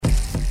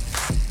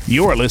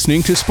You're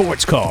listening to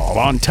Sports Call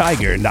on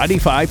Tiger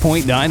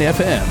 95.9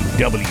 FM,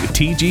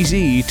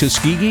 WTGZ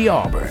Tuskegee,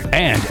 Auburn,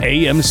 and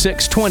AM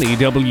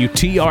 620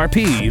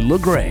 WTRP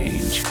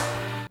LaGrange.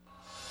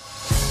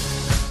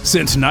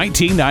 Since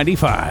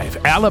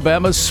 1995,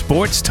 Alabama's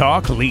sports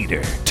talk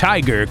leader,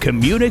 Tiger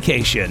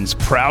Communications,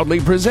 proudly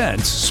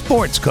presents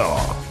Sports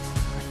Call.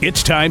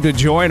 It's time to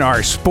join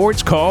our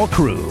Sports Call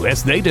crew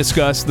as they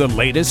discuss the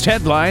latest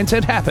headlines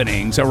and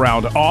happenings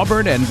around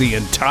Auburn and the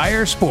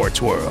entire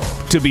sports world.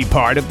 To be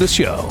part of the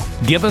show,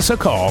 give us a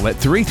call at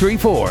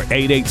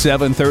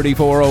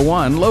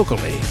 334-887-3401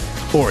 locally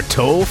or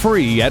toll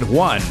free at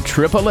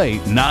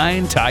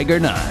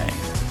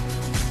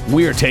 1-888-9-TIGER-9.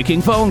 We're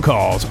taking phone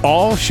calls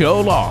all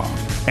show long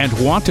and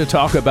want to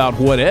talk about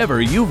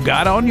whatever you've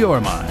got on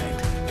your mind.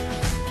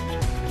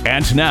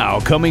 And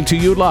now, coming to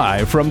you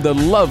live from the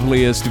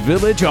loveliest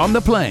village on the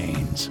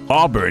plains,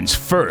 Auburn's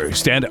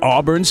first and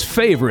Auburn's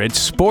favorite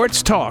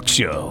sports talk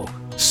show,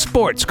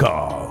 Sports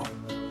Call.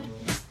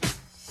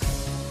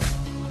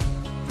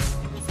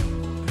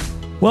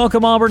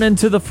 Welcome, Auburn,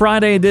 into the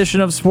Friday edition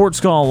of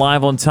Sports Call,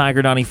 live on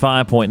Tiger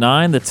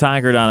 95.9, the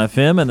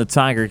Tiger.fm, and the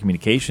Tiger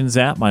Communications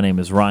app. My name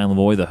is Ryan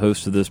Lavoie, the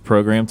host of this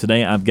program.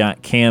 Today, I've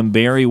got Kam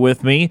Berry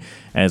with me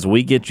as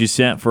we get you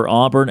set for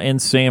Auburn and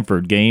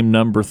Samford. Game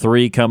number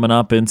 3 coming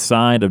up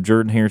inside of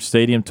Jordan-Hare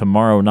Stadium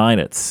tomorrow night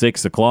at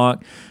 6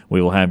 o'clock.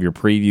 We will have your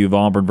preview of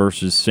Auburn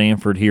versus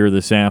Samford here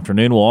this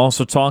afternoon. We'll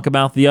also talk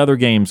about the other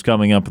games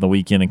coming up in the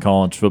weekend in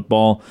college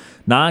football.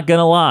 Not going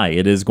to lie,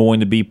 it is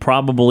going to be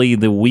probably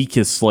the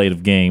weakest slate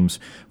of games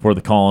for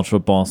the college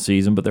football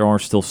season, but there are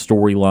still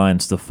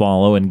storylines to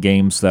follow and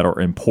games that are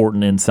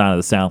important inside of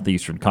the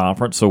Southeastern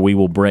Conference, so we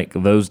will break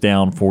those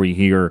down for you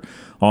here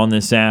on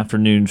this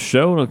afternoon's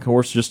show. And, of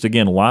course, just,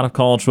 again, a lot of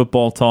college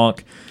football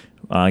talk.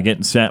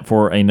 Getting set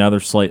for another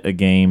slate of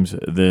games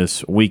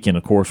this weekend.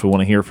 Of course, we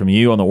want to hear from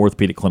you on the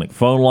Orthopedic Clinic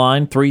phone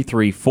line,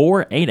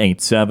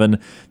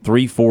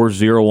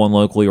 334-887-3401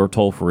 locally, or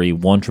toll-free,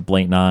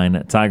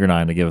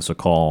 1-888-9-TIGER-9 to give us a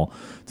call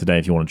today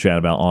if you want to chat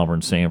about Auburn,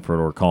 Samford,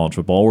 or college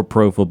football, or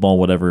pro football,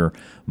 whatever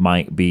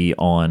might be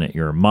on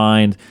your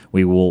mind.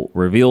 We will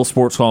reveal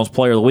Sports Call's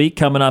Player of the Week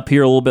coming up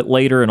here a little bit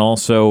later, and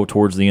also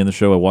towards the end of the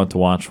show, what to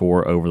watch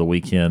for over the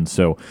weekend.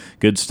 So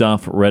good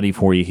stuff ready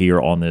for you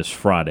here on this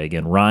Friday.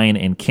 Again, Ryan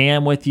and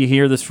Kam with you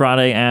here this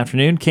Friday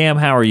afternoon. Kam,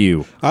 how are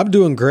you? I'm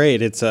doing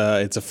great. It's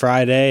a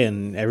Friday,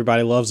 and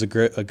everybody loves a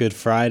good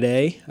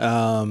Friday.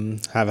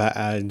 I've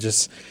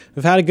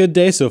had a good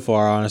day so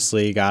far,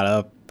 honestly. Got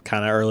up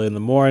kind of early in the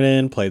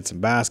morning, played some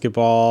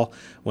basketball,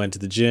 went to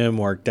the gym,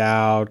 worked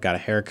out, got a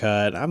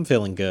haircut. I'm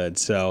feeling good,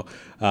 so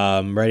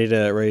ready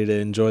to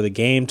enjoy the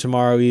game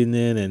tomorrow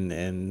evening,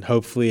 and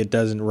hopefully it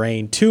doesn't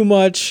rain too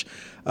much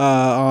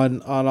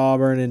on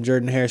Auburn and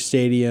Jordan-Hare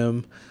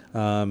Stadium.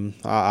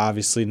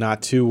 Obviously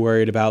not too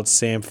worried about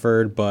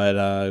Samford,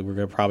 but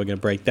we're probably going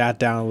to break that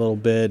down a little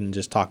bit and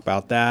just talk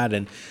about that.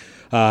 And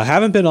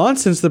haven't been on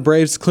since the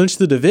Braves clinched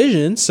the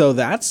division, so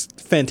that's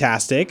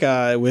fantastic.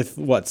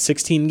 With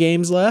 16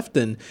 games left,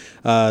 and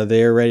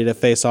they're ready to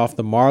face off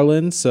the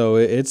Marlins. So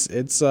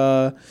it's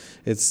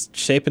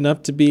shaping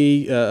up to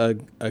be a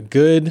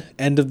good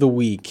end of the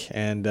week,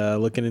 and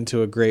looking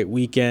into a great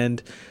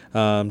weekend.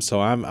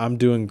 So I'm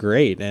doing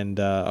great, and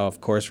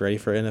of course ready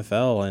for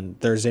NFL. And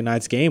Thursday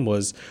night's game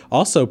was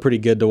also pretty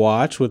good to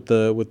watch with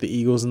the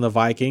Eagles and the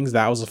Vikings.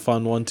 That was a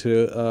fun one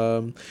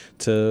to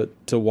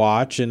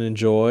watch and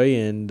enjoy.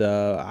 And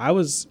I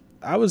was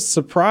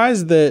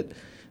surprised that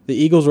the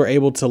Eagles were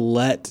able to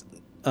let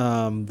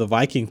the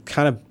Vikings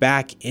kind of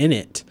back in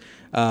it.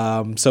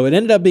 So it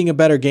ended up being a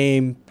better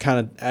game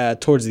kind of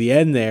towards the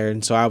end there,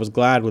 and so I was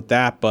glad with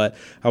that. But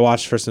I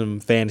watched for some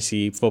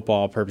fantasy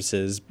football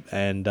purposes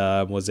and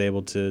was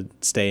able to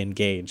stay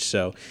engaged.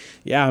 So,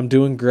 yeah, I'm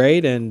doing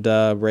great and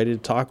ready to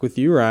talk with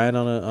you, Ryan,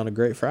 on a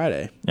great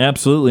Friday.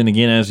 Absolutely, and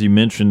again, as you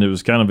mentioned, it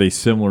was kind of a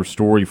similar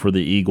story for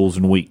the Eagles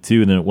in Week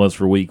 2 than it was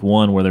for Week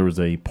 1, where there was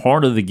a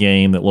part of the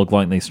game that looked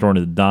like they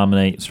started to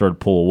dominate, started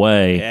to pull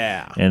away.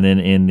 Yeah. And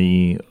then in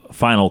the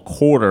final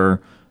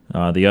quarter,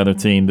 the other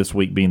team this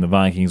week being the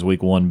Vikings,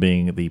 Week 1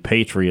 being the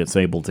Patriots,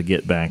 able to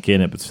get back in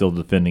it, but still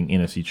defending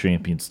NFC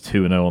champions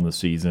 2-0 on the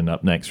season.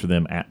 Up next for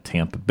them at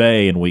Tampa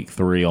Bay in Week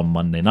 3 on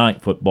Monday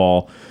Night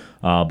Football.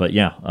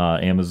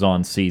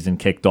 Amazon season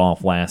kicked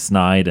off last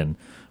night, and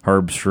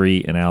Herb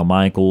Street and Al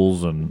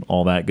Michaels and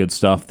all that good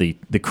stuff. The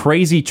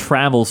crazy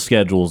travel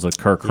schedules of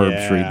Kirk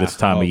Herbstreit this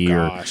time of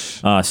year.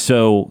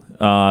 So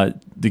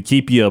to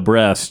keep you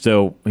abreast,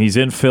 so he's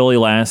in Philly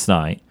last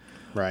night.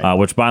 Right.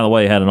 Which, by the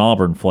way, had an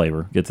Auburn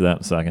flavor. Get to that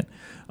in a second.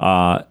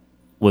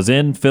 Was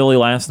in Philly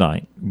last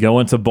night,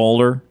 going to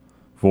Boulder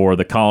for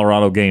the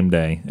Colorado game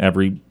day.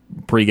 Every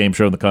pregame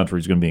show in the country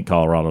is going to be in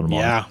Colorado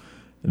tomorrow. Yeah.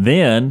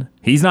 Then,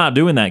 he's not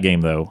doing that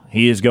game, though.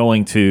 He is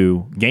going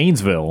to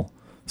Gainesville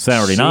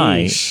Saturday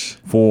night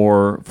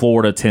for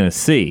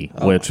Florida-Tennessee,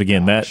 which,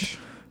 again, that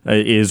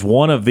is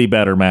one of the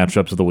better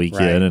matchups of the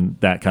weekend, and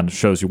that kind of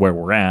shows you where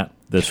we're at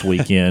this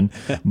weekend.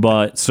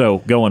 But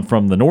so going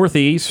from the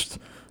Northeast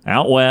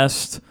out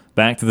west,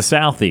 back to the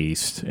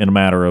southeast in a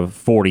matter of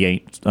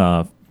 48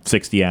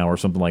 60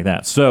 hours, something like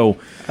that. So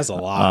that's a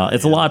lot.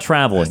 It's a lot of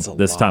traveling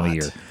this time of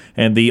year.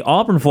 And the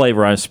Auburn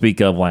flavor I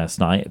speak of last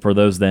night, for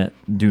those that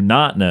do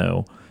not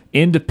know,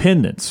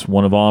 Independence,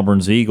 one of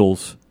Auburn's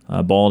Eagles,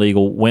 Bald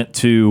Eagle, went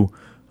to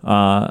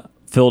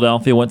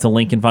Philadelphia, went to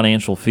Lincoln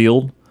Financial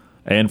Field,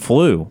 and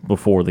flew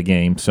before the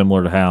game,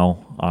 similar to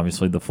how,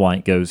 obviously, the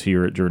flight goes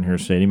here at Jordan-Hare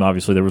Stadium.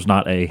 Obviously, there was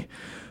not a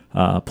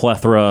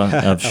plethora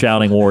of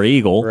shouting War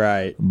Eagle.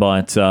 Right.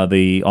 But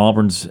the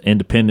Auburn's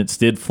Independence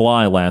did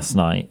fly last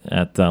night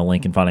at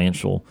Lincoln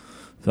Financial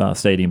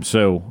Stadium.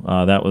 So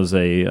that was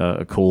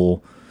a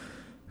cool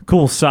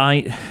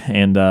sight,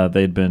 and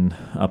they'd been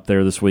up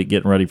there this week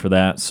getting ready for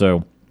that.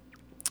 So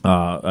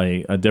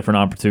a different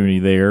opportunity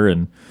there,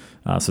 and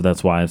so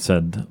that's why I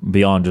said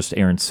beyond just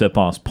Aaron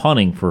Sipos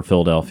punting for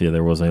Philadelphia,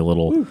 there was a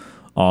little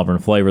Auburn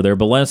flavor there.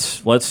 But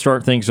let's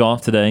start things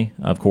off today,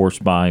 of course,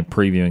 by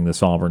previewing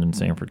this Auburn and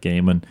Samford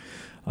game. And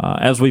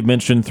as we've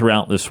mentioned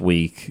throughout this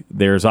week,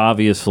 there's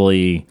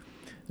obviously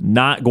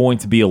not going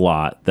to be a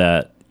lot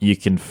that you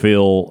can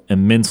feel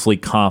immensely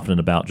confident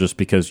about just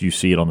because you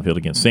see it on the field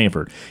against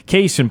Samford.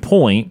 Case in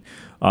point,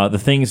 the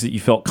things that you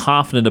felt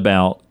confident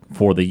about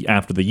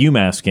after the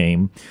UMass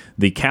game,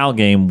 the Cal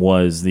game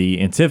was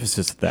the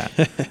antithesis of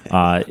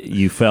that.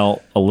 You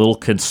felt a little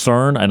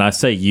concerned, and I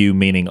say you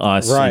meaning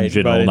us in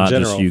general, not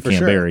just you, Kam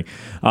Berry.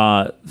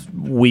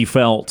 We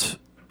felt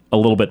a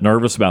little bit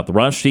nervous about the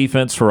rush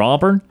defense for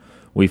Auburn.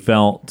 We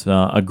felt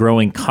a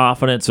growing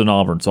confidence in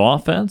Auburn's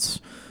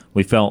offense.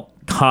 We felt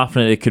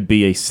confident it could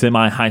be a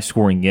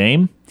semi-high-scoring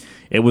game.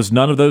 It was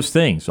none of those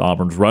things.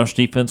 Auburn's rush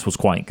defense was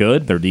quite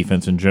good. Their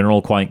defense in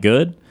general quite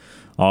good.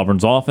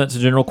 Auburn's offense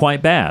in general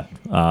quite bad.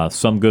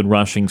 Some good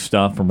rushing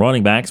stuff from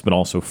running backs, but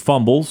also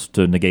fumbles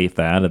to negate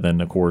that, and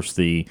then, of course,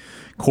 the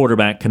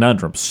quarterback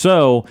conundrum.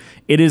 So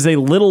it is a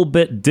little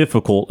bit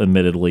difficult,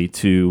 admittedly,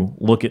 to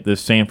look at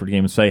this Samford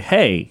game and say,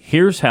 hey,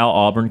 here's how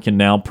Auburn can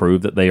now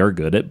prove that they are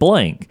good at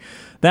blank.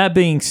 That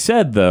being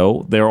said,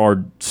 though, there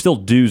are still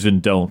do's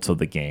and don'ts of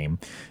the game.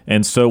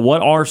 And so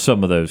what are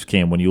some of those,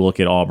 Kam, when you look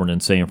at Auburn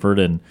and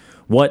Samford, and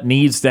what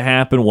needs to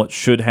happen, what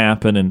should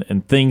happen,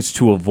 and things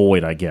to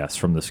avoid, I guess,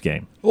 from this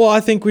game? Well, I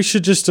think we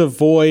should just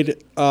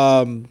avoid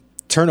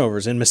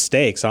turnovers and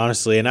mistakes,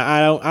 honestly. And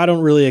I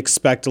don't really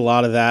expect a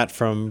lot of that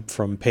from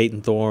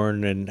Peyton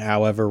Thorne and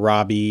however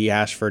Robbie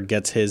Ashford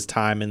gets his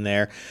time in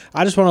there.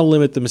 I just want to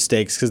limit the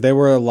mistakes because there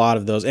were a lot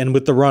of those. And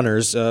with the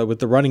runners, with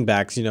the running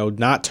backs,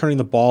 not turning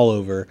the ball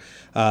over,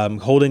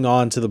 holding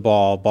on to the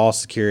ball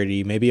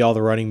security. Maybe all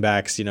the running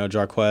backs,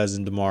 Jarquez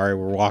and Damari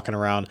were walking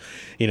around,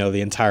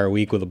 the entire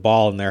week with a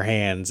ball in their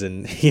hands,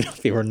 and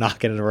they were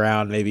knocking it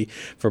around maybe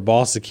for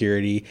ball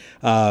security.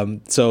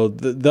 So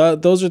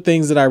those are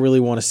things that I really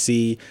want to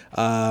see.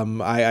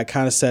 I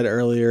kind of said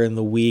earlier in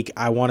the week,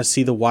 I want to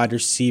see the wide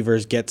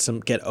receivers get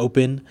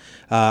open.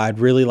 I'd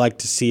really like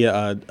to see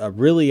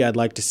I'd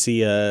like to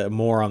see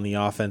more on the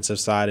offensive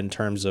side in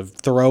terms of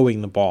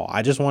throwing the ball.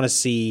 I just want to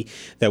see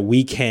that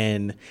we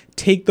can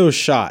take those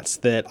shots,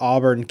 that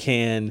Auburn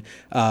can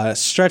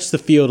stretch the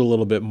field a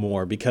little bit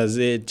more, because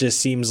it just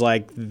seems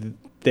like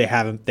they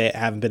haven't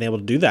been able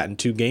to do that in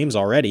 2 games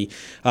already.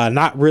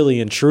 Not really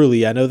and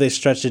truly. I know they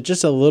stretched it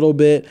just a little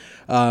bit.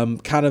 I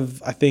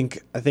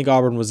think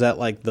Auburn was at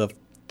like the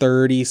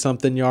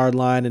 30-something yard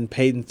line, and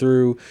Peyton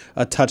threw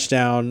a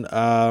touchdown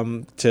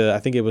to, I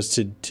think it was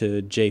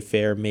to Jay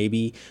Fair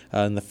maybe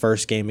in the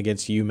first game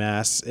against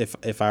UMass,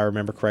 if I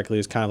remember correctly. It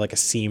was kind of like a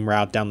seam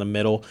route down the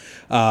middle.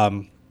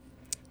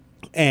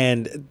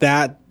 And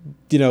that,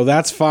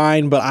 that's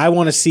fine, but I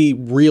want to see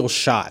real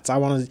shots. I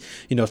want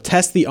to,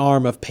 test the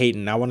arm of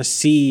Peyton. I want to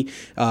see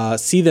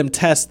them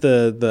test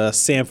the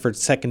Samford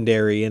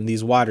secondary, and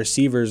these wide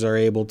receivers are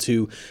able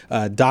to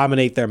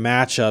dominate their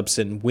matchups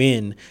and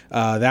win.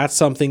 That's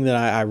something that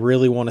I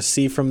really want to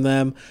see from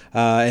them.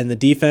 And the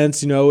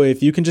defense,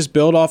 if you can just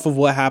build off of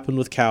what happened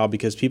with Cal,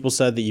 because people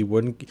said that you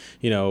wouldn't,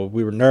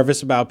 we were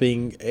nervous about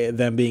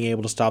them being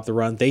able to stop the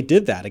run. They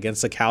did that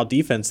against a Cal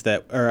defense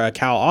a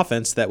Cal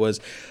offense that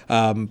was,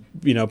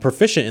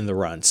 proficient in the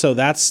run. So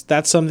that's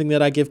something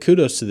that I give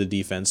kudos to the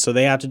defense. So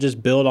they have to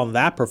just build on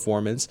that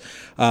performance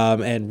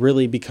and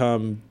really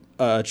become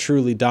a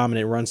truly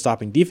dominant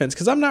run-stopping defense,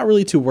 because I'm not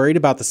really too worried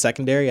about the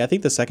secondary. I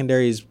think the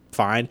secondary is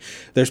fine.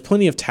 There's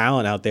plenty of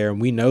talent out there, and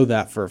we know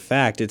that for a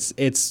fact.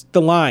 It's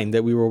the line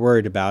that we were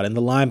worried about, and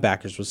the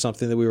linebackers was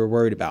something that we were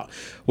worried about.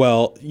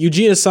 Well,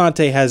 Eugene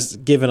Asante has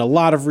given a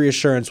lot of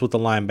reassurance with the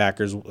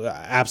linebackers.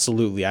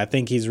 Absolutely. I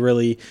think he's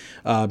really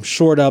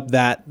shored up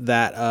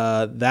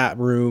that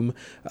room.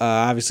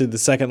 Obviously, the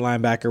second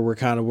linebacker we're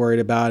kind of worried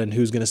about, and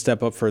who's going to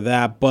step up for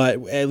that.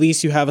 But at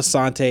least you have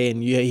Asante,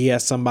 and he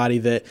has somebody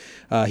that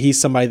he's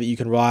somebody that you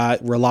can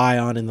rely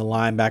on in the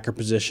linebacker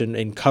position,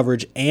 in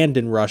coverage and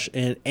in rush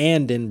and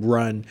in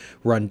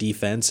run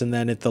defense. And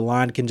then if the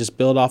line can just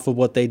build off of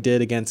what they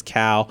did against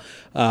Cal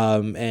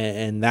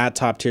and that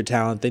top tier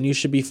talent, then you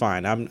should be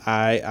fine.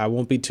 I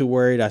won't be too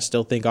worried. I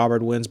still think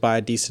Auburn wins by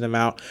a decent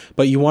amount,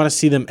 but you want to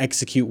see them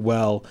execute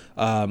well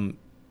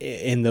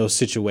in those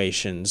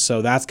situations.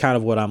 So that's kind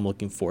of what I'm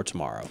looking for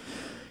tomorrow.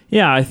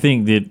 Yeah, I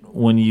think that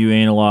when you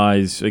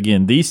analyze,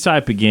 again, these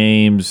type of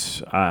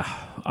games,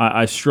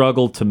 I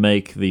struggle to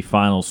make the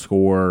final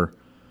score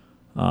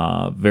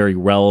very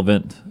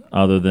relevant,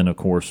 other than, of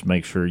course,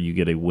 make sure you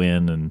get a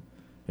win and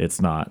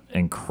it's not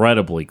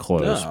incredibly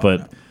close.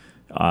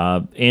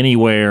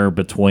 Anywhere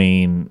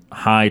between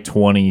high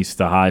 20s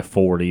to high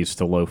 40s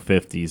to low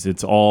 50s,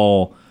 it's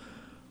all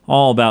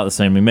about the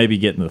same. I mean, maybe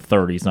getting the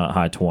 30s, not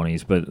high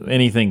 20s, but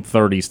anything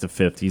 30s to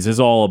 50s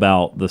is all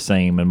about the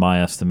same in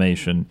my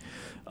estimation.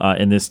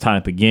 In this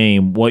type of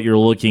game, what you're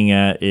looking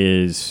at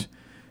is,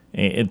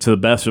 and to the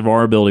best of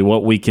our ability,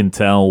 what we can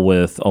tell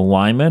with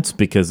alignments,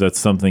 because that's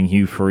something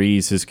Hugh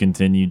Freeze has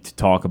continued to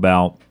talk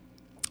about,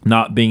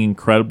 not being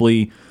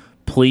incredibly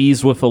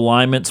pleased with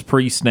alignments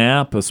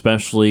pre-snap,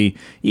 especially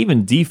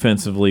even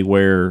defensively,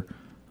 where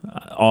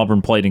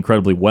Auburn played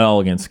incredibly well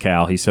against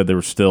Cal. He said there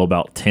were still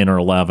about 10 or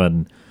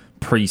 11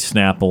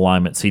 pre-snap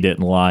alignments he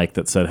didn't like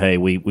that said, hey,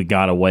 we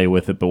got away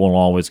with it, but we'll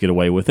always get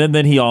away with it. And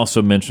then he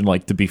also mentioned,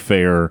 like, to be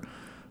fair,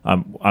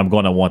 I'm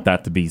going to want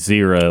that to be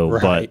 0,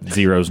 right, but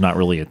 0 is not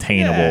really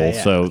attainable,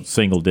 so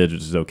single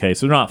digits is okay.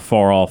 So they're not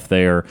far off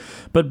there.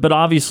 But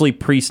obviously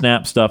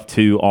pre-snap stuff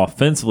too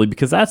offensively,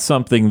 because that's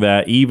something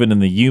that even in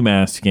the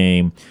UMass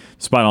game,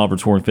 despite Auburn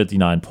scoring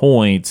 59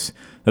 points,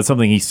 that's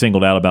something he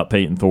singled out about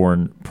Peyton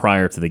Thorne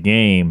prior to the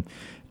game.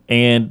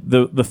 And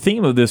the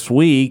theme of this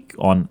week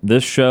on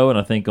this show, and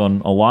I think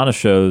on a lot of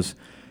shows,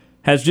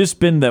 has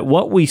just been that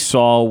what we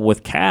saw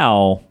with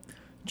Cal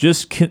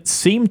just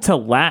seemed to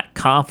lack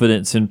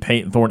confidence in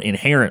Peyton Thorne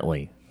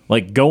inherently.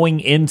 Like, going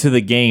into the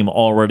game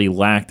already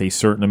lacked a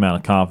certain amount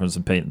of confidence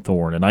in Peyton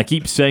Thorne. And I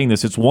keep saying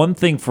this, it's one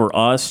thing for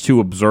us to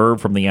observe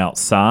from the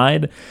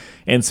outside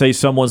and say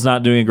someone's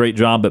not doing a great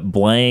job at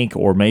blank,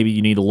 or maybe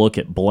you need to look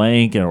at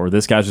blank, or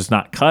this guy's just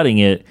not cutting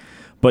it.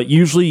 But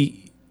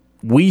usually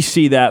we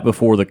see that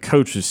before the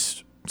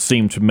coaches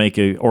seem to make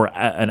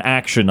an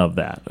action of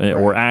that, right,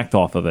 or act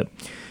off of it.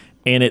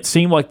 And it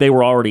seemed like they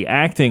were already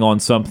acting on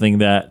something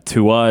that,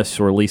 to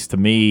us, or at least to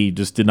me,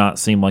 just did not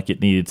seem like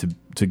it needed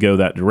to go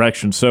that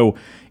direction. So,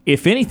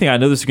 if anything, I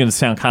know this is going to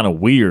sound kind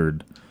of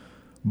weird,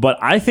 but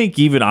I think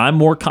even I'm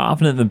more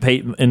confident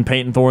in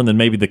Peyton Thorne than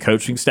maybe the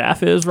coaching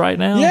staff is right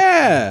now.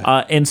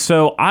 Yeah. And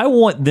so I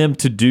want them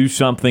to do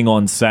something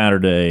on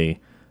Saturday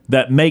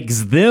that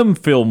makes them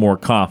feel more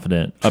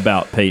confident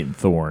about Peyton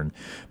Thorne.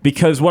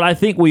 Because what I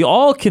think we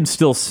all can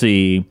still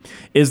see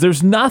is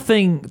there's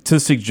nothing to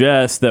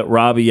suggest that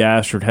Robbie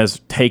Ashford has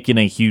taken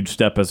a huge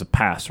step as a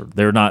passer.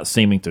 They're not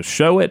seeming to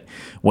show it.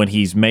 When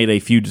he's made a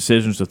few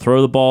decisions to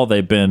throw the ball,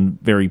 they've been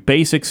very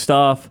basic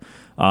stuff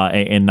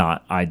and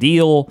not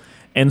ideal.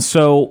 And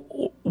so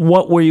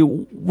what we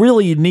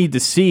really need to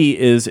see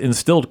is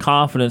instilled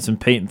confidence in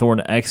Peyton Thorne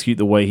to execute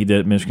the way he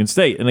did at Michigan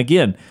State. And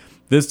again,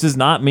 this does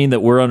not mean that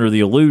we're under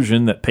the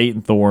illusion that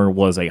Peyton Thorne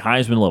was a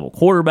Heisman-level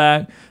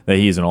quarterback, that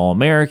he's an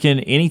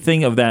All-American,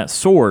 anything of that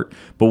sort.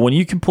 But when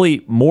you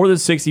complete more than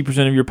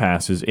 60% of your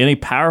passes in a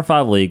Power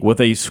 5 league with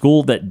a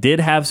school that did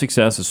have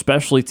success,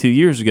 especially 2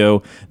 years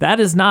ago, that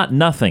is not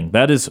nothing.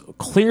 That is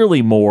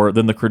clearly more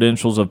than the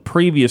credentials of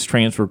previous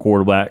transfer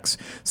quarterbacks,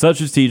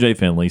 such as TJ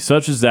Finley,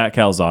 such as Zach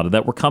Calzada,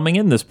 that were coming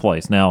in this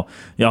place. Now,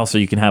 also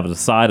you can have a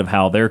side of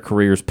how their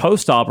careers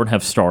post-Auburn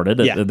have started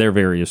at their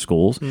various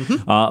schools.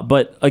 Mm-hmm.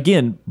 But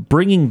again,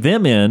 bringing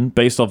them in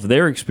based off of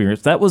their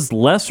experience, that was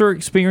lesser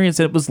experience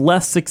and it was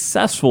less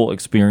successful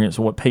experience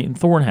than what Peyton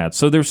Thorne had.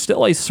 So there's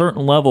still a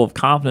certain level of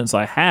confidence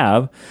I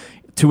have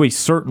to a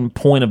certain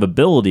point of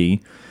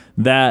ability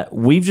that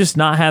we've just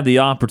not had the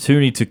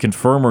opportunity to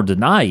confirm or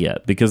deny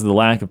yet because of the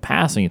lack of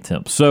passing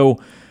attempts. So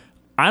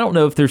I don't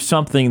know if there's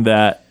something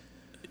that,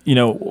 you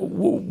know,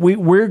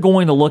 we're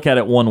going to look at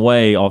it one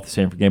way off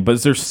the Samford game, but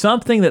is there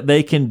something that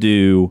they can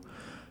do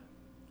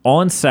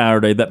on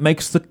Saturday that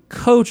makes the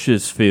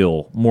coaches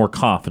feel more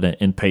confident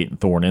in Peyton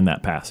Thorne in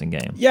that passing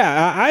game?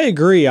 Yeah, I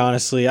agree,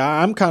 honestly.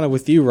 I'm kind of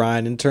with you,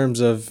 Ryan, in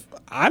terms of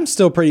I'm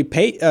still pretty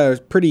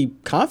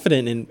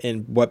confident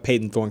in what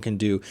Peyton Thorne can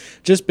do,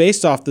 just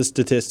based off the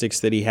statistics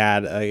that he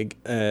had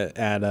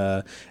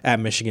at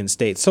Michigan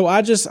State. So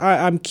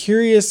I'm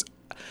curious.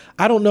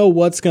 I don't know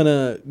what's going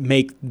to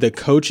make the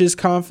coaches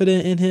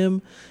confident in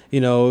him. You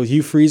know,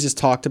 Hugh Freeze has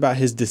talked about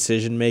his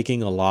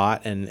decision-making a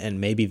lot,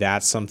 and maybe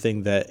that's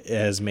something that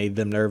has made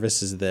them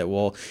nervous, is that,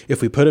 well,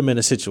 if we put him in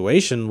a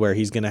situation where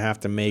he's going to have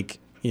to make,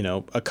 you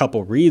know, a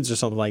couple reads or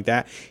something like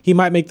that, he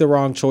might make the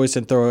wrong choice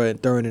and throw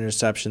an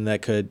interception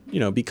that could, you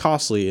know, be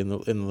costly in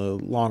the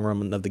long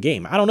run of the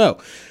game. I don't know.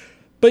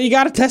 But you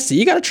got to test it.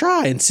 You got to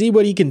try and see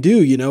what he can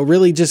do, you know,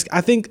 really just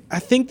I think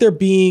they're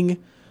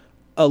being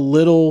a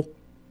little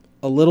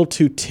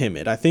too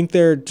timid. I think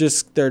they're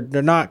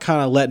not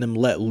kind of letting him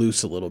let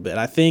loose a little bit.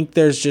 I think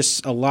there's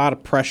just a lot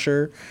of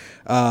pressure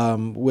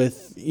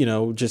with, you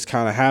know, just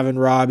kind of having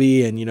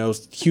Robbie, and, you know,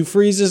 Hugh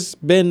Freeze has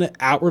been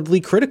outwardly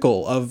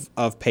critical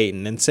of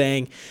Peyton and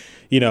saying,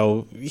 you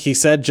know, he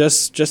said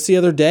just the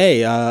other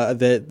day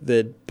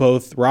that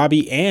both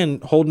Robbie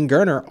and Holden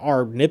Gerner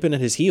are nipping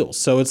at his heels.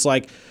 So it's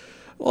like,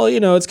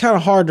 well, it's kind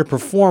of hard to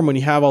perform when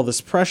you have all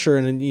this pressure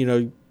and,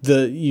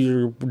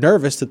 you're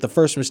nervous that the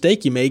first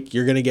mistake you make,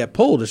 you're going to get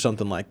pulled or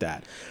something like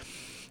that.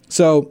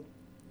 So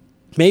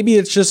maybe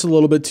it's just a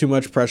little bit too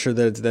much pressure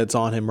that's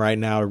on him right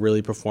now to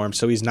really perform.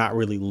 So he's not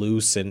really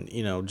loose and,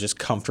 just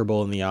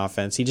comfortable in the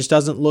offense. He just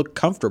doesn't look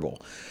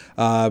comfortable.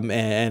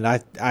 And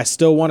I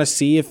still want to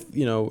see if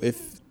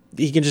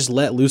he can just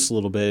let loose a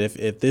little bit.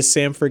 If this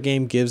Samford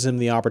game gives him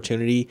the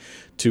opportunity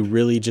to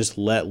really just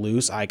let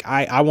loose,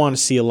 I want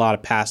to see a lot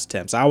of pass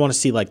attempts. I want to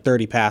see like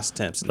 30 pass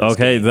attempts. In this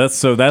game.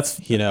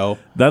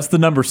 That's the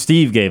number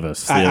Steve gave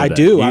us. I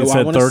do. He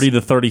said 30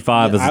 to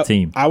 35 as a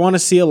team. I want to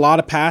see a lot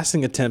of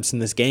passing attempts in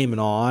this game. In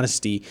all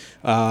honesty,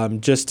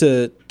 just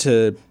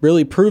to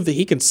really prove that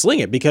he can sling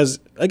it. Because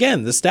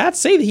again, the stats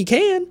say that he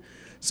can.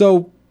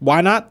 So why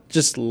not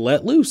just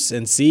let loose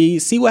and see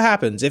what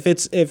happens? If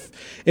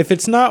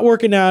it's not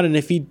working out and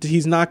if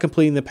he's not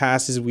completing the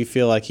passes we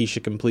feel like he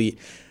should complete,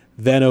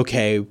 then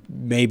okay,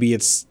 maybe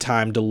it's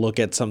time to look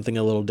at something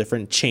a little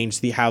different,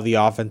 change how the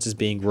offense is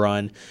being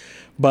run.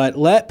 But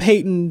let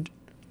Peyton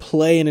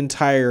play an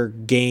entire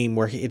game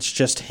where it's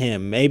just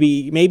him.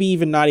 Maybe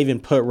even not even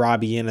put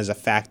Robbie in as a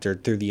factor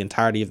through the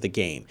entirety of the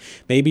game.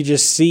 Maybe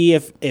just see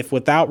if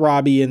without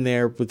Robbie in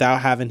there,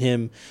 without having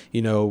him,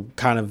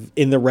 kind of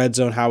in the red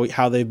zone,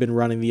 how they've been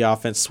running the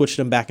offense,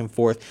 switching them back and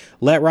forth.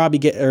 Let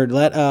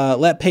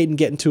Peyton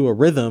get into a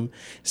rhythm.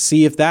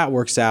 See if that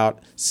works out.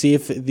 See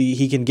if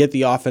he can get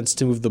the offense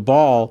to move the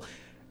ball.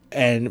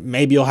 And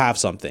maybe you'll have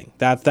something.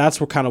 That's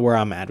where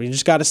I'm at. We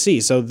just got to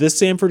see. So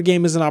this Samford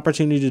game is an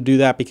opportunity to do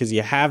that because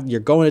you're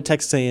going to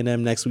Texas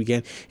A&M next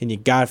weekend, and you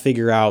got to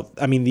figure out.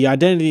 I mean, the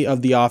identity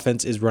of the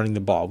offense is running the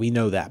ball. We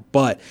know that,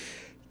 but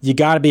you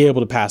got to be able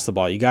to pass the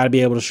ball. You got to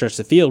be able to stretch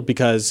the field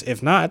because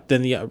if not,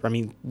 then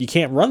you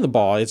can't run the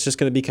ball. It's just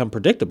going to become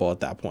predictable at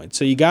that point.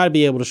 So you got to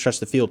be able to stretch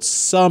the field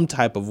some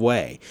type of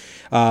way.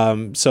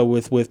 So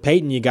with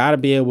Peyton, you got to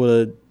be able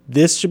to.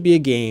 This should be a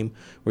game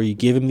where you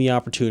give him the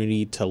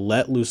opportunity to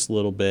let loose a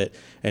little bit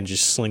and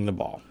just sling the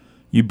ball.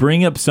 You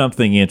bring up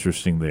something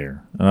interesting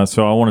there.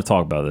 So I want to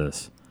talk about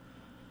this.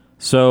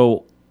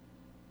 So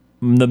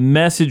the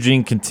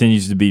messaging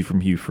continues to be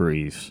from Hugh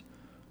Freeze.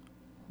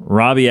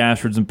 Robbie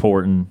Ashford's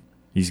important.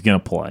 He's going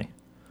to play,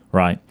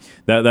 right?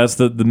 That's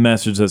the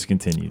message that's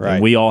continued. Right.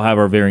 And we all have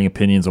our varying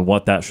opinions on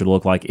what that should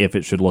look like, if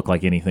it should look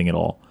like anything at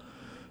all.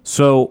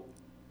 So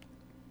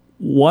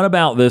what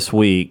about this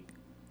week?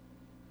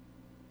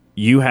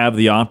 You have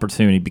the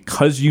opportunity,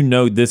 because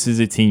this is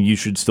a team you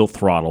should still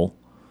throttle.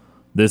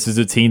 This is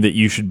a team that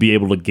you should be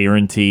able to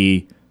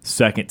guarantee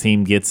second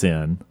team gets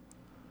in.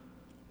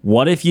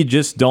 What if you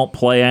just don't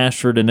play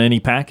Ashford in any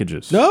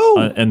packages? No.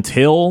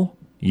 Until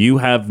you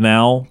have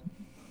now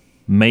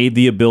made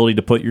the ability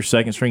to put your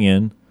second string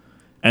in,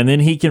 and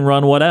then he can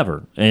run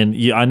whatever. And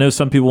I know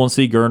some people want to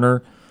see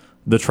Gerner.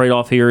 The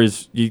trade-off here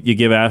is you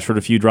give Ashford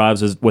a few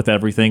drives with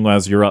everything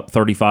as you're up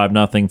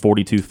 35-0,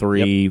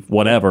 42-3,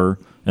 whatever,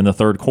 in the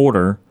third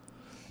quarter,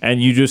 and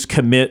you just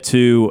commit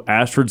to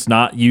Ashford's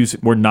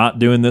we're not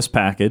doing this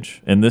package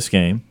in this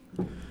game,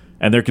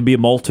 and there could be a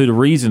multitude of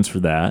reasons for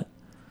that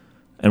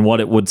and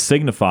what it would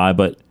signify,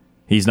 but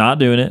he's not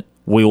doing it.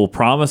 We will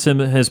promise him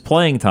his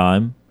playing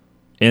time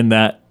in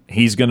that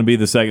he's going to be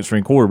the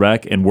second-string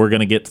quarterback, and we're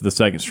going to get to the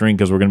second string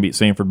because we're going to beat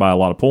Samford by a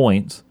lot of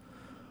points.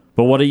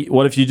 But what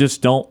if you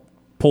just don't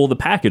pull the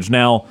package?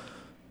 Now,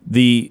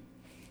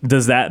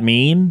 does that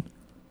mean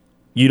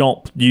you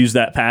don't use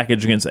that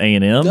package against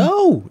A&M?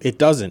 No, it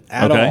doesn't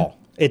at all.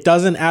 It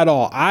doesn't at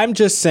all. I'm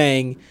just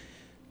saying,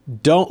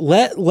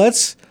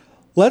 let's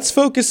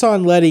focus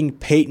on letting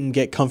Peyton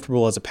get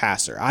comfortable as a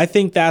passer. I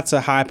think that's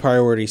a high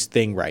priority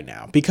thing right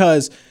now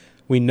because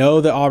we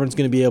know that Auburn's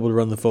going to be able to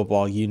run the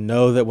football. You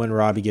know that when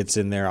Robbie gets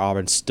in there,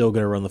 Auburn's still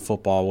going to run the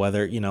football.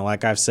 Whether,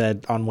 like I've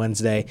said on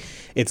Wednesday,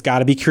 it's got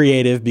to be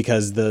creative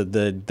because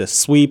the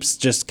sweeps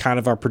just kind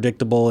of are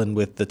predictable, and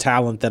with the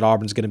talent that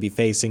Auburn's going to be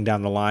facing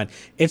down the line,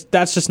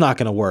 that's just not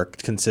going to work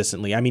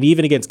consistently. I mean,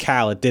 even against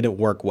Cal, it didn't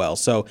work well.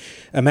 So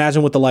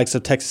imagine with the likes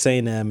of Texas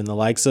A&M and the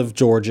likes of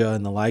Georgia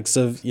and the likes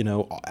of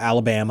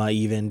Alabama,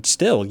 even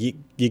still,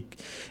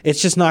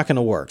 it's just not going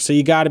to work. So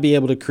you got to be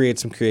able to create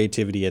some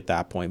creativity at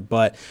that point.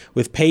 But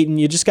with Peyton,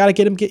 you just got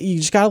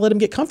to let him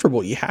get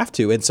comfortable. You have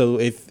to. And so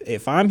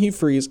if I'm Hugh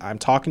Freeze, I'm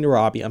talking to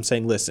Robbie. I'm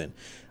saying, listen,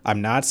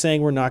 I'm not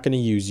saying we're not going to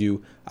use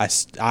you. I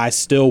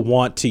still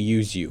want to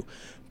use you.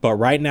 But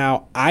right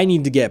now, I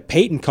need to get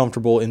Peyton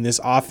comfortable in this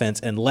offense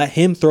and let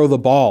him throw the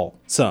ball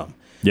some.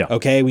 Yeah.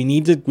 Okay, we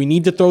need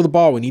to throw the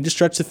ball. We need to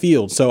stretch the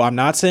field. So I'm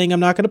not saying I'm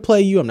not going to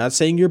play you. I'm not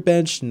saying you're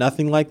benched,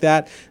 nothing like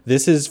that.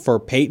 This is for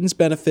Peyton's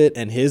benefit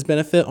and his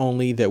benefit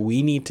only, that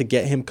we need to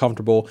get him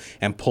comfortable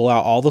and pull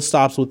out all the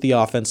stops with the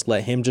offense.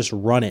 Let him just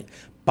run it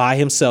by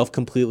himself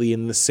completely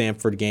in the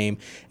Samford game,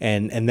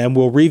 and then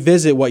we'll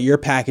revisit what your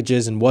package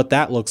is and what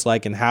that looks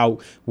like and how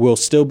we'll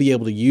still be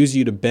able to use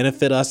you to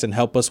benefit us and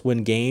help us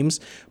win games.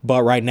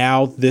 But right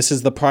now, this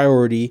is the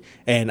priority,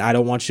 and I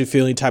don't want you to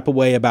feel any type of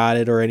way about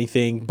it or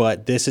anything,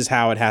 but this is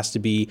how it has to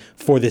be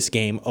for this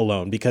game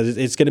alone, because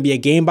it's going to be a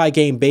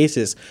game-by-game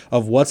basis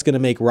of what's going to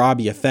make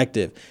Robbie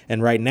effective.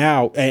 And right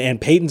now,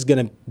 and Peyton's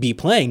going to be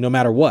playing no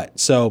matter what.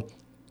 So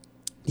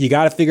you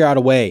got to figure out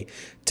a way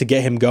to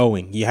get him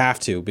going. You have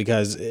to,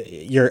 because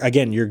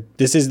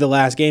this is the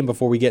last game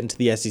before we get into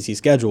the SEC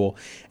schedule,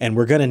 and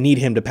we're going to need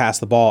him to pass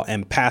the ball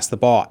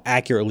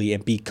accurately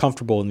and be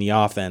comfortable in the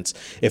offense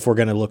if we're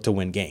going to look to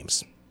win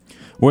games.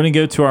 We're going to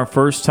go to our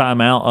first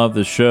timeout of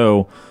the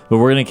show, but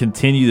we're going to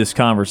continue this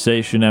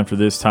conversation after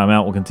this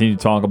timeout. We'll continue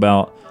to talk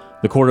about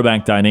the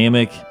quarterback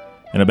dynamic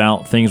and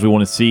about things we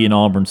want to see in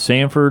Auburn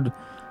Samford,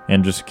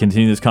 and just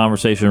continue this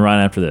conversation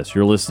right after this.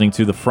 You're listening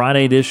to the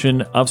Friday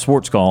edition of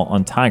Sports Call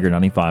on Tiger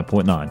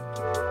 95.9.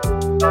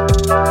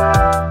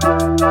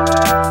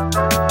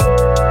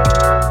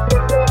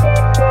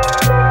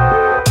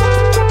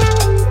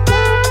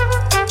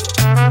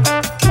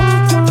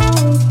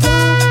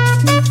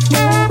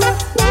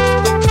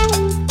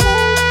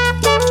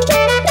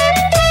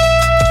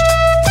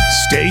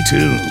 Stay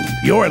tuned.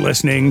 You're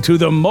listening to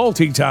the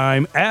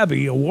multi-time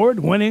Abby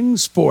Award-winning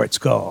Sports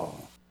Call.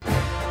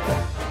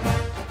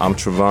 I'm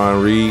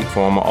Trevon Reed,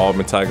 former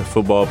Auburn Tiger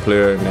football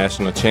player,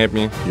 national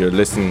champion. You're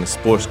listening to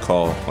Sports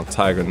Call on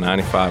Tiger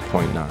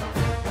 95.9.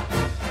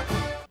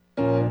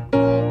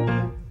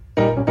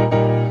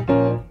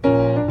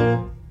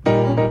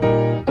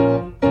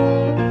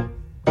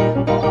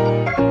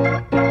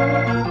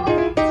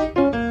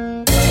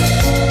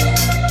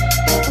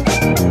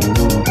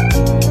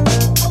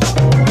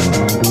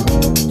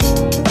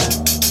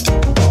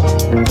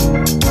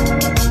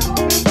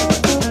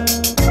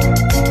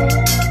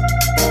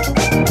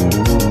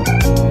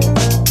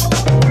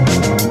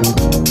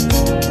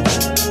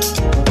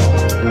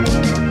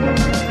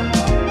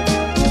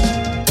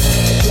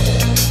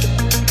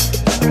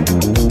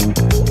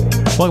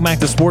 Welcome back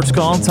to Sports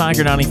Call,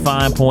 Tiger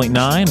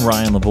 95.9.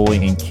 Ryan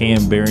Lavoie and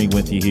Kam Berry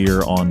with you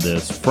here on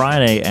this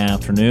Friday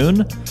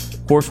afternoon.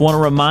 Of course, want to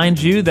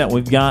remind you that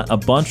we've got a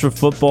bunch of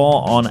football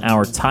on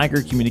our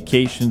Tiger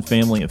Communications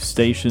family of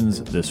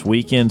stations this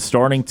weekend,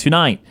 starting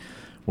tonight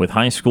with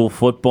high school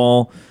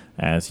football,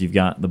 as you've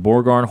got the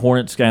Beauregard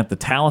Hornets got the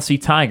Tallahassee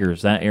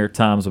Tigers. That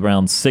airtime's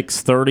around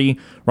 6:30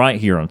 right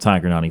here on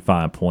Tiger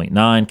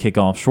 95.9.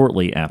 Kickoff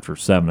shortly after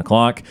 7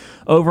 o'clock.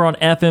 Over on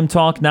FM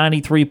Talk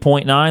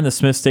 93.9, the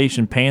Smith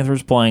Station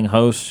Panthers playing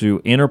host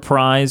to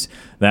Enterprise.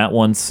 That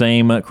one,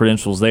 same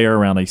credentials there,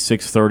 around a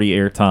 6:30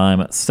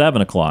 airtime,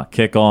 7 o'clock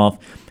kickoff.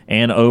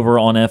 And over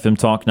on FM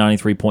Talk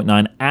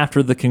 93.9,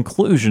 after the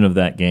conclusion of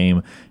that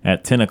game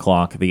at 10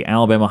 o'clock, the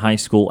Alabama High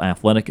School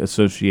Athletic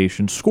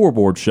Association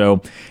scoreboard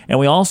show. And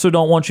we also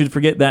don't want you to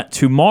forget that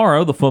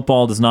tomorrow, the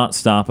football does not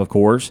stop, of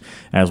course,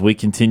 as we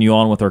continue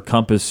on with our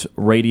Compass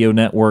Radio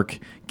Network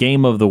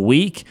game of the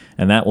week,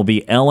 and that will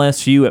be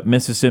LSU at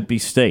Mississippi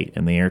State.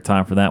 And the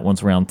airtime for that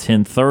one's around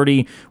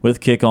 10:30 with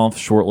kickoff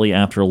shortly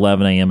after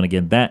 11 a.m. And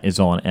again, that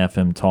is on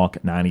FM Talk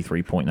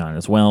 93.9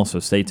 as well. So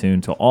stay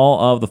tuned to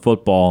all of the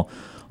football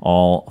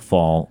all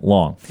fall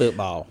long.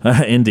 Football.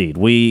 Indeed.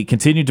 We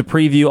continued to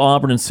preview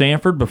Auburn and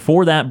Samford.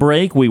 Before that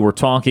break, we were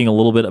talking a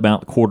little bit about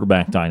the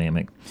quarterback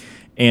dynamic.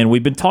 And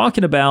we've been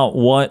talking about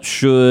what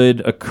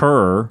should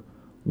occur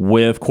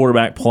with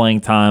quarterback playing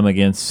time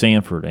against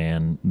Samford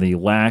and the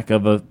lack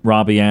of a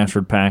Robbie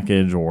Ashford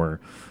package or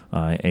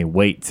a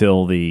wait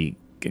till the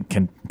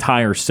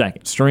entire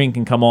second string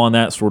can come on,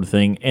 that sort of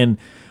thing. And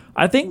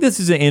I think this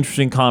is an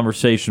interesting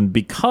conversation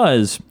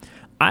because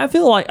I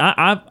feel like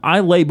I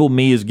label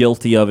me as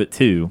guilty of it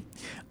too.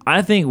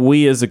 I think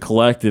we as a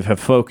collective have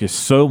focused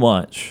so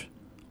much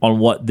on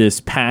what this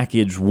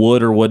package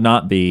would or would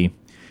not be,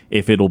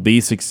 if it'll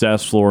be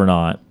successful or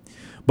not.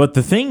 But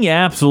the thing you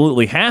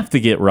absolutely have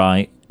to get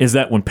right is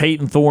that when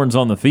Peyton Thorne's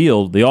on the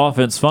field, the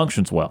offense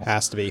functions well.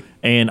 Has to be.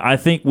 And I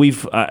think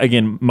we've,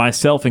 again,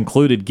 myself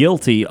included,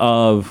 guilty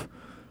of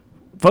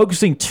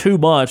focusing too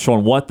much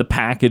on what the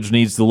package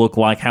needs to look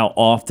like, how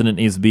often it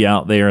needs to be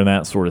out there, and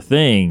that sort of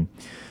thing.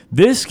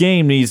 This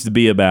game needs to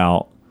be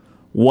about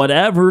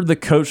whatever the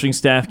coaching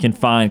staff can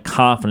find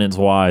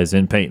confidence-wise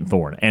in Peyton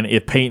Thorne. And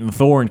if Peyton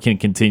Thorne can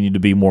continue to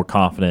be more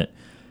confident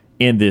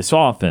in this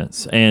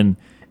offense. And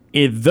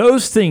if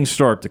those things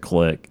start to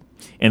click,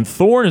 and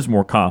Thorne is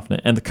more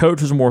confident, and the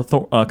coach is more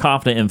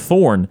confident in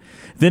Thorne,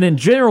 then in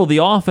general the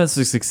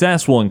offensive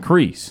success will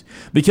increase.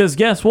 Because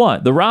guess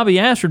what? The Robbie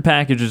Ashford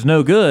package is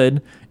no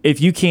good if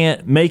you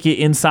can't make it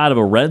inside of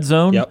a red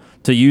zone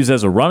to use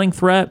as a running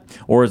threat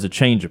or as a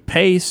change of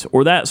pace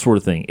or that sort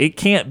of thing. It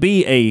can't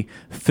be a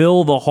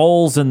fill the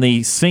holes in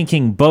the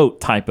sinking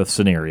boat type of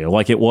scenario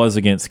like it was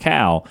against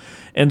Cal.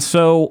 And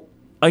so,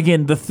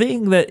 again, the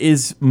thing that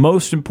is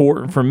most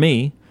important for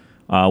me,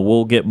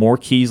 we'll get more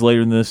keys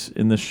later in this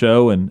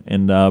show,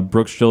 and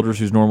Brooks Childers,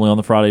 who's normally on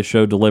the Friday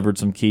show, delivered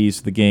some keys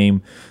to the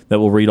game that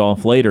we'll read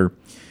off later,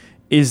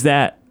 is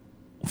that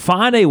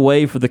find a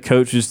way for the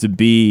coaches to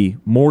be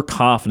more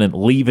confident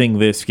leaving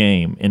this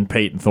game in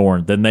Peyton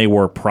Thorne than they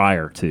were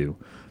prior to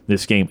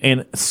this game.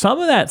 And some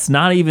of that's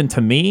not even,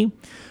 to me,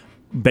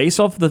 based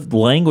off the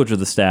language of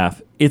the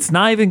staff, it's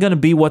not even going to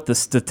be what the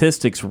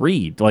statistics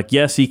read. Like,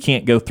 yes, he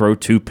can't go throw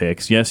 2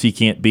 picks. Yes, he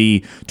can't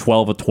be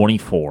 12 of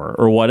 24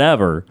 or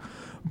whatever.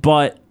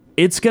 But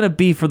it's going to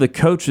be for the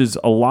coaches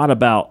a lot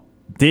about,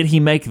 did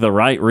he make the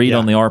right read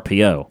on the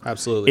RPO?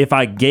 Absolutely. If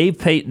I gave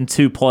Peyton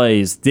 2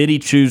 plays, did he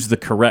choose the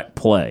correct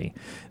play?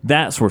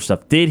 That sort of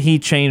stuff. Did he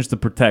change the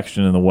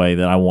protection in the way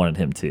that I wanted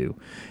him to?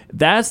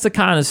 That's the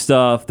kind of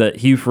stuff that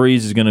Hugh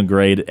Freeze is going to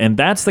grade, and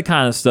that's the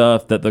kind of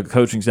stuff that the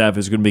coaching staff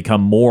is going to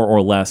become more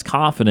or less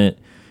confident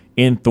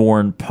in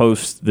Thorne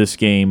post this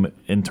game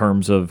in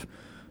terms of,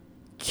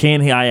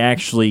 can I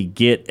actually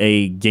get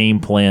a game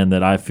plan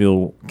that I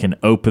feel can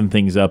open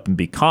things up and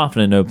be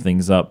confident in open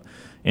things up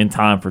in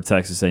time for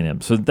Texas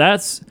A&M. So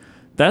that's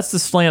the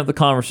slant of the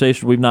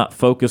conversation we've not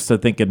focused, I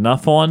think,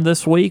 enough on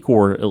this week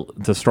or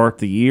to start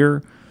the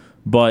year.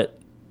 But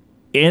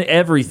in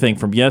everything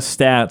from, yes,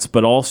 stats,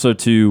 but also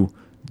to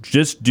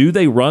just, do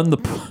they run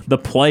the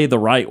play the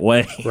right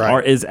way? Right.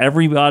 Or is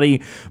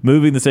everybody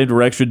moving the same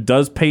direction?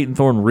 Does Peyton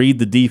Thorne read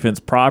the defense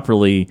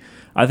properly?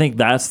 I think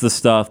that's the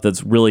stuff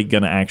that's really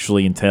going to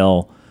actually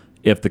entail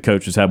if the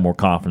coaches have more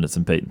confidence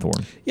in Peyton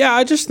Thorne. Yeah,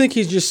 I just think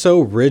he's just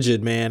so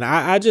rigid, man.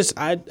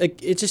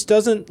 It just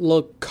doesn't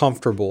look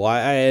comfortable.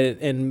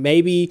 And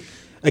maybe,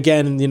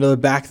 again, the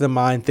back of the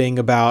mind thing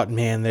about,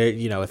 man,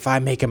 if I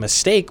make a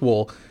mistake,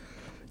 well,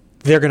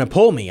 they're gonna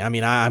pull me. I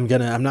mean, I'm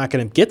not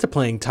gonna get the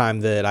playing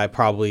time that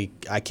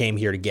I came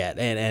here to get.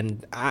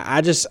 And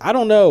I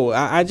don't know.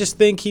 I just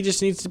think he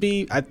just needs to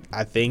be.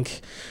 I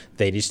think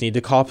they just need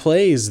to call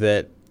plays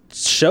that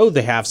show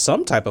they have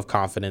some type of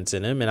confidence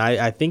in him, and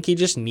I think he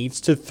just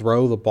needs to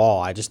throw the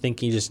ball. I just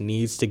think he just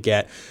needs to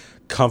get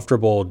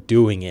comfortable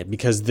doing it,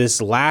 because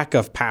this lack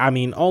of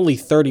only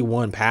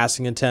 31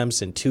 passing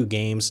attempts in 2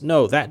 games.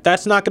 No,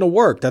 that's not going to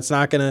work.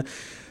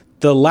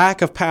 The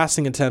lack of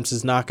passing attempts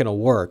is not going to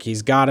work.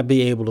 He's got to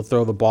be able to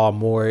throw the ball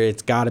more.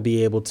 It's got to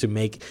be able to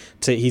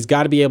he's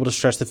got to be able to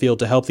stretch the field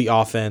to help the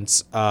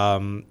offense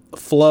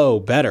flow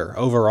better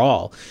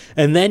overall.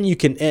 And then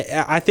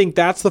I think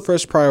that's the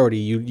first priority.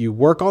 You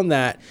work on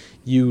that.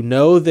 You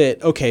know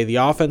that, okay, the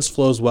offense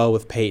flows well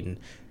with Peyton.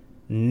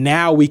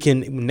 Now we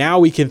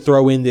can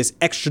throw in this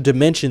extra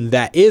dimension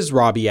that is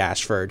Robbie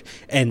Ashford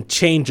and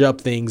change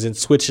up things and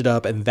switch it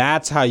up, and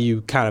that's how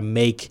you kind of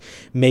make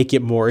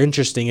it more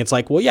interesting. It's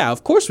like, well, yeah,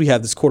 of course we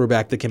have this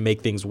quarterback that can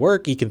make things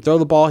work. He can throw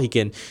the ball. He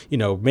can,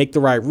 make the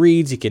right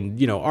reads. He can,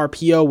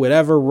 RPO,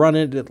 whatever, run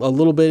it a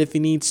little bit if he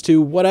needs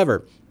to,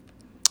 whatever.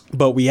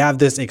 But we have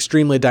this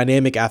extremely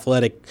dynamic,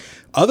 athletic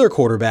other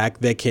quarterback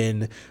that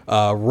can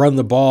run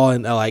the ball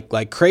and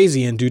like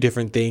crazy and do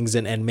different things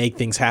and make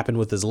things happen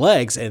with his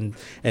legs. And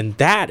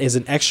that is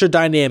an extra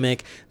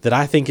dynamic that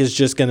I think is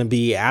just going to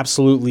be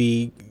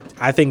absolutely –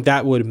 I think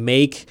that would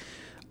make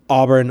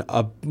Auburn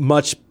a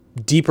much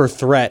deeper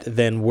threat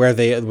than what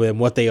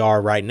they are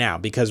right now,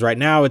 because right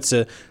now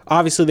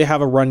obviously they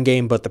have a run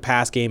game, but the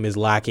pass game is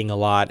lacking a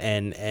lot,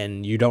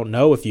 and you don't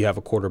know if you have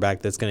a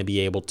quarterback that's going to be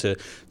able to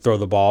throw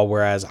the ball,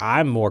 whereas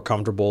I'm more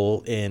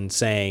comfortable in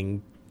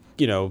saying,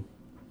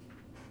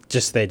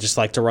 they just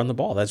like to run the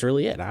ball. That's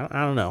really it. I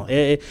don't know.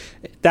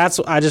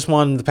 I just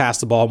want them to pass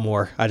the ball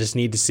more. I just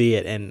need to see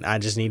it, and I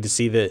just need to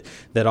see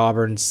that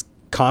Auburn's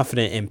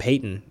confident in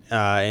Peyton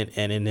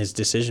and in his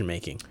decision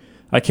making.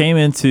 I came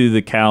into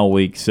the Cal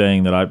week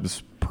saying that I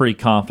was pretty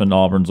confident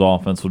Auburn's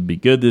offense would be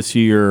good this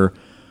year,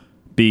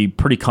 be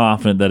pretty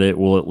confident that it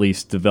will at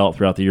least develop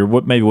throughout the year.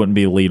 Maybe wouldn't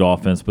be a lead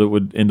offense, but it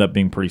would end up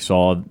being pretty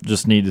solid.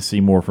 Just need to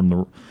see more from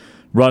the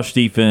rush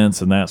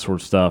defense and that sort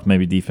of stuff,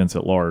 maybe defense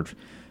at large.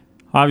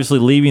 Obviously,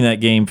 leaving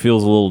that game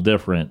feels a little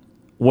different.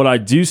 What I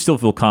do still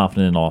feel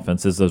confident in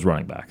offense is those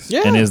running backs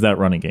and is that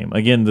running game.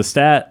 Again, the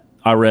stat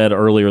I read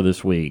earlier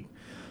this week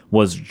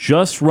was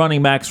just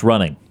running backs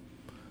running.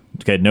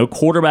 Okay, no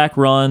quarterback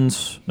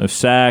runs, no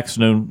sacks,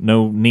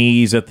 no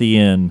knees at the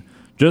end,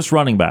 just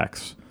running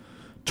backs.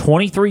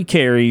 23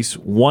 carries,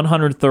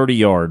 130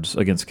 yards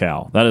against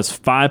Cal. That is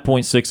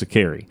 5.6 a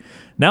carry.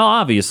 Now,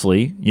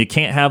 obviously, you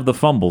can't have the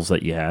fumbles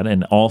that you had,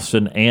 and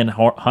Austin and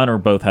Hunter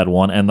both had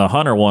one, and the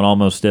Hunter one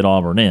almost did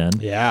Auburn in.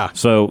 Yeah.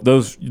 So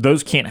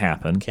those can't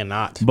happen.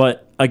 Cannot.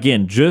 But,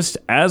 again, just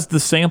as the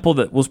sample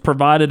that was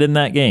provided in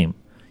that game,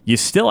 you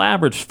still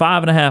averaged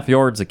 5.5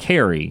 yards a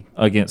carry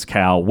against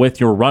Cal with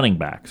your running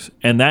backs.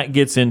 And that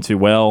gets into,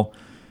 well,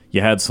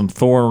 you had some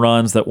Thorne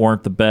runs that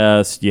weren't the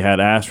best. You had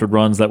Ashford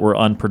runs that were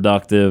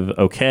unproductive.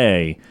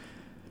 Okay.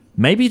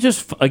 Maybe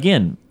just,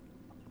 again,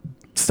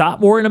 stop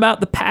worrying about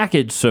the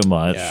package so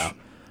much. Yeah.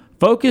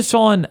 Focus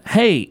on,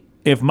 hey,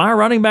 if my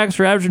running backs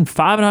are averaging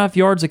 5.5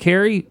 yards a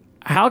carry,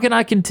 how can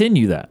I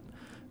continue that?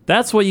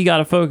 That's what you got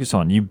to focus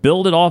on. You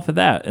build it off of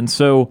that. And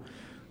so,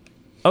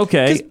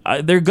 okay,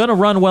 they're going to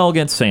run well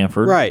against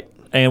Samford. Right.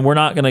 And we're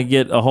not going to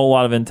get a whole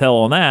lot of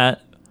intel on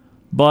that.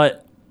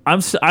 But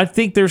I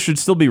think there should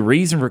still be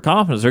reason for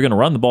confidence they're going to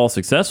run the ball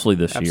successfully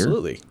this year.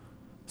 Absolutely.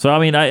 So, I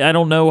mean, I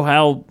don't know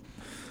how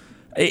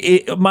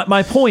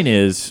My point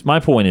is,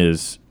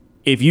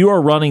 if you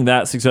are running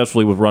that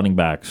successfully with running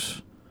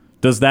backs,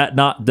 does that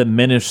not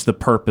diminish the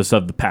purpose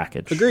of the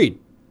package? Agreed.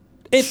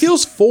 It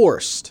feels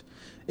forced.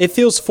 It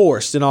feels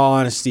forced, in all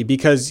honesty,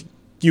 because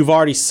you've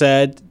already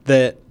said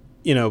that,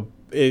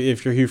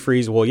 if you're Hugh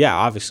Freeze, well, yeah,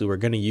 obviously we're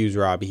going to use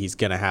Robbie. He's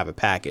going to have a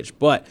package.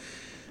 But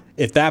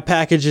if that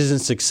package isn't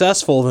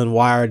successful, then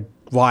why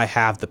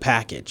have the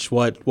package?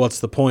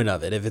 What's the point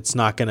of it if it's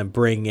not going to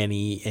bring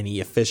any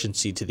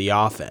efficiency to the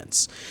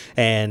offense?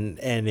 And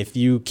if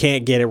you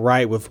can't get it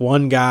right with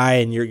one guy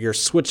and you're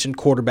switching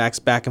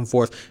quarterbacks back and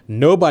forth,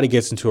 nobody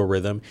gets into a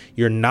rhythm.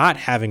 You're not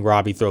having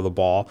Robbie throw the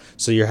ball,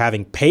 so you're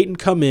having Peyton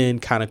come in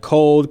kind of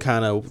cold,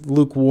 kind of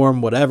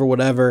lukewarm,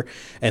 whatever,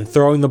 and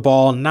throwing the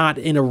ball not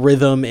in a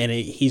rhythm, and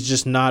he's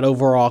just not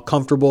overall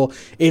comfortable.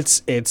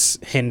 It's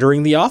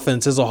hindering the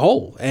offense as a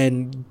whole,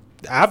 and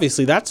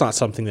obviously that's not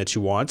something that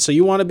you want. So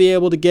you want to be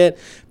able to get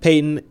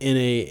Peyton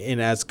in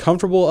as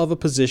comfortable of a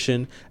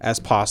position as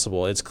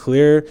possible. It's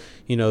clear,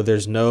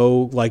 there's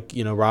no,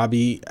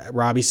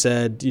 Robbie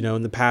said,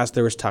 in the past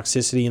there was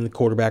toxicity in the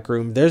quarterback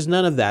room. There's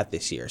none of that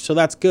this year. So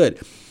that's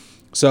good.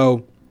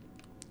 So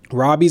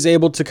Robbie's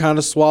able to kind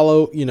of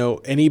swallow,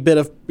 any bit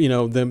of,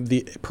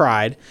 the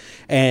pride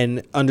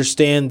and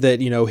understand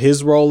that,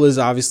 his role is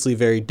obviously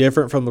very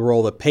different from the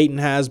role that Peyton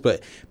has,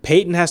 but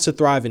Peyton has to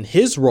thrive in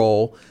his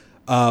role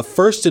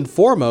first and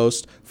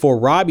foremost for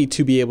Robbie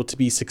to be able to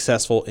be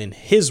successful in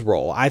his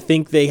role. I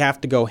think they have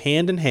to go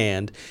hand in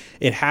hand.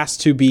 It has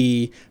to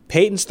be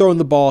Peyton's throwing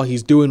the ball.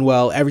 He's doing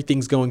well.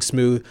 Everything's going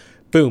smooth.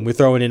 Boom, we're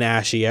throwing in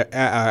Ashy. We're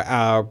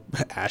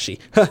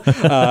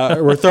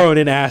throwing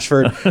in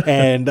Ashford,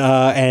 and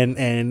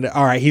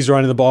all right, he's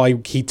running the ball.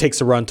 He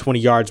takes a run 20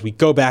 yards. We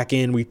go back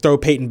in. We throw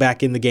Peyton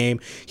back in the game.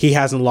 He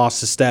hasn't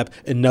lost a step.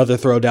 Another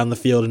throw down the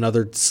field,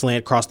 another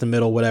slant across the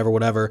middle,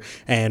 whatever,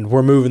 and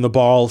we're moving the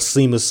ball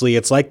seamlessly.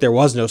 It's like there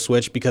was no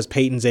switch because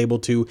Peyton's able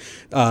to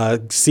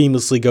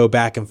seamlessly go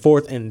back and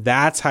forth, and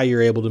that's how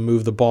you're able to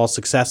move the ball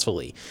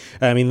successfully.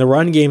 I mean, the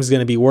run game is going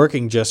to be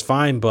working just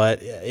fine,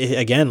 but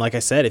again, like I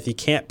said, if you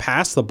can't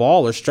pass the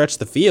ball or stretch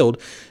the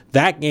field,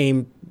 that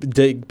game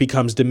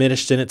becomes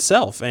diminished in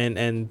itself,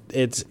 and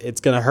it's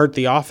going to hurt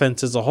the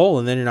offense as a whole,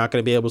 and then you're not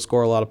going to be able to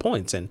score a lot of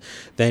points, and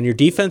then your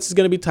defense is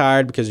going to be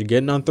tired because you're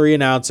getting on 3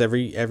 and outs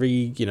every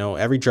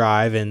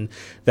drive, and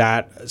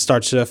that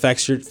starts to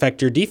affect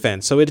your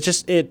defense. So it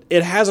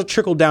has a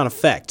trickle down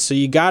effect. So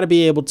you got to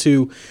be able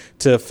to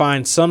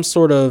find some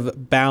sort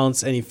of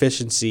balance and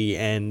efficiency,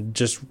 and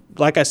just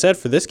like I said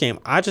for this game,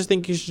 I just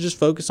think you should just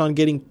focus on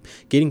getting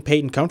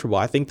Peyton comfortable.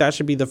 I think that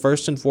should be the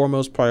first and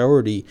foremost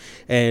priority,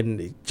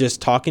 and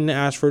just talking to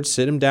Ashford,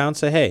 sit him down,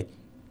 say, hey,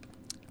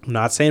 I'm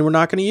not saying we're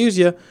not going to use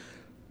you,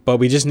 but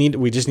we just need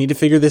to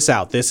figure this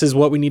out. This is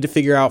what we need to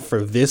figure out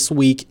for this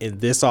week and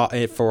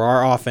for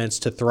our offense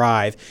to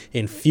thrive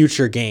in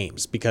future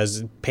games,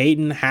 because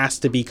Peyton has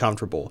to be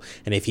comfortable,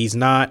 and if he's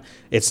not,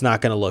 it's not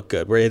going to look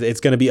good.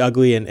 It's going to be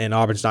ugly, and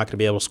Auburn's not going to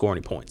be able to score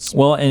any points.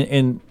 Well,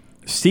 and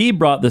Steve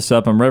brought this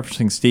up. I'm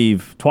referencing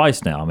Steve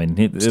twice now. I mean,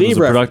 it was a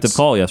productive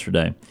call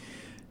yesterday.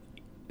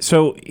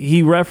 So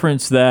he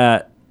referenced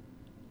that,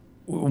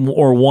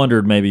 or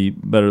wondered, maybe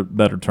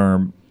better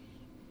term,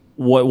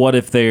 what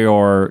if they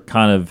are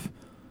kind of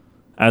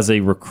as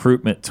a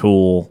recruitment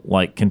tool,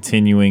 like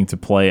continuing to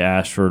play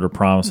Ashford or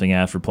promising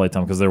Ashford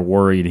playtime because they're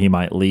worried he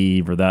might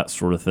leave or that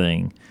sort of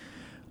thing.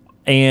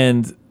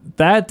 And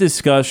that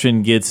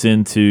discussion gets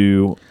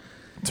into,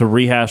 to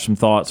rehash some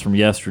thoughts from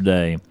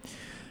yesterday,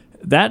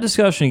 that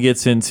discussion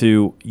gets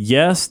into,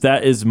 yes,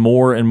 that is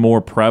more and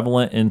more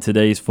prevalent in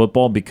today's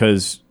football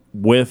because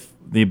with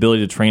the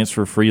ability to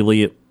transfer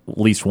freely at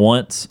least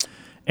once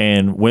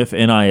and with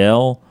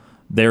NIL,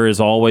 there is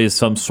always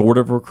some sort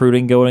of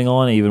recruiting going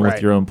on, even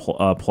with your own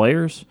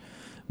players.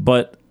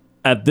 But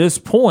at this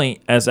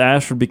point, as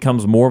Ashford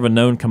becomes more of a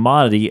known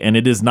commodity, and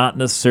it is not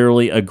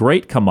necessarily a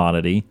great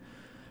commodity,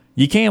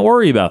 you can't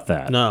worry about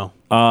that. No.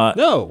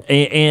 No.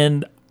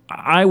 And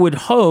I would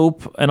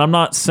hope, and I'm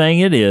not saying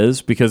it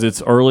is because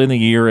it's early in the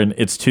year and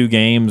it's 2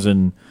 games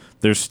and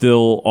there's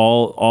still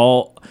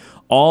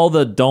all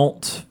the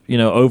don't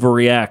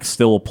overreact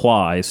still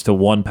applies to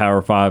one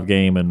Power 5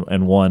 game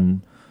and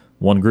one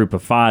group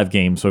of 5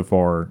 games so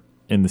far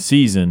in the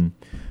season.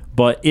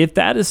 But if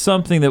that is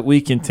something that we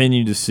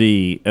continue to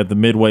see at the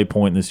midway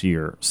point this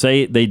year,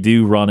 say they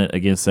do run it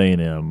against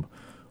A&M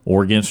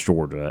or against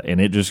Georgia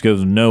and it just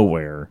goes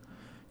nowhere,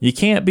 you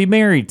can't be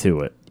married to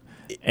it.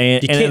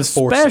 And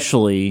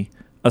especially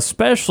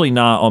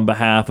not on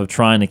behalf of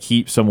trying to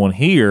keep someone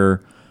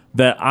here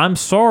that I'm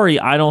sorry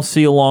I don't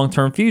see a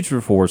long-term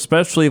future for,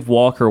 especially if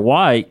Walker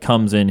White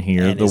comes in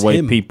here and the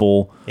way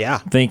people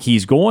think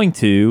he's going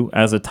to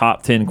as a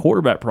top 10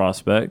 quarterback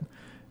prospect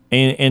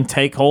and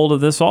take hold of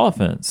this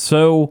offense.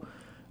 So,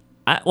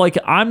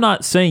 I'm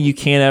not saying you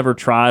can't ever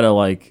try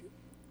to,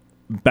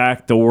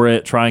 backdoor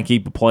it, try and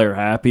keep a player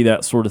happy,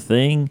 that sort of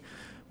thing.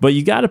 But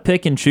you got to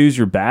pick and choose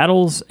your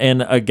battles.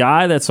 And a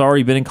guy that's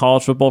already been in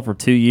college football for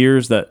 2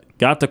 years that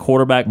got the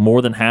quarterback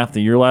more than half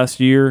the year last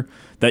year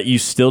that you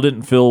still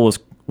didn't feel was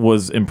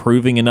was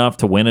improving enough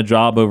to win a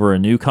job over a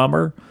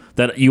newcomer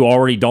that you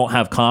already don't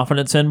have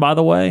confidence in, by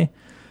the way,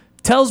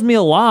 tells me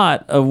a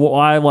lot of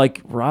why,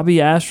 like,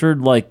 Robbie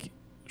Ashford, like,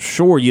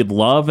 sure, you'd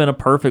love in a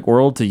perfect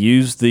world to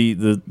use the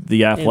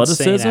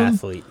athleticism. Insane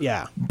athlete,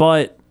 yeah.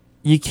 But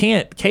you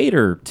can't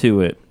cater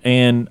to it.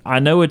 And I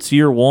know it's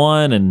year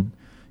one, and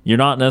you're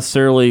not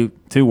necessarily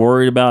too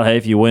worried about, hey,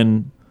 if you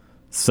win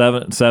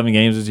seven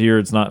games this year,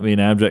 it's not being an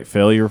abject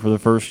failure for the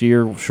first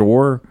year,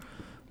 sure.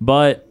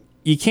 But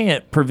you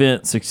can't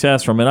prevent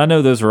success from it. I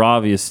know those are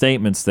obvious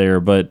statements there,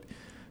 but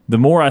the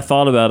more I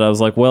thought about it, I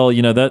was like, well,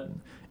 you know, that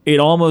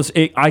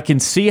I can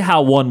see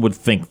how one would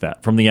think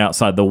that from the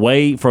outside. The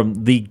way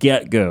from the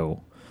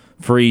get-go,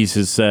 Freeze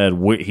has said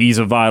he's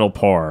a vital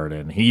part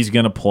and he's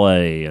going to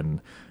play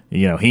and,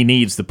 you know, he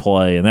needs to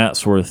play and that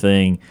sort of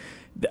thing.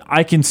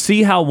 I can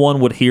see how one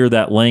would hear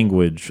that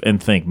language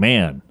and think,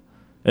 man,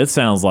 it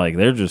sounds like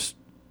they're just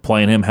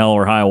playing him hell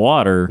or high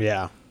water.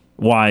 Yeah.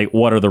 Why?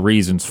 What are the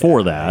reasons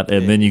for that?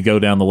 And then you go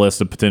down the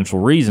list of potential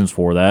reasons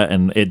for that,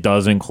 and it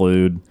does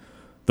include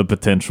the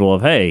potential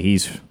of, hey,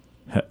 he's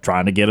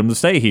trying to get him to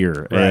stay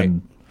here. Right.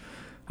 And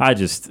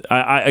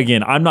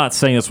again, I'm not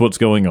saying that's what's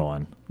going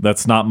on.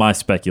 That's not my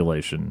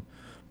speculation,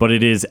 but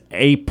it is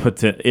a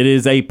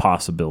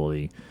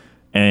possibility,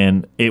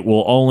 and it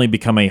will only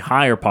become a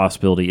higher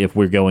possibility if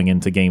we're going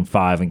into Game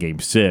 5 and Game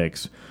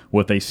 6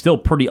 with a still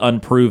pretty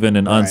unproven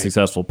and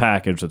unsuccessful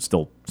package that's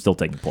still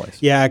taking place.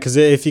 Yeah, because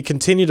if you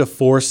continue to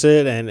force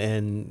it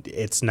and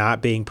it's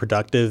not being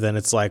productive, then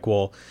it's like,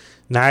 well,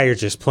 now you're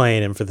just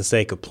playing him for the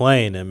sake of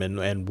playing him. And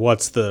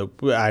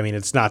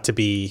it's not to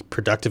be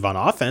productive on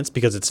offense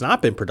because it's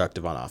not been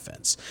productive on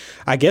offense.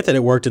 I get that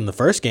it worked in the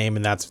first game,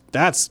 and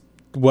that's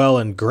well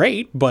and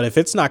great, but if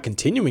it's not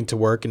continuing to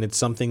work and it's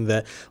something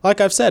that,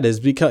 like I've said, is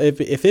because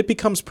if it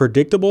becomes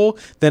predictable,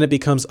 then it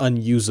becomes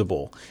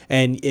unusable.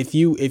 And if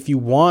you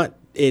want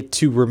it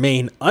to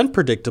remain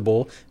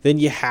unpredictable, then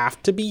you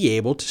have to be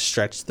able to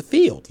stretch the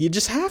field. You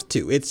just have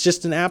to. It's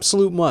just an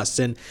absolute must.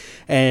 And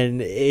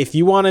if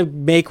you want to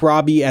make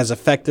Robbie as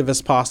effective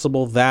as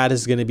possible, that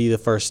is going to be the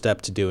first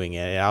step to doing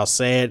it. And I'll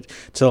say it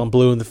till I'm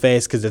blue in the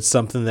face because it's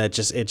something that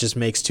just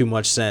makes too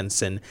much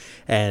sense. And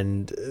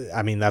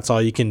I mean, that's all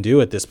you can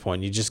do at this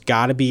point. You just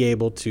got to be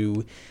able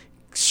to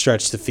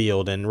stretch the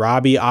field, and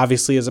Robbie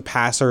obviously as a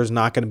passer is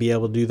not going to be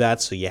able to do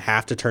that, so you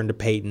have to turn to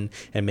Peyton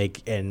and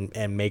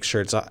make sure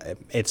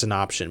it's an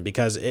option,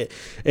 because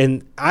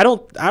I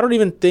don't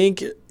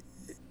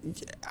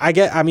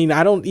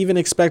even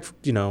expect,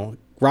 you know,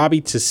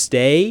 Robbie to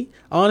stay,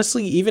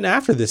 honestly, even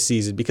after this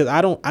season, because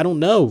I don't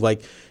know,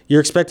 like, you're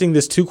expecting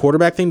this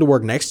 2-quarterback thing to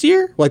work next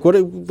year?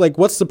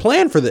 What's the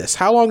plan for this?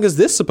 How long is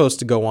this supposed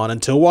to go on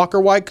until Walker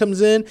White comes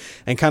in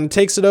and kind of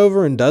takes it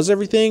over and does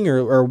everything,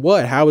 or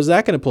what? How is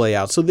that going to play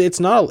out? So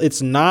it's not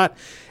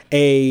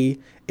a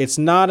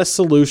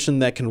solution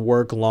that can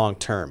work long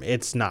term.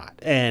 It's not.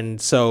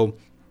 And so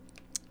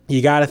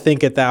you got to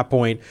think at that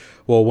point,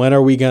 well, when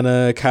are we going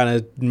to kind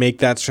of make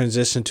that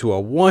transition to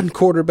a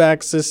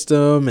 1-quarterback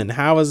system, and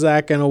how is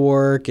that going to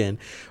work, and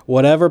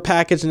whatever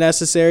package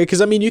necessary?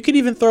 Because, I mean, you could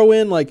even throw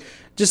in,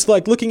 just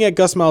looking at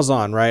Gus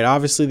Malzahn, right?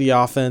 Obviously the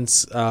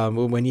offense,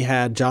 when you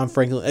had John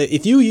Franklin,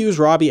 if you use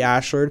Robbie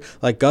Ashford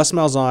like Gus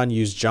Malzahn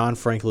used John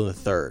Franklin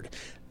III,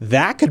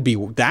 that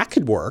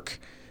could work.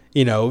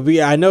 You know,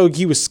 I know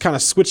he was kind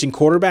of switching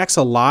quarterbacks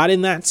a lot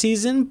in that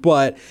season,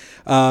 but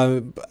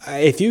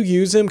if you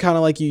use him kind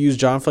of like you use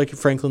John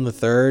Franklin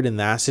III in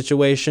that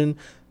situation,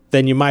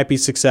 then you might be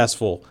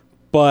successful.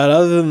 But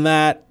other than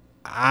that,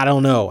 I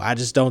don't know. I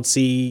just don't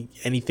see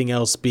anything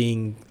else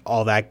being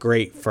all that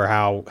great for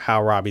how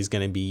Robbie's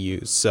going to be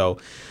used. So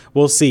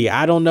we'll see.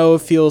 I don't know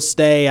if he'll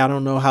stay. I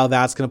don't know how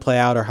that's going to play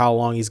out, or how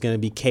long he's going to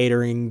be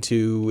catering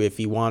to, if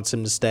he wants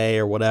him to stay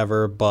or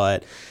whatever.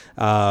 But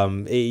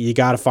you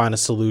got to find a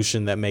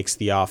solution that makes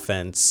the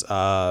offense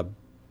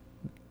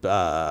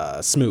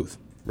smooth,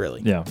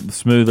 really. Yeah,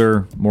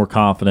 smoother, more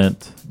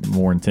confident,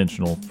 more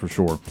intentional for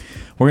sure.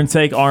 We're going to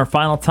take our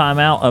final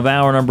timeout of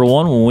hour number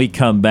 1. When we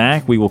come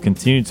back, we will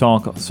continue to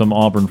talk some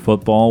Auburn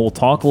football. We'll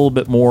talk a little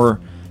bit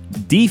more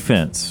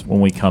defense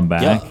when we come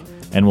back,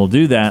 and we'll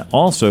do that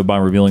also by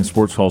revealing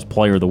Sports Call's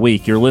Player of the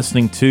Week. You're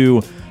listening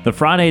to the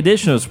Friday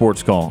edition of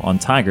Sports Call on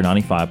Tiger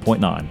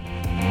 95.9.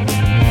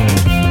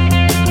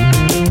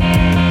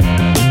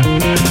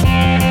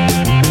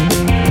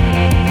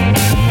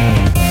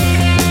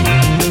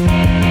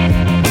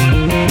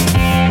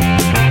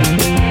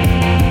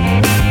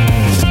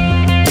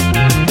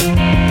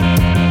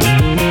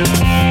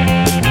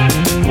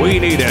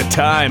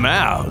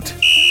 Timeout.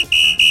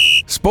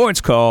 Sports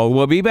Call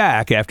will be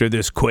back after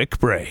this quick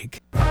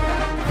break.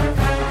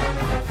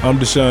 I'm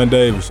Deshaun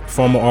Davis,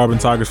 former Auburn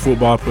Tigers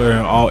football player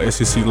and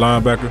all-SEC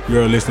linebacker.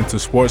 You're listening to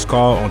Sports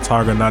Call on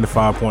Tiger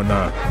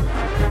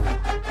 95.9.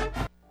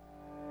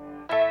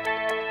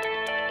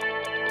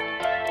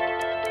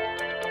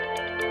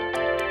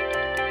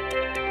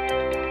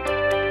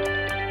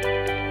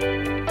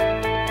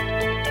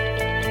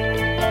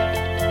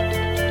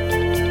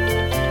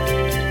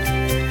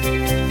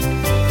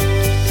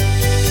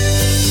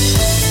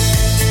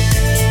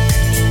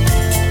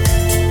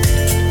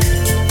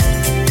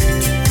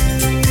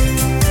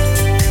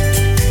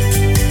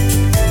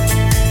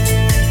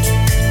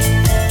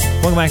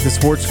 Welcome back to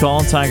Sports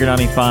Call, Tiger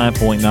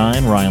 95.9.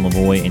 Ryan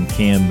Lavoie and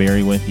Kam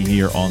Berry with you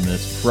here on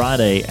this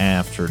Friday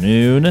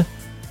afternoon.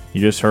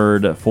 You just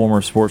heard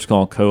former Sports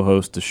Call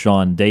co-host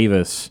Deshaun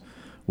Davis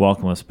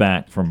welcome us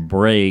back from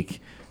break.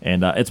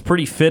 And it's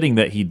pretty fitting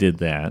that he did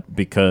that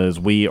because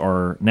we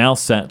are now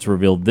set to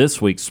reveal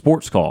this week's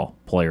Sports Call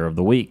Player of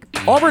the Week.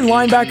 Auburn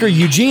linebacker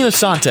Eugene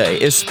Asante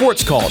is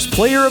Sports Call's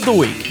Player of the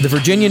Week. The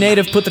Virginia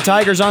native put the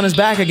Tigers on his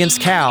back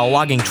against Cal,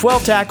 logging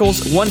 12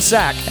 tackles, 1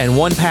 sack, and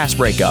 1 pass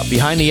breakup.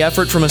 Behind the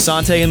effort from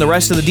Asante and the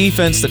rest of the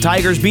defense, the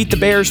Tigers beat the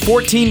Bears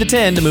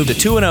 14-10 to move to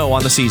 2-0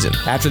 on the season.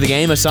 After the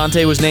game,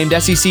 Asante was named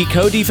SEC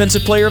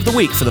Co-Defensive Player of the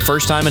Week for the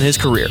first time in his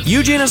career.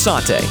 Eugene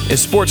Asante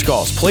is Sports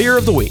Call's Player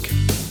of the Week.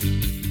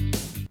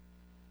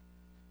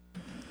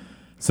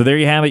 So there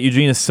you have it,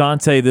 Eugene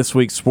Asante, this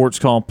week's Sports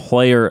Call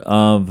Player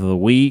of the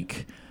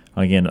Week.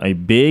 Again, a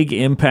big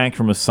impact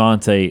from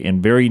Asante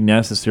and very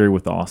necessary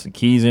with the Austin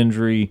Keys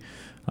injury,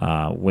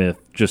 with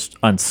just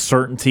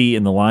uncertainty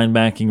in the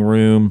linebacking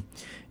room.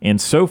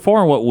 And so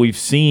far what we've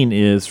seen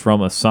is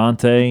from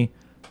Asante,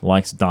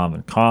 likes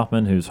Donovan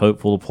Kaufman, who's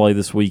hopeful to play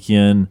this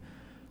weekend.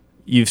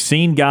 You've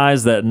seen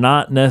guys that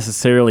not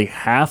necessarily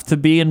have to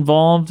be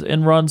involved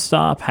in run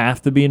stop,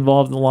 have to be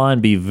involved in the line,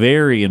 be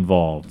very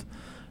involved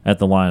at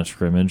the line of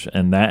scrimmage,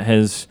 and that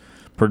has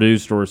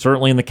produced, or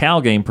certainly in the Cal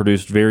game,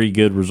 produced very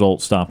good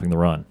results stopping the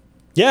run.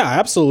 Yeah,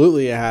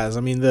 absolutely it has. I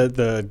mean,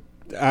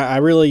 I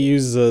really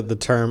use the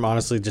term,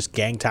 honestly, just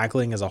gang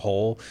tackling as a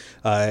whole.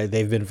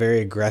 They've been very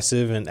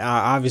aggressive, and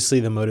obviously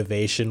the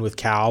motivation with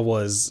Cal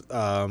was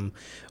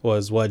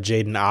what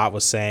Jaden Ott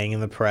was saying in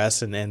the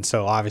press, and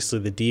so obviously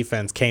the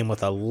defense came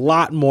with a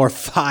lot more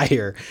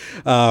fire.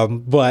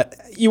 But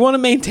you want to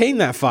maintain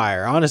that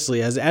fire,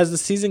 honestly, as the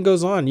season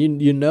goes on.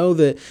 You know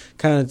that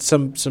kind of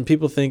some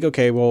people think,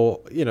 okay, well,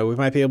 we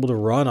might be able to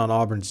run on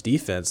Auburn's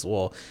defense.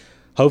 Well,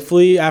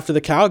 hopefully after the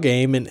Cal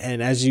game and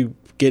as you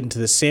get into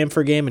the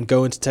Samford game and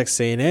go into Texas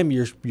A&M,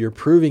 you're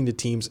proving to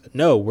teams,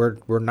 no,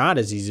 we're not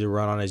as easy to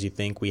run on as you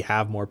think. We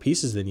have more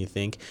pieces than you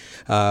think,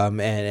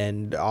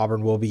 and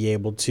Auburn will be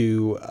able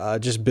to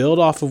just build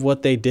off of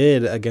what they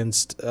did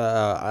against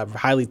a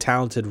highly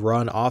talented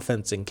run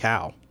offense in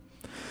Cal.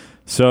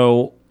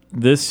 So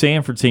this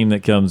Samford team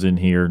that comes in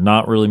here,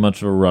 not really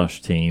much of a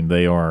rush team.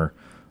 They are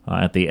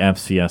at the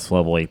FCS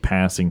level a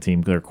passing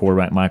team. Their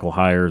quarterback Michael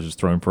Hires has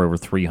thrown for over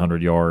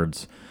 300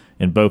 yards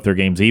in both their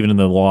games, even in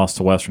the loss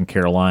to Western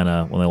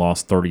Carolina when they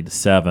lost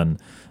 30-7.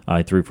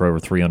 He threw for over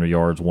 300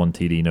 yards, 1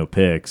 TD, no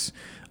picks.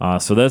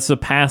 So that's a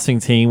passing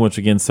team, which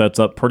again sets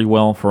up pretty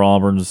well for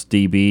Auburn's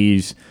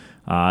DBs.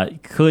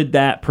 Could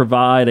that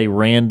provide a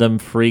random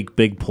freak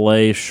big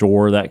play?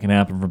 Sure, that can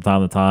happen from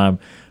time to time.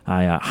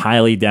 I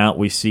highly doubt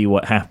we see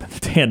what happened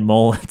to Dan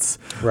Mullen's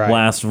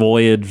last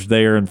voyage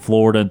there in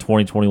Florida in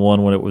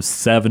 2021 when it was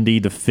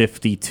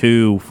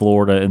 70-52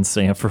 Florida and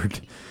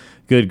Samford.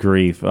 Good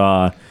grief.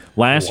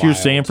 Last year,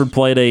 Samford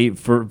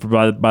played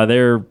by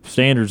their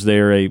standards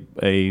there,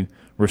 a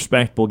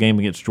respectable game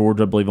against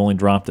Georgia. I believe only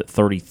dropped at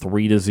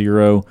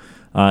 33-0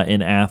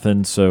 in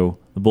Athens. So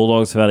the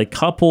Bulldogs have had a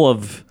couple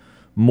of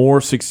more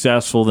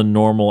successful than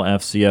normal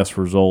FCS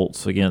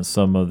results against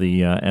some of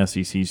the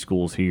SEC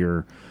schools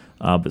here,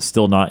 but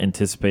still not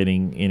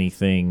anticipating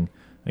anything.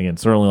 Again,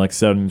 certainly like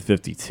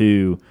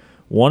 70-52.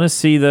 Want to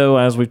see, though,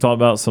 as we've talked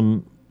about,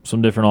 some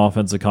different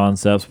offensive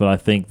concepts, but I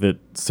think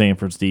that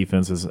Samford's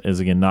defense is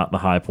again not the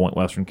high point.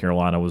 Western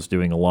Carolina was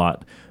doing a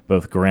lot,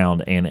 both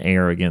ground and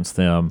air, against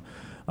them.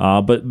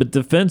 But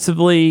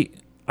defensively,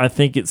 I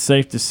think it's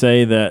safe to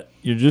say that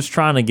you're just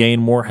trying to gain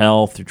more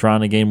health. You're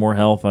trying to gain more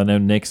health. I know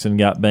Nixon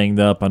got banged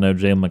up. I know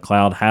Jalen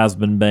McLeod has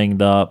been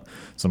banged up.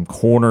 Some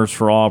corners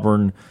for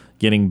Auburn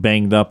getting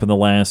banged up in the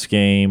last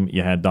game.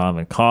 You had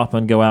Donovan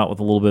Kaufman go out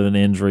with a little bit of an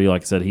injury.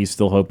 Like I said, he's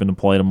still hoping to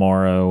play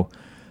tomorrow.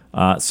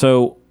 It's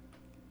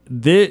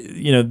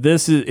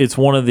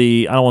one of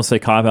the, I don't want to say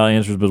cop-out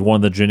answers, but one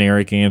of the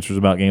generic answers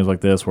about games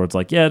like this where it's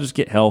like, yeah, just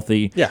get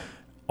healthy. Yeah.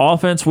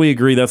 Offense, we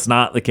agree that's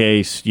not the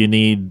case. You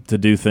need to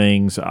do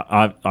things.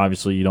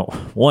 Obviously, you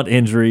don't want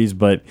injuries,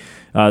 but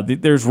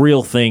there's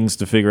real things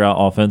to figure out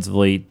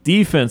offensively.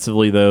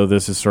 Defensively, though,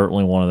 this is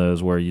certainly one of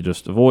those where you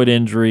just avoid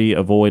injury,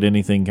 avoid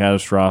anything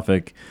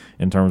catastrophic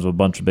in terms of a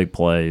bunch of big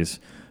plays.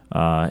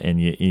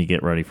 And you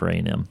get ready for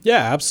A&M.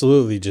 Yeah,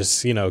 absolutely.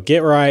 Just,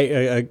 get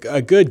right,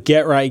 a good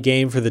get-right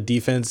game for the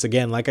defense.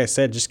 Again, like I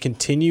said, just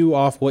continue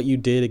off what you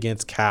did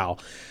against Cal.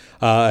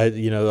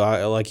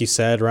 Like you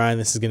said, Ryan,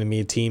 this is going to be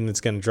a team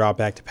that's going to drop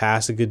back to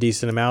pass a good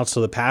decent amount,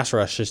 so the pass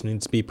rush just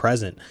needs to be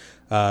present.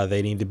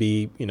 They need to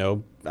be,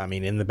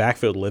 in the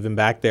backfield, living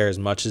back there as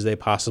much as they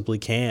possibly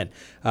can.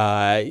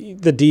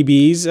 The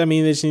DBs,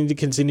 they just need to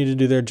continue to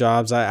do their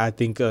jobs. I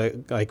think,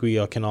 like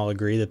we can all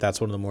agree,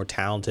 that's one of the more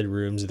talented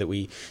rooms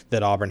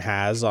that Auburn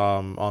has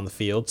on the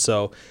field.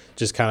 So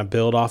just kind of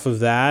build off of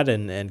that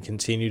and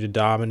continue to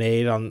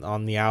dominate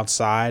on the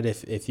outside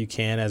if you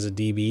can as a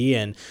DB.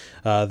 And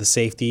the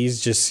safeties,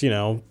 just,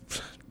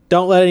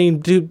 don't let any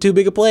too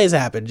big of plays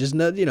happen. Just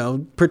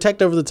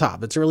protect over the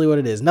top. It's really what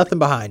it is. Nothing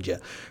behind you,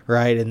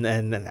 right?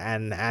 And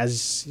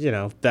as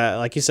that,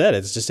 like you said,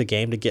 it's just a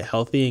game to get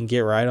healthy and get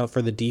right on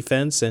for the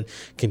defense and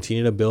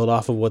continue to build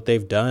off of what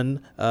they've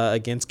done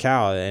against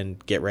Cal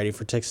and get ready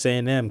for Texas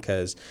A&M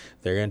because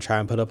they're going to try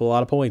and put up a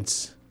lot of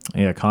points.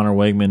 Yeah, Connor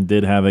Wegman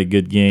did have a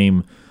good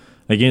game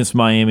against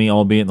Miami,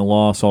 albeit in the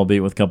loss,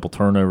 albeit with a couple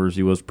turnovers.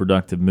 He was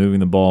productive moving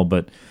the ball,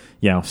 but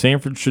yeah,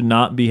 Samford should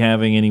not be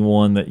having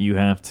anyone that you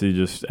have to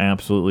just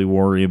absolutely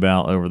worry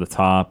about over the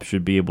top.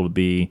 Should be able to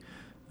be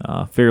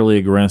fairly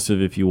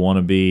aggressive if you want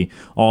to be.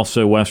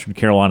 Also, Western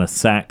Carolina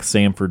sacked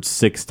Samford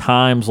 6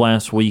 times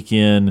last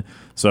weekend,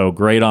 so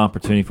great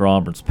opportunity for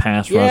Auburn's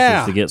pass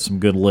rushers to get some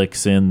good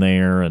licks in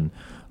there and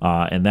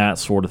that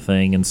sort of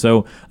thing. And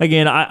so,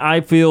 again,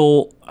 I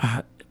feel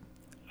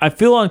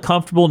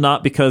uncomfortable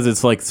not because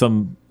it's like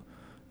some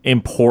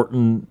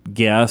important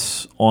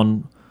guess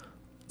on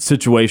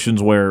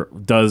situations where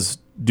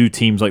do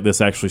teams like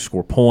this actually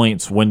score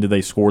points? When do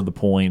they score the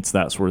points?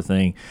 That sort of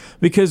thing.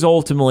 Because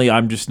ultimately,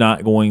 I'm just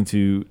not going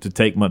to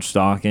take much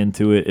stock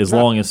into it as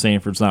long as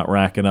Samford's not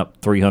racking up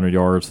 300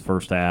 yards the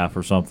first half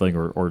or something,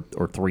 or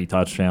 3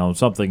 touchdowns,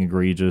 something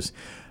egregious.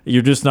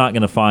 You're just not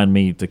going to find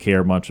me to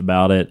care much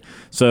about it.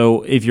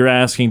 So if you're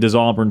asking, does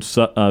Auburn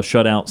shut out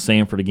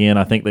Samford again?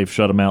 I think they've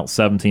shut them out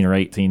 17 or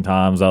 18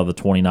 times out of the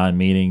 29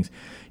 meetings.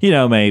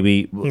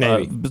 Maybe.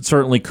 But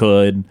certainly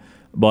could.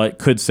 But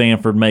could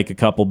Samford make a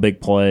couple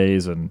big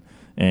plays or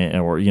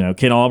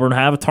can Auburn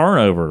have a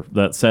turnover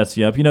that sets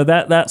you up?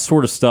 That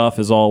sort of stuff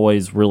is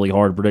always really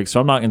hard to predict. So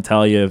I'm not going to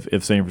tell you if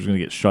Samford's going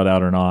to get shut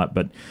out or not,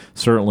 but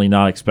certainly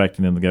not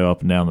expecting them to go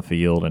up and down the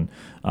field, and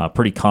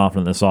pretty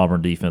confident this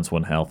Auburn defense,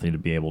 when healthy, to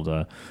be able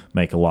to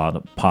make a lot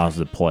of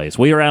positive plays.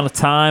 We are out of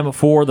time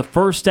for the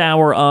first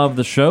hour of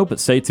the show, but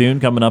stay tuned.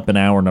 Coming up in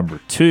hour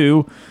number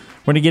 2,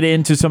 we're going to get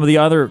into some of the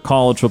other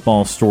college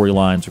football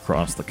storylines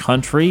across the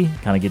country,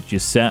 kind of get you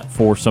set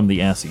for some of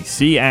the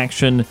SEC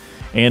action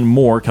and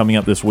more coming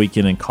up this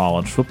weekend in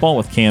college football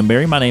with Kam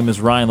Berry. My name is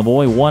Ryan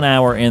Lavoie. 1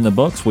 hour in the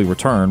books. We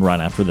return right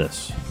after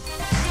this.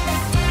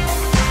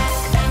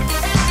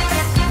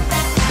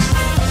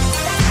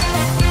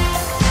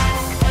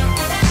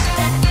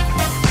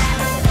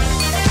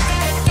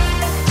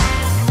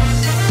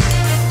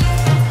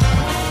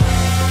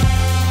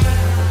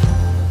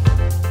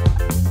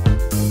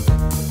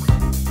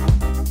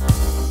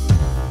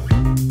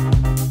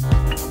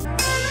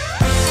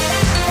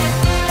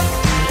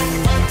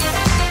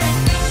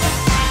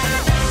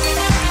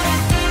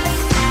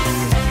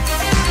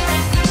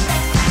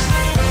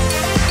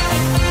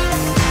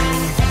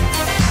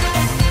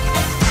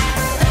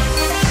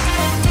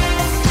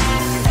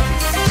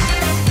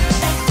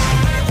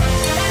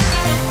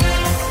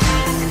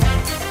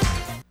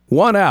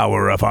 One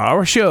hour of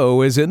our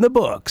show is in the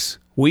books.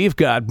 We've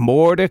got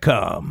more to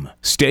come.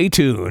 Stay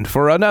tuned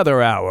for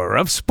another hour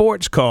of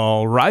Sports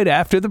Call right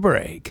after the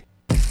break.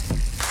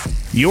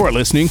 You're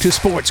listening to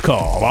Sports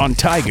Call on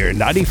Tiger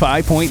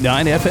 95.9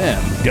 FM,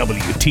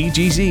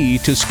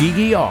 WTGZ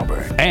Tuskegee,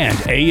 Auburn, and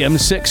AM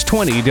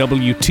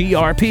 620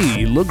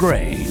 WTRP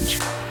LaGrange.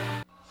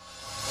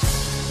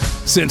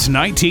 Since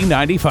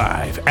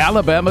 1995,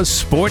 Alabama's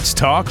sports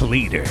talk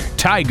leader,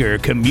 Tiger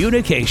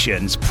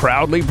Communications,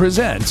 proudly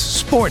presents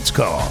Sports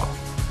Call.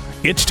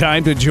 It's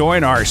time to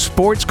join our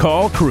Sports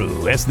Call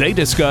crew as they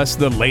discuss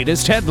the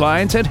latest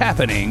headlines and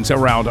happenings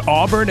around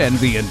Auburn and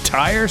the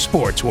entire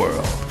sports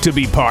world. To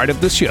be part of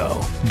the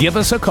show, give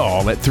us a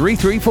call at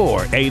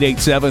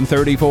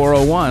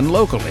 334-887-3401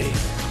 locally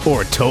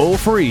or toll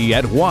free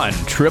at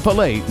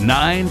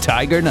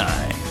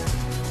 1-888-9-TIGER-9.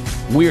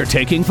 We're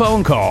taking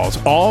phone calls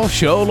all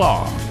show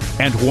long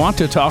and want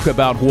to talk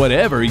about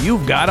whatever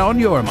you've got on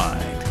your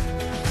mind.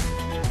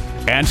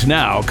 And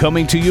now,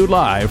 coming to you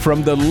live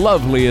from the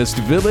loveliest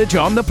village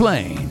on the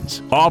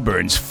plains,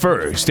 Auburn's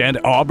first and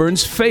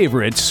Auburn's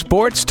favorite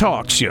sports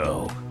talk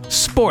show,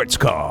 Sports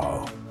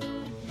Call.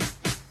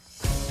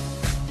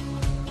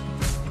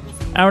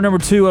 Hour number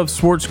 2 of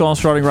Sports Call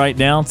starting right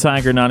now.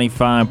 Tiger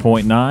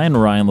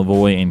 95.9, Ryan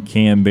Lavoie and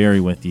Kam Berry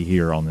with you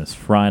here on this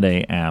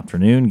Friday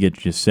afternoon.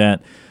 Get you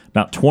set.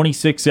 About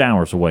 26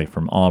 hours away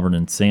from Auburn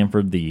and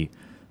Samford, the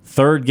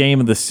third game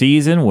of the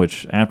season,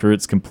 which after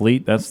it's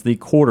complete, that's the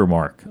quarter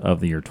mark of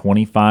the year.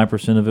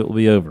 25% of it will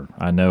be over.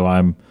 I know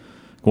I'm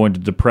going to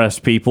depress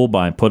people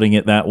by putting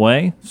it that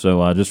way,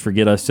 so just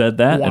forget I said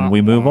that, and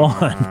we move on.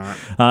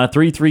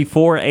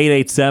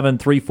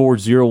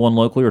 334-887-3401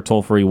 locally or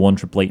toll-free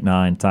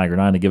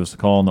 1-888-9-TIGER-9 to give us a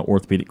call on the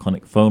Orthopedic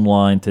Clinic phone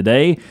line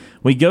today.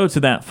 We go to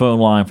that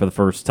phone line for the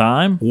first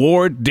time.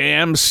 Ward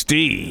Dam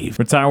Steve.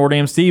 Retired Ward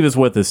Dam Steve is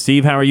with us.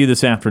 Steve, how are you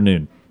this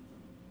afternoon?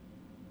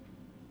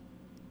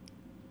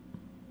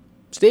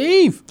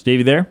 Steve,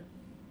 you there?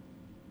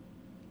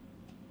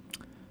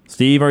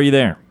 Steve, are you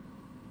there?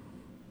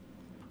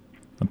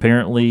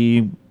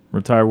 Apparently,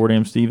 retired Ward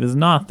Dam Steve is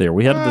not there.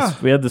 We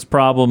had this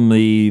problem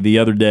the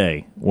other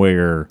day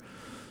where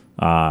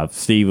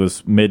Steve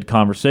was mid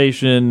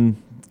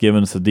conversation,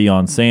 giving us a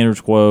Deion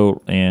Sanders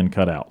quote and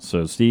cut out.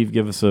 So Steve,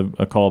 give us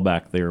a call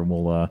back there, and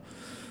we'll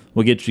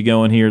We'll get you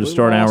going here to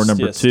start hour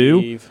number 2.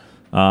 Steve.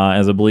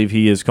 As I believe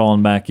he is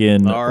calling back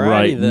in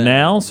right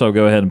now. So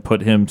go ahead and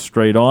put him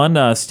straight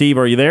on. Steve,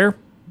 are you there?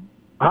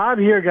 I'm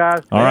here,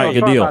 guys. All right,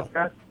 good deal.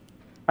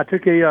 I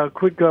took a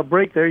quick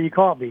break there. You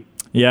called me.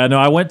 Yeah, no,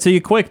 I went to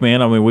you quick,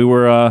 man. I mean, we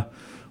were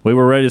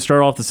ready to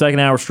start off the second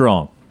hour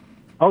strong.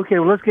 Okay,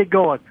 well, let's get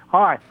going.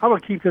 All right, I'm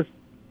going to keep this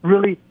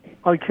really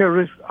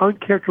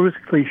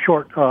uncharacteristically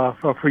short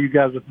for you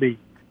guys with me.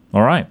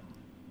 All right.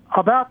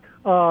 About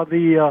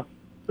the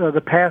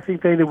passing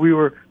thing that we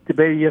were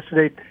debating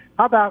yesterday,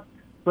 how about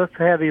let's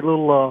have a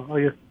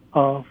little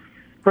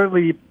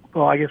friendly,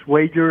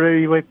 wager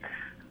anyway.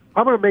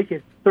 I'm going to make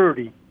it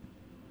 30,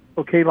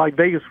 okay, like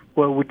Vegas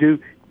would do.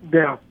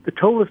 Now, the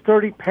total is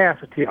 30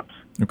 pass attempts.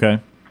 Okay.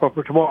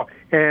 For tomorrow.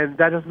 And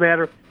that doesn't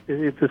matter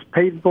if it's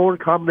Peyton Thorne, a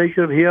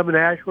combination of him and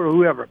Ashford or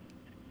whoever.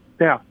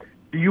 Now,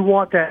 do you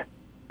want that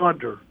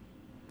under?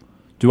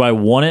 Do I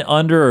want it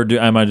under, or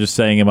am I just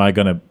saying, am I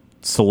going to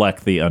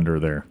select the under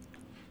there?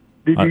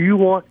 Do you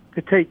want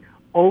to take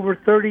over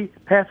 30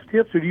 pass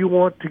attempts, or do you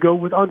want to go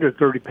with under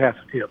 30 pass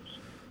attempts?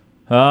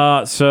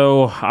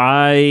 So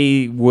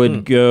I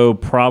would go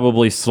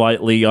probably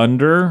slightly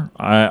under.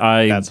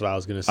 That's what I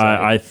was going to say.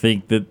 I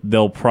think that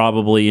they'll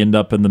probably end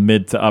up in the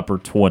mid to upper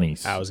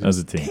 20s as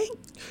a team.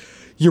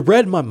 You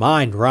read my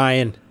mind,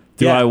 Ryan.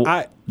 Do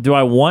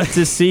I want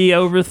to see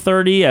over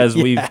 30, as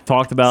we've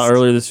talked about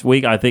earlier this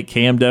week? I think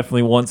Cam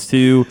definitely wants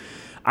to.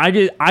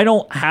 I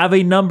don't have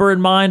a number in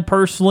mind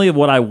personally of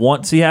what I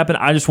want to see happen.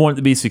 I just want it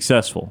to be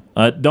successful.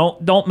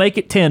 Don't make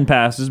it 10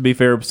 passes, to be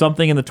fair.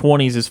 Something in the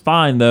 20s is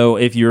fine though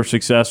if you're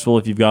successful,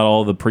 if you've got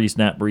all the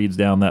pre-snap reads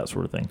down, that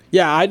sort of thing.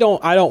 Yeah, I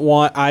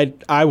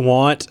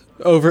want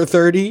over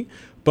 30,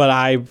 but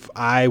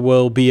I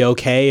will be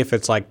okay if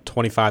it's like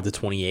 25 to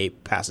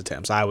 28 pass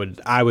attempts.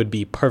 I would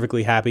be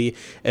perfectly happy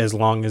as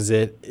long as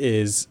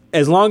these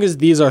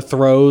are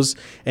throws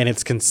and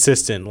it's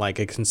consistent, like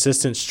a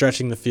consistent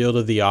stretching the field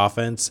of the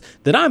offense,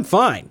 then I'm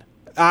fine.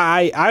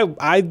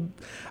 I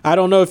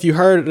don't know if you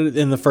heard it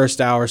in the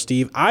first hour,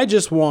 Steve. I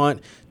just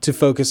want to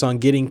focus on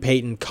getting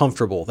Peyton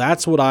comfortable.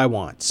 That's what I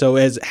want. So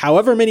as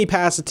however many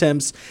pass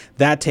attempts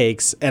that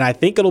takes, and I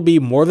think it'll be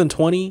more than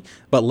 20,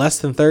 but less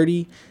than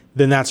 30,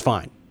 then that's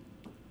fine.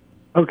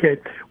 Okay.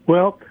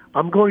 Well,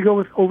 I'm going to go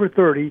with over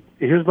 30, and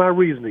here's my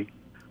reasoning.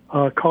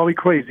 Call me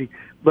crazy,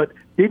 but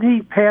didn't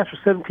he pass for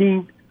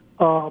 17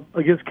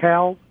 against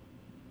Cal?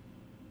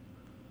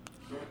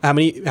 How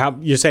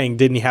you're saying?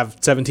 Didn't he have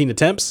 17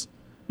 attempts?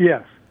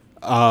 Yes.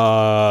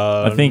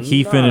 I think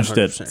he finished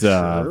at.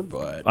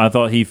 I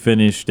thought he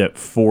finished at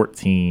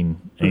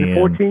 14. And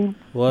 14?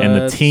 And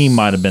the team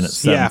might have been at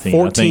 17. Yeah,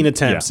 14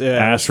 attempts. Yeah.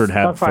 Ashford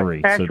had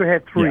 3. Ashford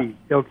had 3.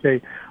 Yeah.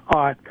 Okay.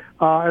 All right.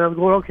 And I'm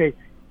going, okay,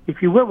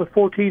 if you went with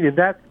 14 in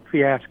that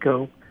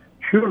fiasco,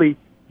 surely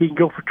he can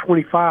go for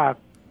 25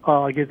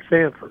 against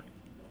Samford.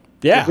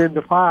 Yeah. And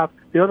then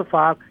the other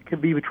 5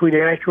 can be between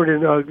Ashford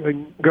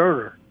and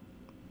Gerner.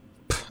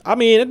 I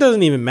mean, it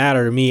doesn't even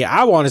matter to me.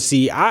 I want to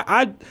see.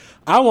 I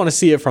want to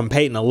see it from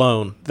Peyton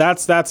alone.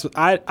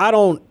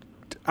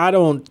 I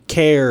don't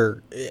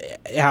care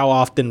how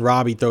often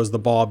Robbie throws the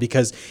ball,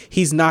 because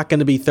he's not going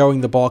to be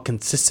throwing the ball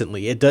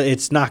consistently.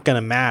 It's not going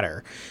to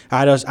matter.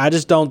 I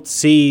just don't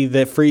see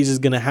that Freeze is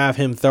going to have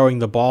him throwing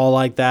the ball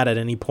like that at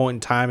any point in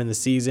time in the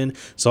season.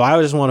 So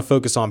I just want to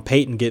focus on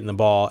Peyton getting the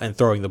ball and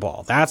throwing the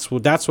ball. That's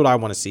what I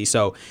want to see.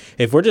 So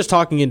if we're just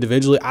talking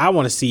individually, I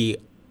want to see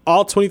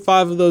all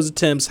 25 of those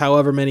attempts,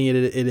 however many it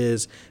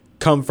is,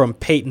 come from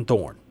Peyton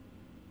Thorne.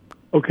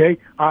 Okay,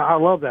 I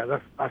love that.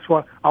 That's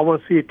what I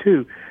want to see it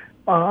too.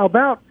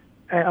 About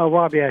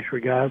Robbie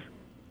Ashford, guys,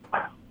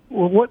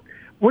 what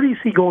do you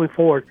see going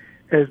forward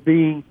as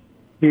being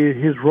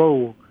his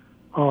role?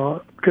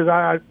 Because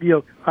I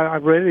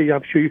read it.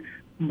 I'm sure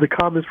the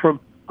comments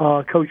from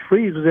Coach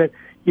Freeze was that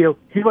he's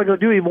not going to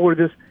do any more of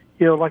this.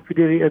 Like we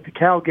did at the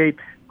Cal game,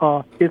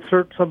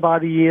 insert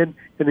somebody in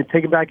and then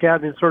take him back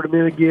out and insert him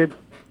in again.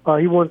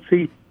 He wants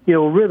to see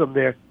rhythm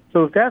there.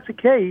 So if that's the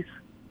case,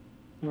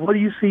 what do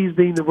you see as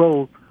being the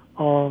role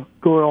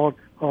going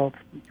on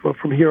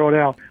from here on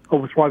out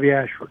with Robbie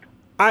Ashford?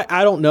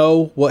 I don't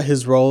know what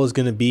his role is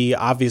going to be.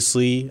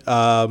 Obviously,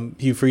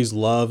 Hugh Freeze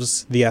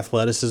loves the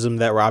athleticism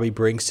that Robbie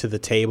brings to the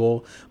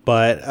table.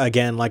 But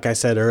again, like I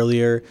said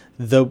earlier,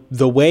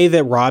 the way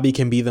that Robbie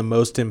can be the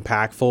most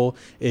impactful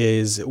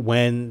is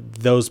when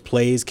those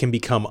plays can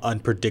become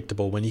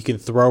unpredictable. When you can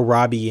throw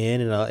Robbie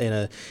in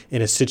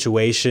a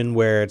situation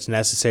where it's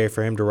necessary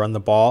for him to run the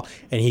ball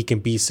and he can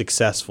be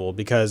successful.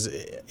 Because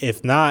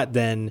if not,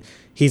 then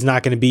he's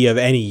not going to be of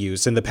any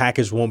use, and the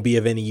package won't be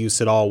of any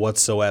use at all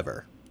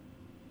whatsoever.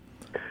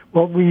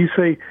 Well, when you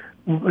say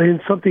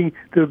in something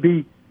that would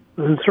be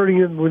inserting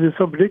in when it's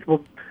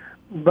unpredictable,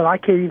 but I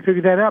can't even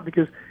figure that out,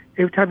 because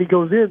every time he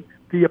goes in,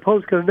 the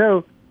opponent's going to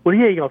know, well,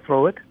 he ain't going to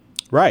throw it.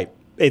 Right.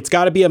 It's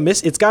got to be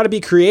it's got to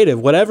be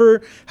creative.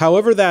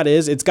 However that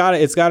is, it's got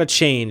to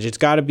change. It's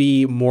got to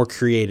be more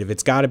creative.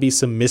 It's got to be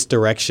some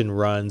misdirection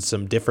runs,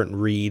 some different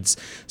reads,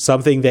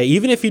 something that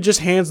even if he just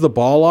hands the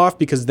ball off,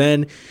 because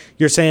then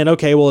you're saying,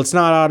 okay, well, it's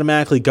not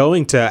automatically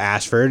going to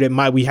Ashford.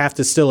 We have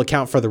to still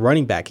account for the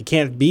running back. It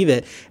can't be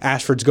that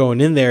Ashford's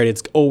going in there and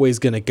it's always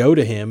going to go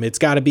to him. It's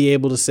got to be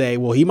able to say,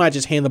 well, he might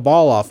just hand the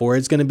ball off, or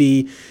it's going to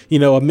be,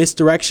 a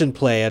misdirection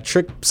play, a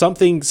trick,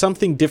 something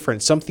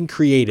different, something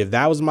creative.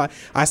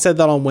 I said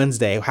that on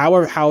Wednesday.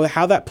 However,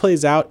 how that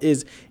plays out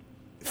is,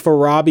 for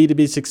Robbie to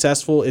be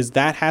successful, is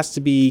that has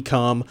to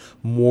become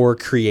more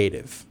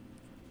creative.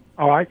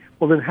 All right.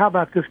 Well, then how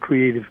about this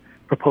creative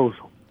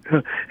proposal?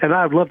 And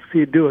I'd love to see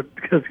it do it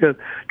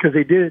because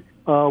they did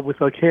it with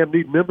Cam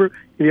Newton. Remember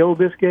in the Ole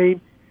Miss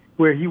game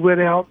where he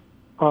went out,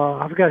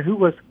 I forgot who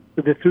was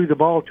that threw the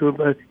ball to him,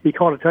 but he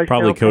caught a touchdown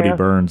Probably Cody pass.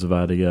 Burns, if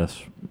I had to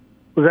guess.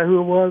 Was that who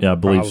it was? Yeah, I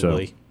believe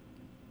Probably. so.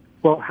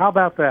 Well, how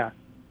about that?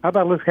 How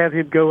about let's have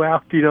him go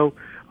out,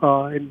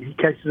 and he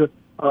catches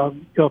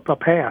a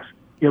pass,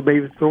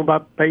 maybe thrown by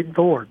Peyton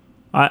Thorne.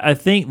 I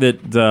think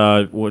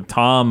that what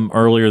Tom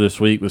earlier this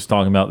week was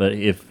talking about, that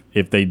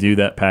if they do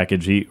that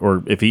package,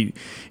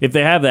 if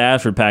they have the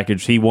Ashford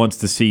package, he wants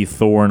to see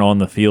Thorne on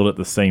the field at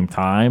the same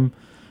time.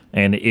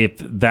 And if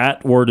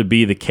that were to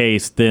be the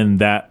case, then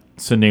that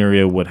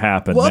scenario would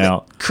happen. Well,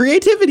 now,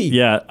 creativity.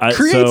 Yeah,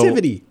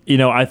 creativity.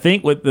 So, I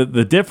think what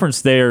the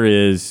difference there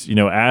is,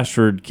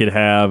 Ashford could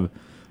have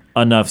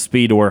enough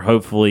speed where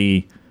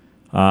hopefully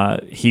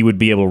he would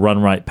be able to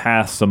run right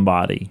past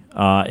somebody.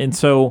 And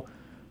so,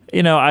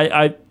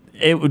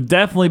 it would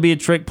definitely be a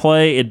trick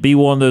play. It'd be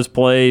one of those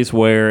plays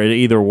where it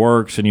either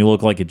works and you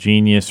look like a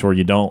genius, or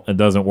it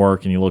doesn't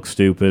work and you look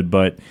stupid.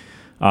 But,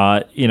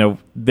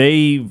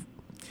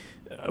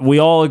 we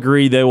all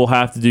agree they will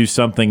have to do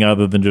something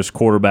other than just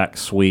quarterback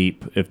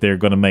sweep if they're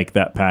going to make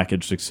that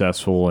package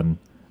successful, and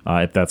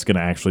if that's going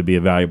to actually be a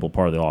valuable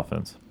part of the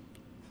offense.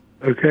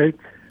 Okay.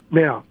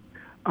 Now,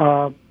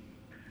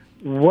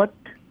 what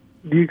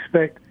do you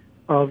expect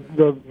of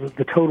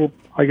the total,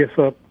 I guess,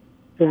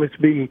 points to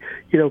be?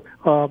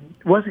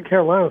 Western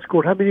Carolina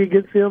scored how many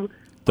against them?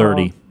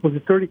 30. Was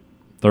it 30?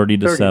 30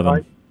 to 7.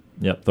 Right?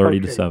 Yep, 30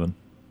 to 7.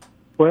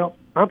 Well,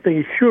 I'm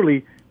thinking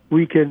surely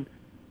we can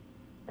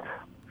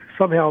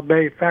somehow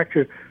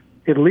manufacture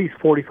at least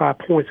 45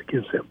 points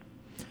against them.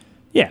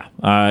 Yeah.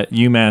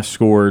 UMass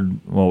scored,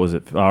 what was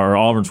it? Or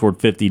Auburn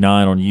scored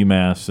 59 on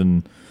UMass.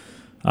 And,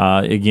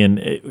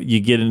 again, you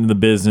get into the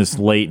business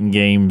late in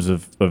games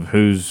of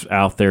who's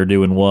out there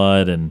doing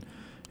what and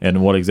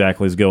what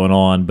exactly is going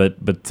on. But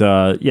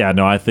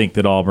I think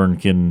that Auburn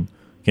can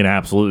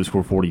absolutely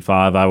score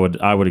 45.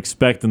 I would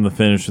expect them to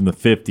finish in the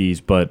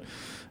 50s. But,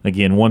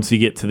 again, once you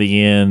get to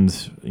the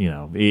end,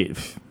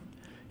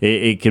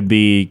 it could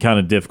be kind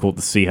of difficult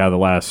to see how the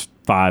last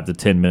 5 to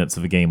 10 minutes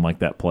of a game like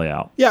that play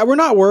out. Yeah, we're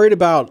not worried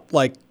about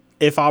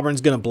if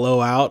Auburn's going to blow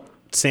out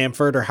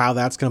Samford or how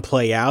that's going to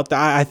play out.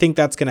 I think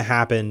that's going to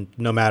happen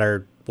no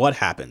matter what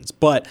happens.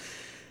 But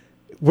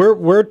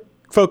we're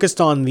focused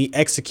on the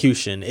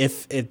execution.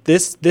 If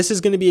this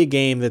is going to be a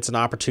game that's an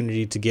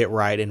opportunity to get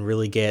right and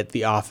really get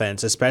the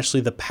offense,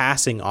 especially the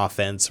passing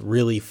offense,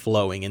 really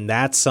flowing, and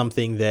that's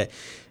something that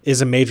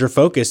is a major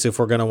focus if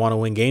we're going to want to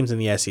win games in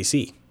the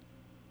SEC.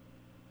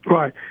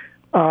 Right.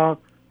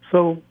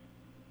 So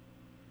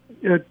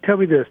tell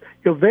me this.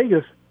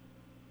 Vegas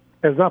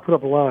has not put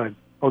up a line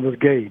on this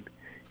game.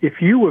 If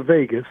you were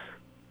Vegas,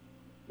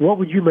 what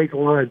would you make the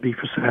line be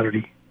for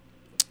Saturday?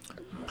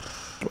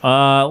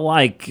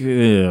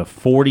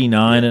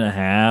 49 and a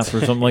half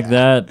or something like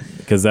that,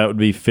 because that would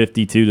be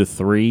 52 to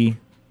 3,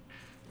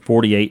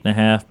 48 and a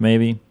half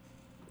maybe,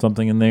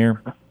 something in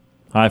there.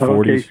 High 40s,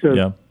 okay, so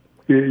yeah.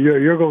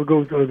 You're going to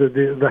go to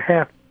the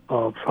half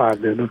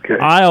side then, okay.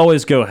 I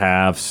always go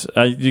halves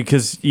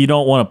because you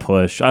don't want to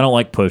push. I don't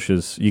like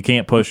pushes. You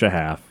can't push a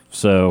half.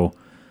 So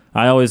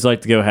I always like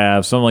to go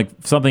halves.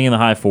 Something in the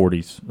high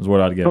 40s is what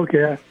I'd get.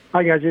 Okay,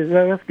 I got you.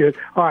 That's good.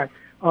 All right.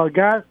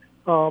 Guys,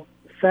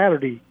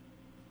 Saturday,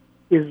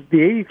 is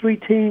the 83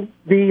 team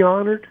being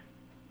honored?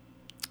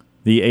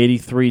 The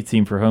 83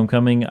 team for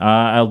homecoming?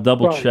 I'll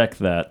double-check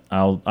that.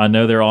 I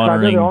know they're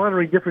honoring... I know they're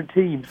honoring different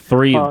teams.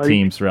 3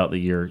 teams throughout the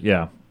year,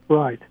 yeah.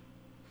 Right.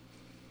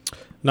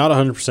 Not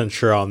 100%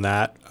 sure on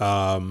that,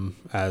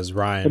 as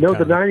Ryan... I know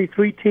the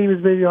 93 team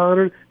is being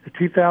honored, the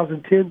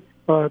 2010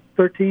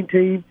 13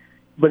 team,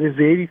 but is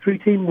the 83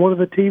 team one of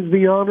the teams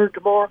being honored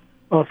tomorrow,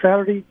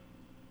 Saturday?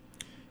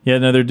 Yeah,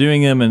 no, they're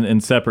doing them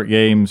in separate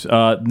games.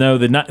 No,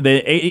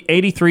 the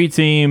 83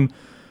 team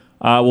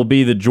will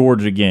be the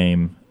Georgia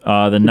game.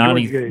 The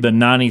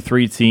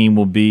 93 team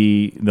will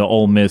be the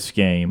Ole Miss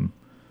game,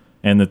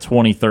 and the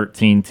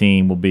 2013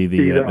 team will be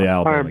the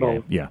Alabama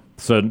game. Yeah,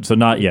 so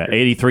not yet.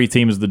 83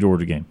 team is the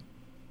Georgia game.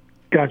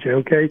 Gotcha.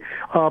 Okay.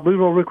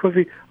 Moving on real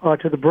quickly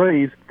to the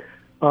Braves.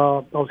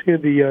 I was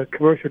hearing the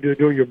commercial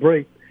during your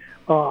break.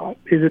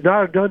 Is it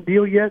not a done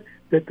deal yet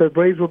that the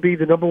Braves will be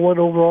the number 1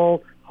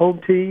 overall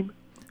home team?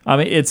 I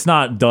mean, it's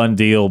not done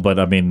deal, but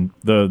I mean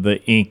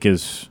the ink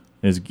is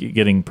is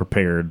getting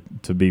prepared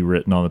to be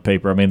written on the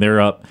paper. I mean,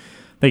 they're up,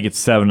 I think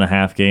it's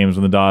 7.5 games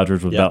in the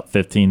Dodgers with about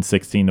 15,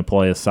 16 to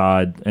play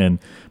aside. And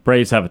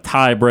Braves have a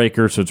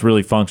tiebreaker, so it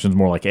really functions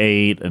more like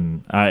 8.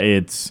 And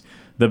if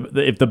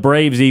the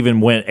Braves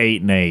even went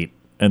 8-8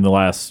 in the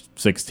last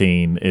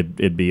 16,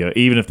 it'd be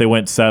even if they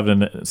went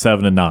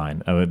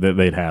 7-9, I mean,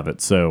 they'd have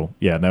it. So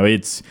yeah, no,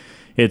 it's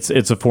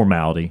a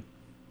formality.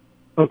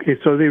 Okay,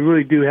 so they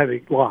really do have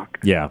it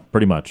locked. Yeah,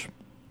 pretty much.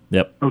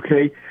 Yep.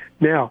 Okay,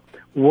 now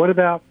what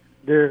about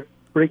their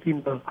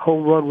breaking the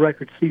home run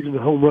record, season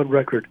home run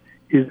record?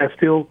 Is that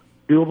still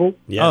doable?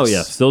 Yes. Oh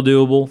yeah, still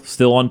doable,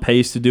 still on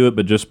pace to do it,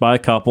 but just by a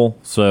couple.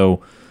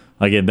 So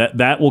again,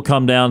 that will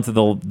come down to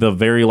the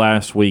very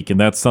last week, and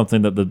that's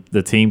something that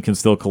the team can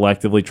still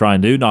collectively try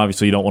and do. And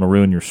obviously, you don't want to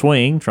ruin your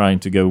swing trying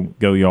to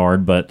go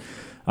yard, but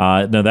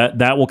no,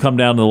 that will come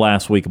down to the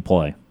last week of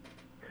play.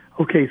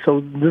 Okay, so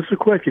this is a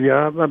question.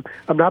 Yeah,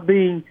 I'm not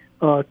being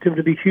tempted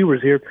to be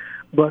humorous here,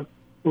 but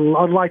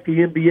unlike the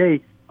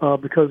NBA,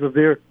 because of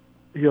their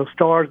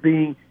stars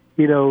being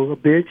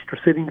benched or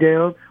sitting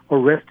down or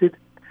rested,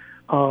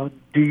 do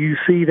you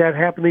see that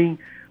happening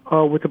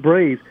with the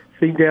Braves?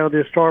 Sitting down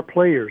their star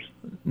players.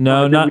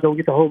 No, we don't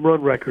get the home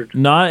run record.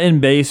 Not in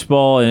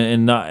baseball,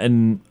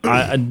 and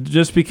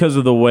just because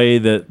of the way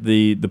that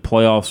the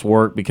playoffs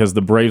work, because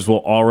the Braves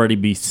will already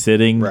be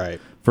sitting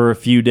for a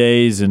few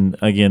days, and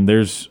again,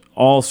 there's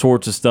all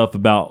sorts of stuff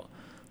about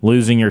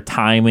losing your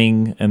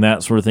timing and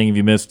that sort of thing if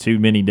you miss too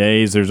many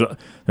days.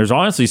 There's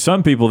honestly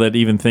some people that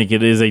even think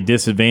it is a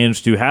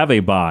disadvantage to have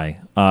a bye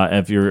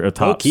if you're a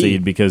top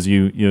seed, because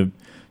you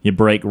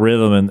break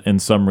rhythm in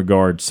some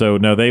regard. So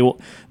no,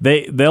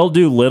 they'll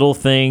do little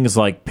things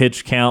like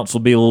pitch counts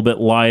will be a little bit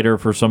lighter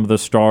for some of the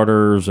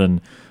starters, and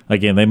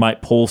again, they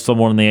might pull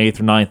someone in the 8th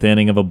or 9th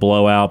inning of a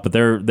blowout, but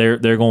they're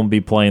going to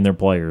be playing their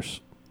players.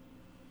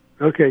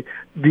 Okay.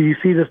 Do you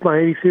see this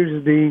Miami series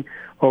as being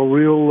a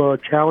real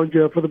challenge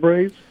for the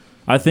Braves?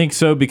 I think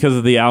so, because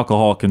of the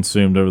alcohol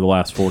consumed over the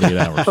last 48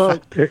 hours.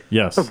 Okay.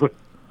 Yes.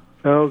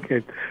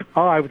 Okay.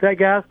 All right. With that,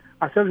 guys,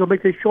 I said I was going to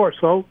make this short,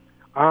 so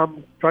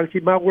I'm trying to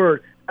keep my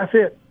word. That's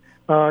it.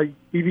 Either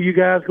you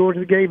guys going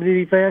to the game in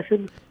any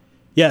fashion?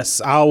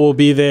 Yes, I will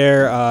be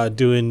there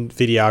doing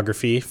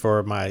videography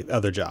for my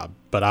other job,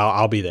 but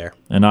I'll be there.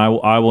 And I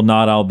will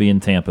not. I'll be in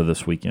Tampa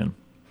this weekend.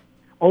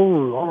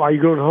 Oh, all right.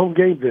 You're going to home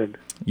game then?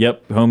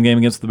 Yep, home game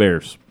against the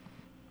Bears.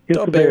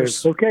 Against the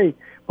Bears. Okay.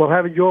 Well,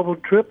 have enjoyable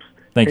trips.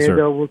 Thanks, sir.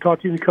 And we'll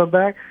talk to you when you come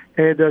back.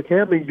 And,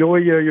 Cam, enjoy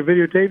your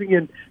videotaping.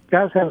 And,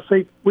 guys, have a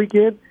safe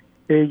weekend.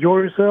 Enjoy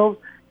yourselves.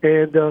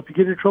 And if you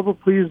get in trouble,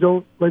 please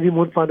don't let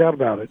anyone find out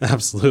about it.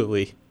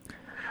 Absolutely.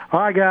 All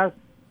right, guys.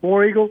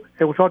 War Eagle,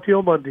 and we'll talk to you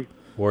on Monday.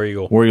 War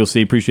Eagle. War Eagle,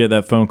 Steve. Appreciate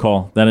that phone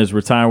call. That is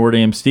Retired Word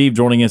AM Steve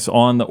joining us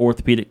on the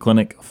Orthopedic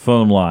Clinic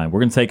phone line.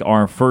 We're going to take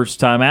our first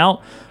time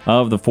out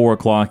of the 4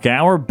 o'clock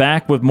hour.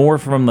 Back with more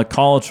from the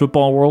college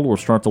football world. We'll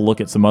start to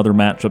look at some other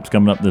matchups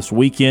coming up this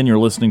weekend. You're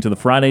listening to the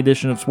Friday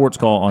edition of Sports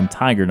Call on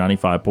Tiger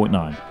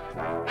 95.9.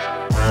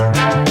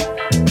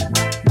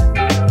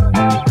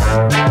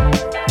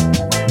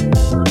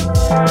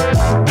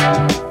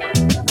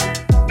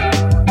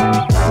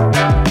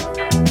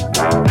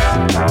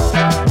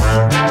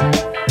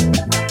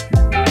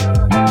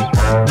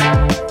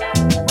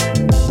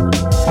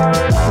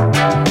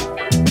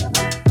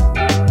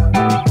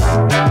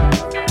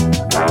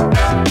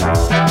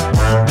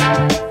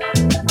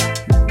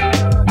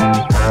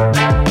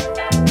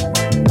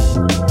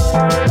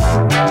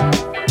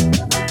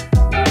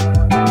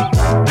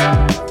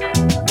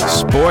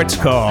 Sports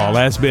Call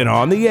has been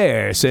on the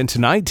air since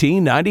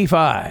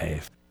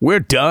 1995. We're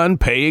done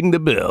paying the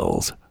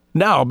bills.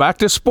 Now back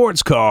to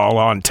Sports Call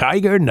on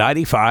Tiger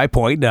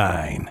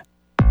 95.9.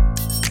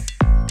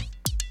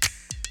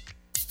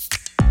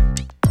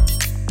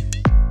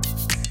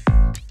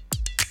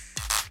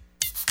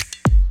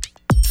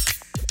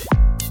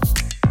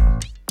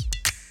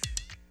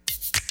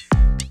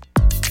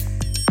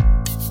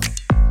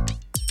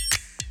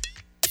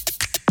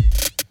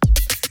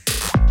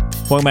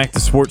 Welcome back to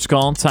Sports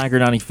Call, Tiger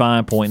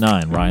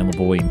 95.9. Ryan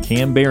Lavoie and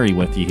Kam Berry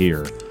with you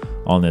here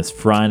on this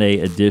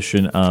Friday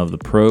edition of the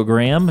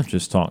program.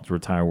 Just talked to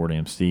Retired Word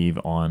AM Steve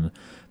on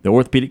the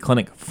Orthopedic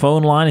Clinic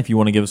phone line. If you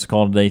want to give us a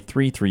call today,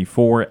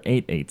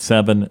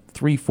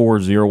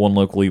 334-887-3401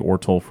 locally or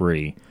toll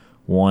free,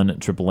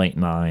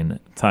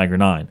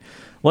 1-888-9-TIGER-9.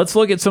 Let's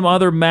look at some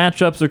other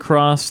matchups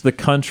across the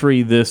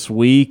country this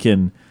week,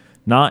 and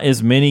not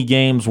as many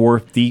games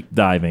worth deep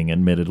diving,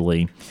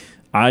 admittedly.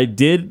 I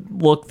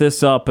did look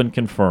this up and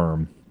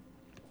confirm.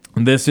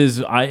 This is,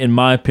 in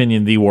my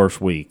opinion, the worst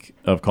week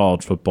of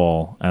college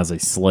football as a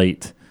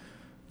slate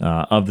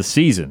of the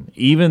season.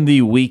 Even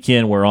the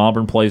weekend where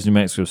Auburn plays New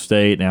Mexico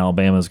State and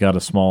Alabama's got a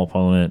small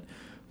opponent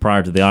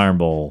prior to the Iron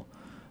Bowl,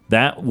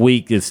 that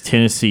week is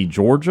Tennessee,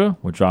 Georgia,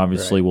 which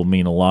obviously will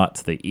mean a lot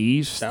to the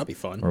East. That'll be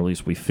fun. Or at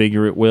least we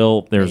figure it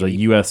will. There's a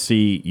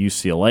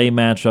USC-UCLA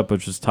matchup,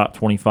 which is top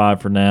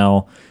 25 for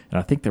now. And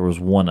I think there was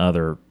one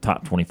other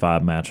top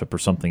 25 matchup or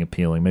something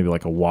appealing, maybe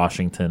like a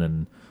Washington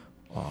and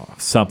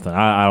something.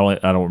 I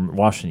don't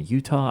Washington,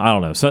 Utah. I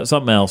don't know.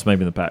 Something else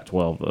maybe in the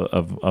Pac-12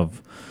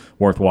 of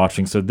worth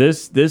watching. So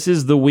this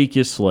is the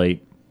weakest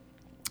slate.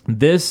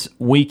 This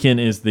weekend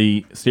is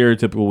the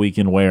stereotypical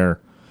weekend where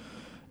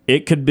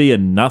it could be a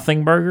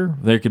nothing burger.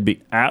 There could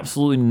be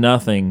absolutely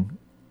nothing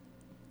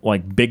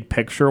like big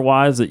picture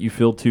wise that you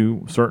feel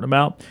too certain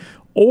about,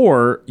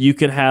 or you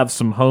could have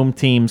some home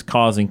teams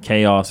causing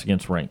chaos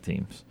against ranked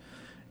teams.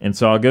 And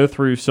so I'll go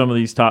through some of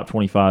these top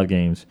 25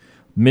 games.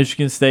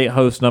 Michigan State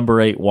hosts number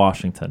 8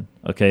 Washington.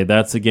 Okay,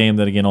 that's a game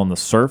that, again, on the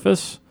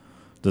surface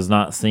does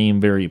not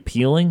seem very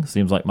appealing.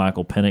 Seems like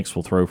Michael Penix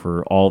will throw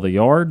for all the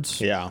yards.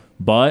 Yeah.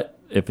 But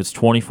if it's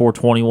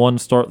 24-21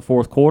 to start the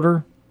fourth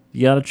quarter,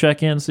 you got to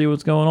check in and see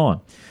what's going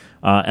on.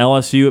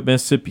 LSU at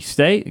Mississippi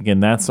State. Again,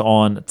 that's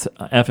on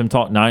FM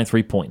Talk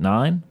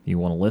 93.9. You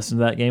want to listen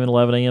to that game at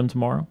 11 a.m.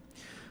 tomorrow.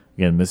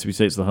 Again, Mississippi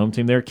State's the home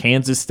team there.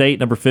 Kansas State,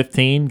 number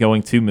 15,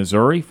 going to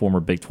Missouri, former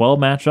Big 12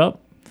 matchup.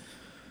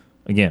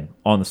 Again,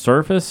 on the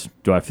surface,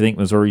 do I think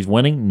Missouri's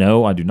winning?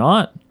 No, I do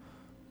not.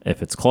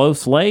 If it's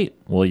close late,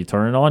 will you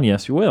turn it on?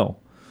 Yes, you will.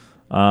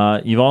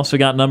 You've also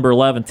got number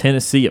 11,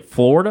 Tennessee at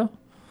Florida.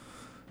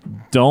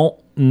 Don't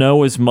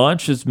know as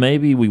much as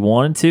maybe we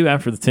wanted to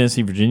after the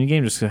Tennessee-Virginia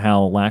game, just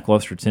how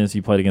lackluster Tennessee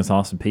played against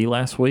Austin Peay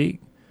last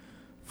week.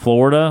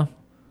 Florida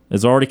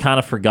is already kind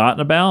of forgotten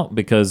about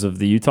because of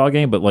the Utah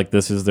game, but like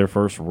this is their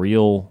first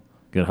real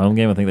good home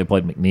game. I think they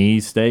played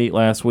McNeese State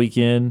last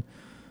weekend,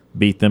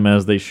 beat them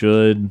as they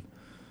should.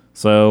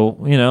 So,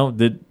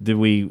 did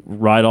we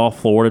write off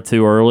Florida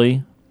too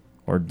early,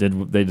 or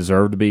did they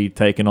deserve to be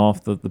taken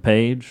off the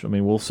page? I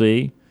mean, we'll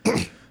see.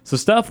 So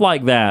stuff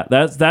like that.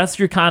 That's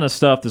your kind of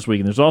stuff this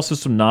weekend. There's also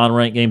some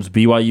non-ranked games.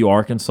 BYU,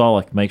 Arkansas.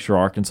 Like, make sure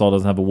Arkansas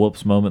doesn't have a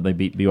whoops moment. They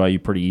beat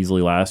BYU pretty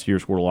easily last year,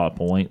 scored a lot of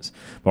points.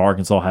 But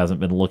Arkansas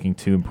hasn't been looking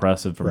too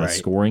impressive from a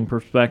scoring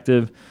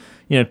perspective.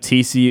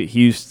 TCU at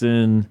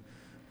Houston.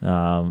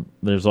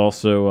 There's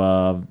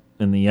also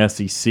in the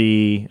SEC.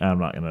 I'm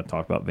not going to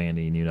talk about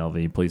Vandy and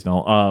UNLV. Please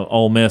don't.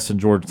 Ole Miss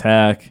and Georgia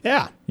Tech.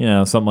 Yeah.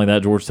 Something like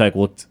that. Georgia Tech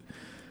looked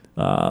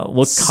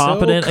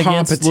competent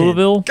against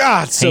Louisville.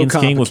 God, so Haynes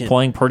competent. King was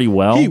playing pretty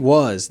well. He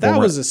was. That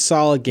was a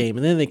solid game,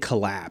 and then they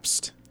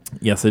collapsed.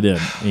 Yes, they did.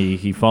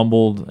 He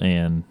fumbled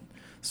and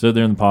stood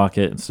there in the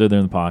pocket, and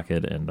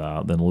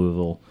then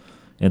Louisville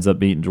ends up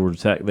beating Georgia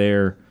Tech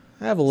there.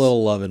 I have a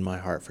little love in my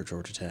heart for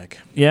Georgia Tech.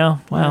 Yeah,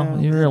 well,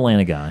 you're an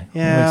Atlanta guy.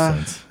 Yeah,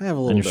 makes sense. I have a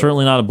little. And you're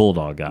certainly not a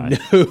Bulldog guy.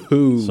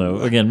 No.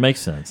 So again, makes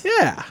sense.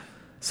 Yeah.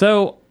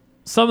 So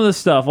some of this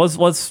stuff,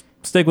 let's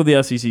stick with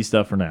the SEC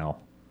stuff for now.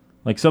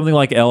 Like something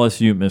like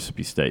LSU,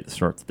 Mississippi State to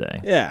start the day.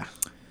 Yeah.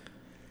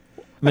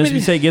 Mississippi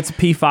State gets a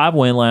P5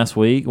 win last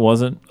week. It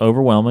wasn't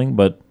overwhelming,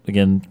 but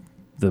again,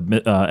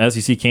 the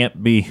SEC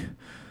can't be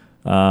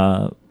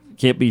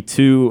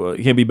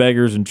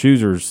beggars and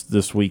choosers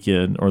this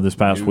weekend or this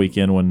past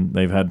weekend when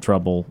they've had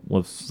trouble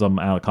with some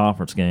out of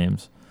conference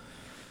games.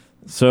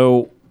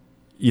 So,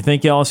 you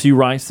think LSU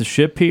rights the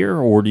ship here,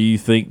 or do you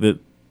think that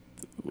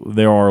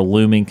there are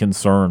looming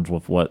concerns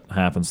with what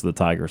happens to the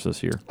Tigers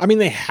this year? I mean,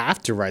 they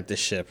have to right the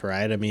ship,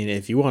 right? I mean,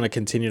 if you want to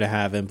continue to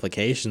have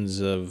implications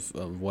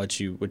of what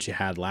you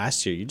had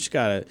last year, you just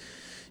gotta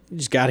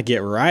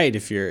get right.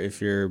 If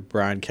you're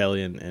Brian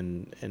Kelly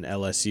and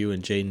LSU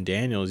and Jaden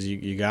Daniels,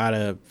 you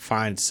gotta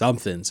find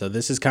something. So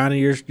this is kind of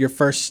your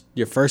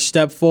first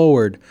step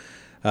forward.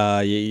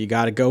 You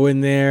got to go in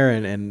there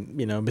and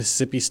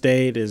Mississippi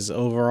State is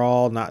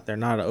overall they're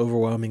not an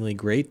overwhelmingly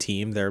great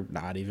team. They're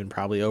not even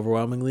probably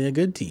overwhelmingly a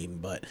good team,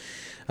 but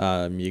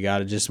you got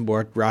to just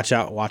watch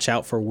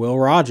out for Will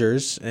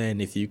Rogers,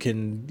 and if you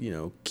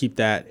can keep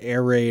that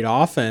air raid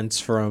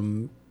offense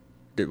from.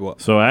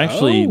 So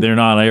actually, they're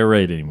not air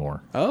raid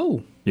anymore.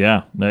 Oh,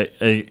 yeah.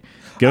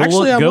 Go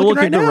actually, look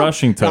right at now. the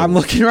rushing total. I'm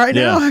looking right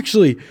now,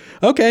 actually.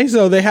 Okay,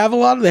 so they have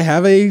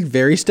a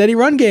very steady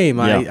run game.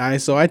 Yeah.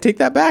 So I take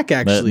that back,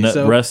 actually.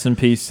 So rest in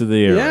peace to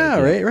the air raid. Yeah,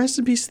 right. Rest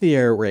in peace to the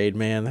air raid,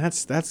 man.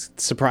 That's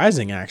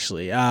surprising,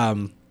 actually.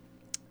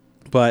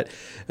 But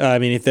I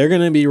mean, if they're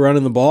going to be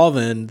running the ball,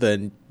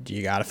 then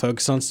you got to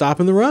focus on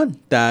stopping the run.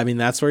 I mean,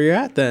 that's where you're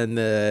at.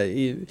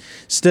 Then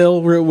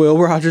still, Will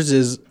Rogers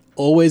is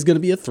always going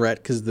to be a threat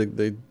because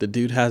the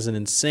dude has an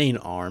insane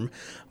arm,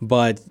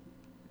 but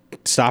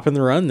stopping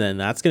the run, then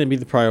that's going to be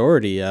the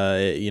priority.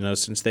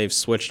 Since they've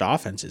switched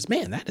offenses,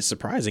 man, that is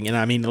surprising. And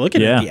I mean,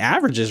 looking at the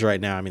averages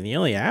right now, I mean, the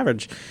only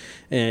average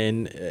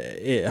in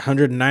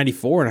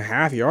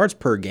 194.5 yards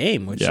per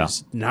game, which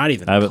is not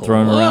even haven't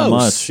thrown around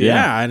much.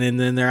 Yeah, and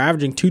then they're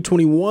averaging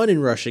 221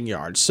 in rushing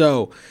yards.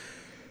 So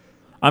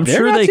I'm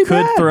sure they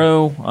could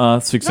throw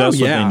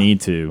successfully if they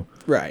need to.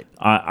 Right.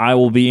 I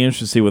will be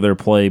interested to see what their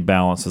play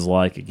balance is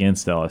like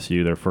against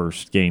LSU, their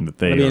first game that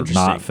they are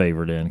not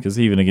favored in. Because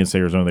even against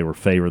Arizona, they were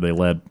favored. They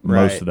led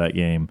most of that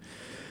game.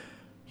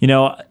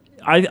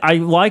 I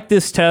like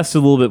this test a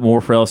little bit more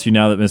for LSU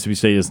now that Mississippi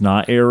State is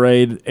not air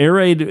raid. Air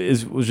raid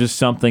was just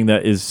something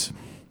that is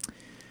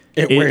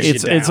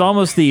it's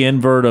almost the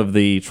invert of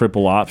the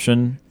triple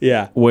option.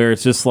 Yeah. Where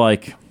it's just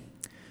like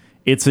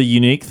it's a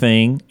unique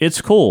thing.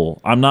 It's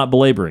cool. I'm not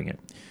belaboring it.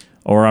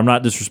 or I'm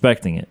not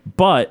disrespecting it.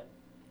 But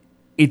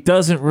it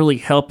doesn't really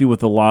help you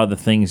with a lot of the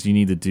things you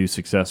need to do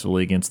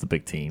successfully against the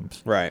big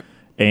teams. Right.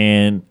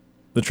 And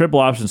the triple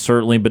option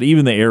certainly, but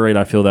even the air raid,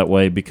 I feel that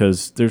way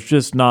because there's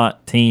just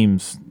not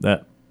teams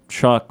that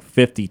chuck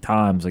 50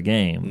 times a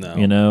game,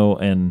 you know?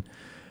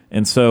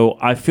 And so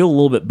I feel a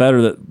little bit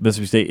better that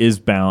Mississippi State is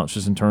balanced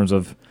just in terms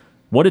of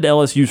what did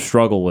LSU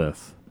struggle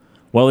with?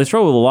 Well, they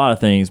struggled with a lot of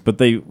things, but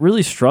they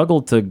really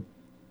struggled to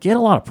get a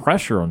lot of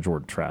pressure on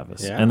Jordan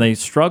Travis. Yeah. And they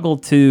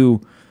struggled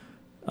to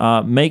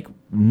make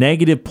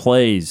negative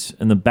plays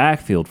in the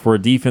backfield for a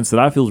defense that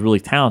I feel is really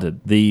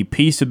talented. The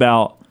piece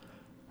about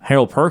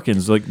Harold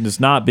Perkins just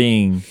not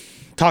being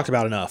talked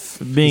about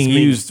enough, being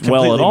used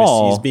well at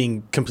all. He's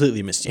being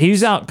completely misused.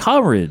 He's out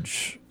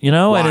coverage, you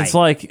know, and it's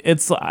like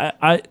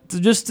I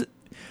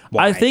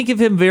think of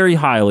him very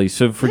highly.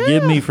 So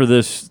forgive me for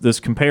this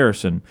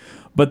comparison,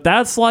 but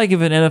that's like if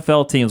an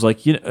NFL team's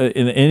like, you know,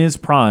 in his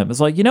prime,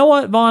 it's like, you know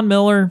what, Von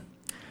Miller,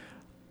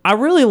 I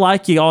really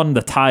like you on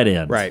the tight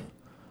end, right?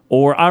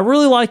 Or I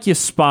really like you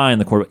spying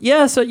the quarterback.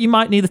 Yes, you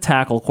might need to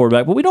tackle the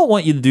quarterback, but we don't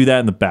want you to do that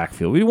in the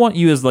backfield. We want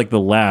you as like the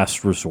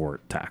last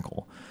resort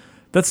tackle.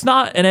 That's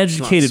not an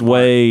educated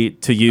way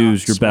to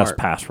use your best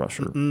pass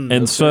rusher.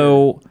 And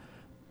so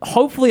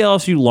hopefully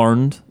LSU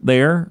learned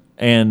there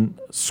and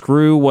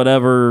screw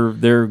whatever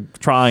they're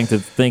trying to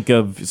think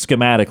of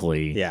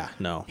schematically. Yeah,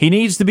 no. He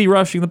needs to be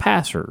rushing the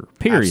passer,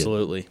 period.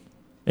 Absolutely.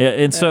 Yeah,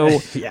 and so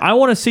I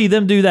want to see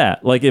them do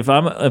that. Like if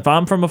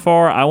I'm from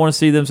afar, I want to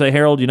see them say,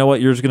 Harold, you know what?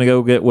 You're just going to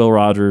go get Will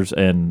Rogers,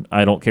 and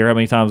I don't care how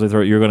many times they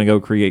throw it. You're going to go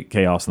create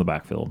chaos in the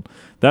backfield.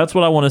 That's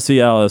what I want to see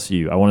at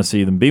LSU. I want to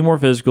see them be more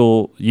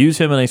physical, use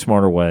him in a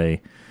smarter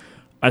way.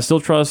 I still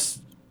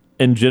trust,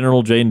 in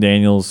general, Jaden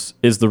Daniels.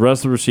 Is the rest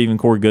of the receiving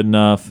core good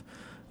enough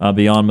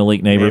beyond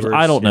Malik Neighbors?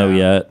 I don't know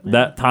yet. Yeah.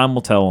 That time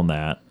will tell on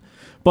that.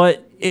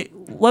 But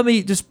let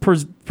me just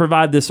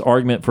provide this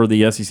argument for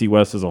the SEC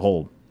West as a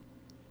whole.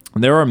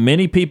 There are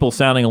many people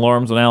sounding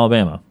alarms on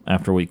Alabama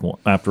after week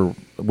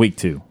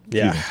 2.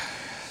 Yeah.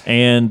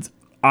 And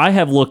I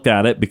have looked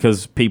at it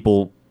because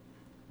people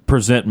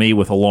present me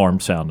with alarm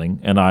sounding,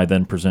 and I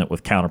then present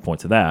with counterpoint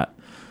to that.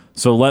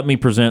 So let me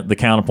present the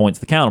counterpoint to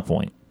the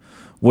counterpoint,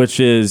 which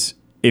is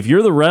if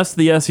you're the rest of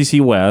the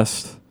SEC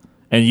West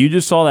and you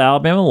just saw that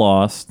Alabama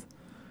lost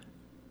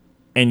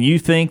and you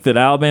think that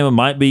Alabama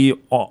might be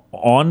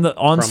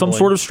on some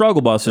sort of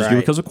struggle bus this year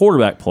because of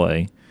quarterback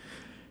play,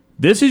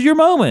 this is your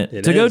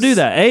moment to go do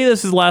that.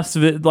 This is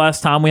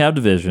last time we have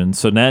division.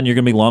 So now you're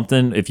going to be lumped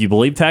in. If you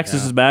believe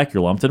Texas is back,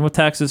 you're lumped in with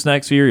Texas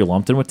next year. You're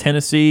lumped in with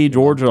Tennessee,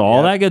 Georgia,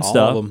 all that good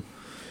stuff.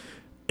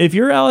 If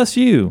you're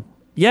LSU,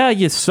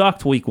 you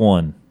sucked week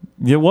 1.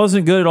 It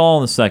wasn't good at all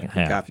in the second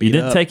half. You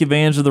didn't take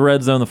advantage of the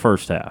red zone the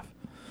first half.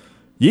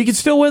 You can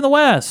still win the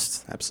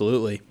West.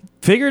 Absolutely.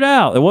 Figure it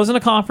out. It wasn't a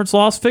conference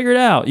loss. Figure it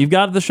out. You've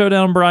got the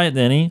showdown in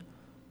Bryant-Denny.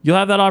 You'll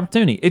have that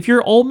opportunity. If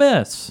you're Ole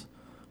Miss,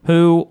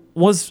 who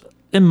was,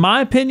 in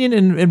my opinion,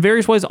 in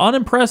various ways,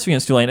 unimpressed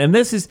against Tulane. And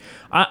this is,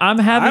 I'm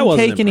having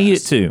cake and eat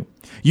it too.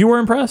 You were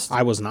impressed?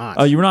 I was not.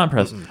 Oh, you were not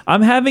impressed.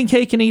 I'm having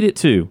cake and eat it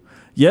too.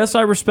 Yes,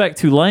 I respect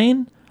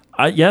Tulane.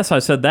 Yes, I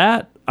said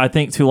that. I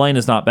think Tulane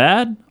is not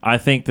bad. I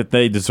think that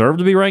they deserve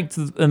to be ranked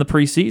in the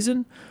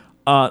preseason.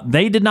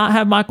 They did not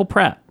have Michael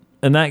Pratt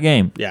in that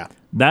game. Yeah.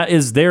 That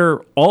is their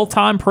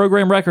all-time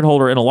program record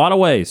holder in a lot of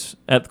ways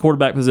at the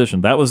quarterback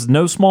position. That was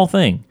no small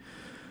thing.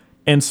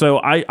 And so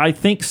I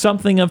think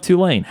something of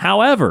Tulane.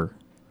 However,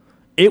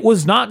 it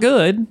was not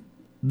good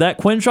that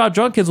Quinshot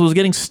Junkins was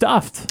getting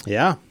stuffed.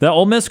 Yeah. That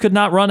Ole Miss could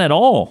not run at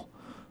all.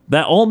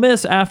 That Ole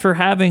Miss, after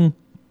having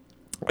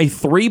a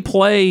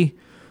 3-play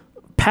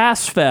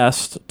pass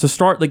fest to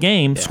start the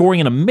game, scoring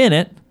in a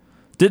minute,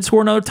 did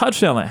score another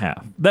touchdown that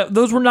half.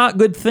 Those were not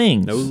good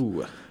things.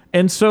 No.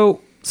 And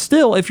so,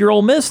 still, if you're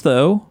Ole Miss,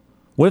 though,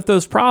 with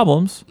those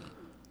problems,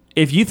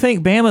 if you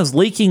think Bama's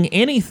leaking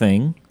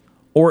anything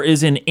or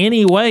is in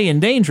any way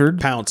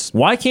endangered, pounce.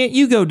 Why can't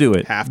you go do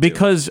it? Have to.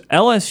 Because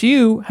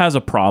LSU has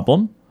a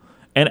problem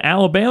and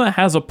Alabama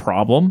has a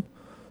problem,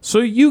 so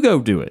you go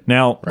do it.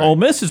 Now, Ole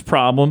Miss's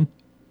problem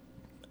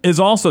is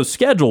also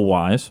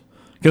schedule-wise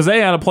because they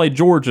had to play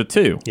Georgia,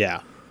 too.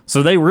 Yeah.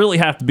 So they really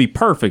have to be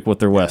perfect with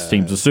their West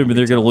teams, assuming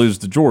they're going to lose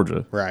to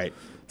Georgia. Right.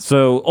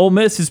 So Ole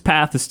Miss's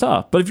path is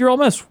tough. But if you're Ole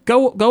Miss,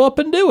 go up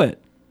and do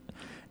it.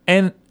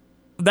 And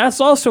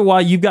that's also why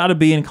you've got to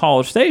be in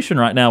College Station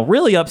right now,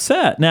 really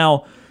upset.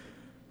 Now,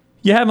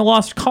 you haven't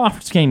lost a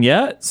conference game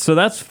yet, so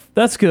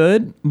that's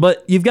good.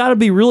 But you've got to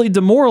be really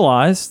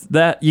demoralized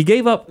that you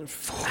gave up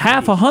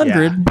half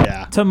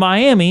 100 to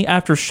Miami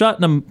after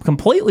shutting them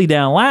completely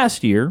down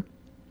last year.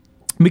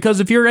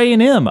 Because if you're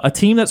A&M, a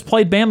team that's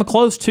played Bama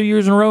close 2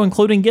 years in a row,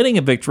 including getting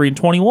a victory in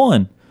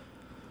 21,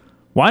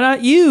 why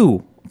not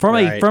you?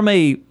 From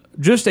a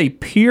just a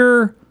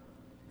pure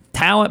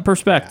talent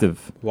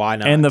perspective. Why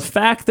not? And the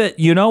fact that,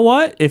 you know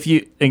what, if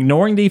you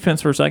ignoring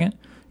defense for a second,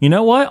 you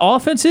know what,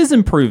 offense is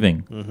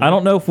improving. I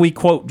don't know if we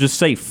quote just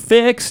say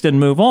fixed and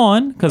move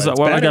on because I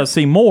got to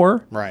see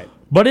more. Right.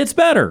 But it's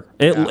better.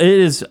 It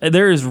is.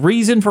 There is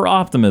reason for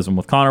optimism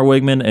with Connor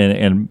Wigman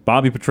and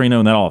Bobby Petrino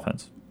in that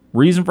offense.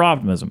 Reason for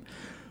optimism.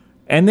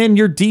 And then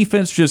your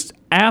defense just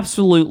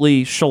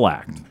absolutely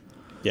shellacked.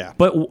 Yeah.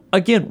 But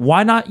again,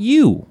 why not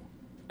you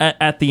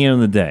at the end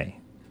of the day?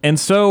 And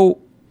so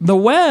the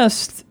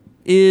West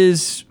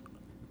is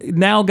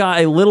now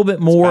got a little bit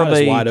more of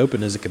as wide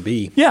open as it could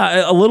be.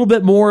 Yeah, a little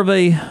bit more of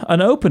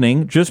an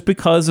opening just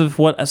because of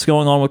what's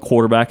going on with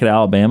quarterback at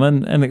Alabama.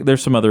 And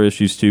there's some other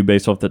issues, too,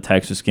 based off the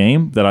Texas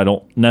game that I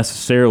don't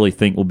necessarily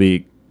think will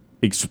be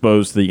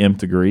exposed to the nth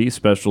degree,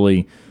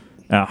 especially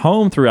at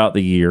home throughout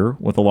the year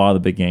with a lot of the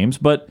big games.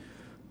 But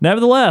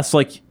nevertheless,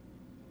 like,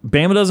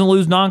 Bama doesn't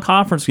lose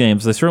non-conference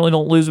games. They certainly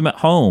don't lose them at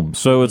home.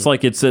 So it's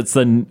like it's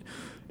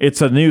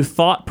a new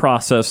thought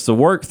process to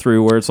work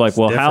through where it's like,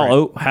 well,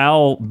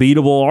 how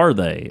beatable are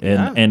they?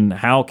 And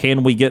how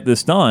can we get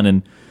this done?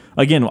 And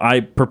again, I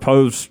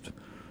proposed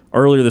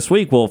earlier this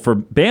week, well, for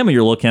Bama,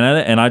 you're looking at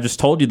it, and I just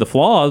told you the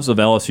flaws of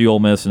LSU, Ole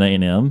Miss, and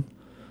A&M,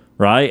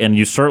 right? And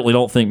you certainly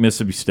don't think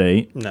Mississippi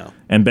State. No.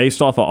 And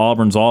based off of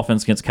Auburn's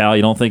offense against Cal,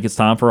 you don't think it's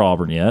time for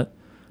Auburn yet.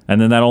 And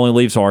then that only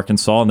leaves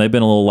Arkansas, and they've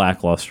been a little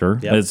lackluster.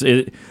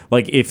 Yep.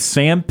 Like, if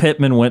Sam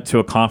Pittman went to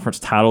a conference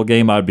title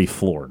game, I'd be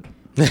floored.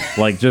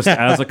 Like, just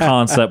as a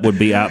concept, would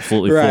be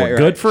absolutely floored. Right.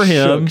 Good for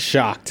him.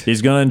 Shocked.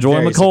 He's going to enjoy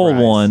Very a cold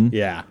surprised. one.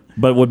 Yeah.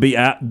 But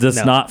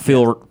does not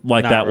feel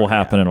like that will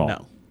happen at all.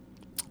 No.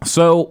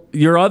 So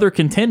your other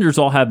contenders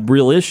all have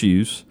real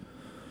issues,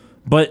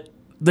 but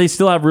they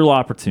still have real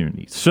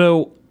opportunities.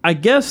 So I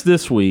guess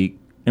this week,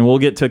 and we'll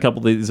get to a couple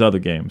of these other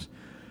games,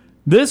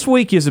 this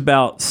week is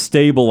about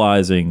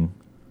stabilizing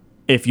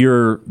if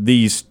you're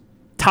these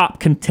top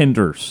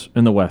contenders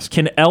in the West.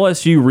 Can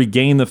LSU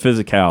regain the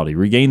physicality,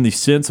 regain the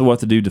sense of what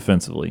to do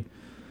defensively?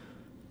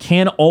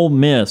 Can Ole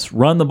Miss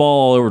run the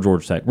ball all over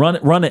Georgia Tech?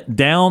 Run it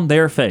down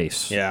their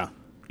face,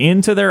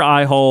 into their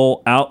eye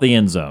hole, out the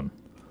end zone.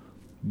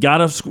 Got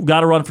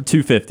to run for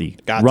 250.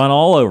 Run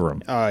all over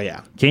them. Oh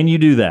yeah. Can you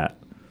do that?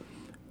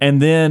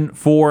 And then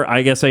for,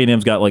 I guess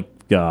A&M's got like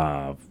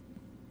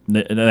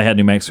they had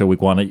New Mexico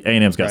week 1.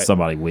 A&M's got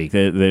somebody weak.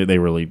 They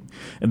really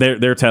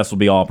their test will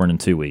be Auburn in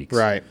 2 weeks.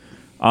 Right.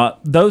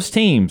 Those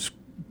teams,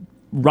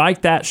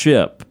 right that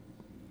ship.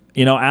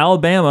 You know,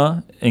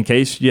 Alabama, in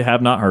case you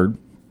have not heard,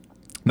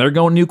 they're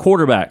going new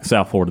quarterback,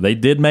 South Florida. They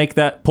did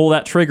pull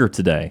that trigger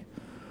today.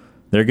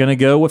 They're going to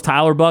go with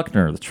Tyler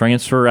Buchner, the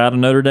transfer out of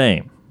Notre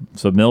Dame.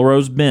 So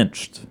Milrose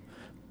benched.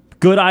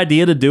 Good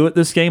idea to do it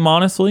this game,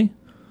 honestly.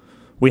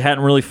 We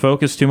hadn't really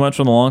focused too much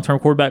on the long-term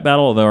quarterback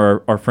battle,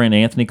 although our friend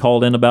Anthony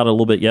called in about it a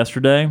little bit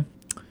yesterday.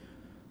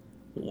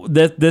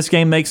 This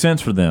game makes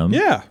sense for them.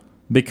 Yeah.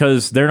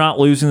 Because they're not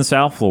losing to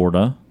South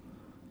Florida.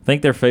 I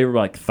think they're favored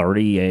by like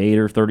 38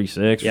 or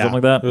 36 or something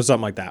like that. It was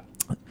something like that.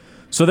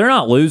 So they're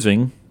not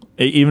losing,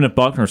 even if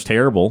Buckner's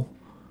terrible.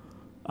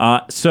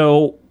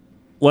 So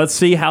let's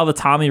see how the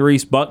Tommy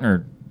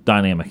Rees-Buckner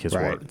dynamic has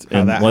worked.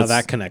 How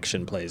that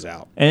connection plays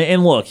out.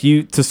 And look,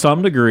 to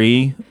some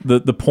degree,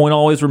 the point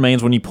always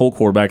remains when you pull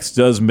quarterbacks,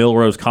 does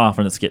Milrose's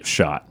confidence get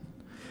shot?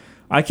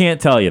 I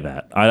can't tell you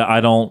that.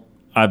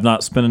 I've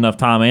not spent enough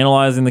time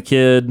analyzing the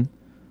kid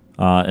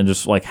and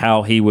just like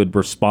how he would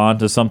respond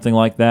to something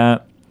like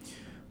that.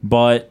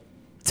 But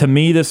to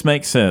me, this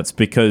makes sense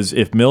because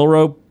if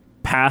Milroe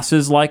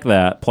passes like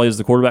that, plays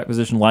the quarterback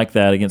position like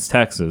that against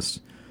Texas,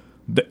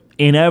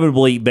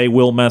 inevitably they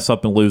will mess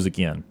up and lose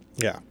again.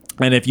 Yeah.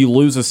 And if you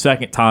lose a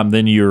second time,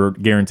 then you're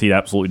guaranteed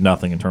absolutely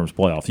nothing in terms of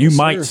playoffs. You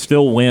might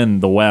still win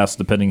the West,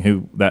 depending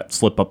who that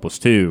slip-up was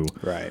to.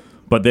 Right.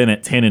 But then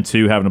at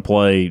 10-2, having to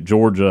play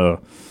Georgia,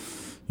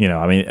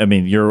 I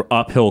mean, you're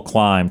uphill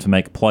climb to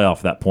make a playoff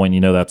at that point. You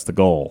know that's the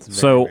goal.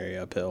 It's very, very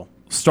uphill.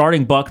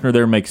 Starting Buckner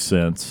there makes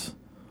sense.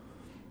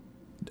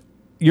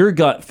 Your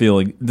gut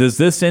feeling, does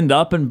this end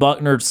up in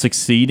Buckner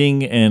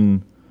succeeding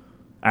and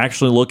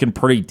actually looking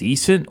pretty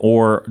decent,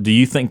 or do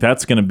you think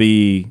that's going to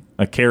be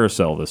a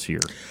carousel this year?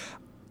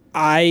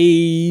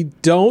 I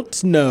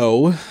don't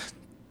know.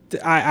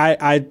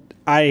 I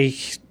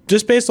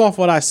just based off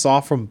what I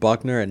saw from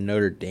Buckner at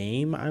Notre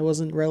Dame, I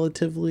wasn't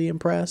relatively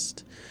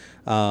impressed.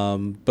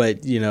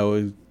 But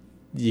you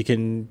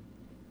can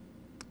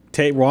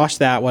wash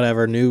that,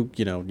 whatever.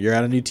 You're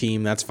at a new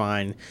team, that's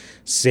fine.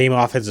 Same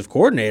offensive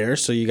coordinator,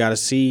 so you got to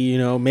see,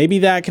 maybe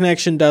that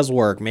connection does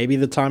work. Maybe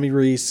the Tommy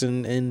Rees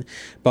and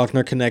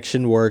Buckner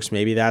connection works.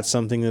 Maybe that's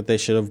something that they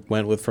should have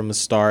went with from the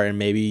start, and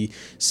maybe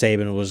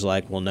Saban was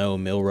like, well, no,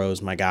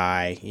 Milroe's my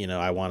guy.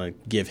 I want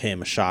to give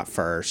him a shot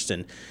first,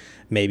 and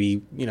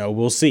maybe,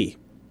 we'll see.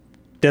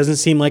 Doesn't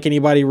seem like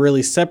anybody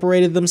really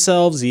separated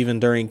themselves even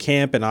during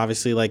camp, and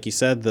obviously, like you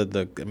said,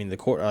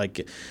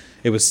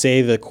 it was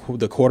say the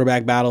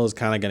quarterback battle is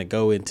kind of going to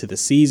go into the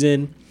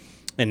season,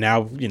 and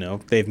now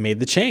they've made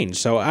the change.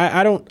 So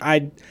I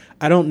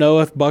don't know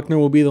if Buckner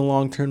will be the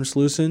long-term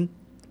solution.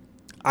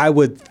 I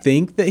would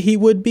think that he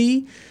would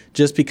be,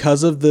 just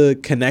because of the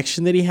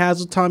connection that he has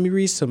with Tommy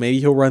Rees. So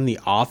maybe he'll run the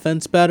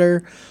offense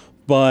better,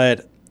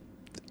 but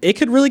it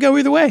could really go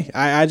either way.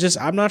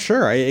 I'm not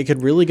sure. It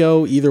could really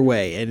go either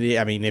way. And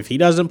I mean, if he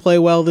doesn't play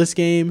well this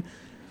game,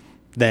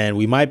 then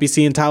we might be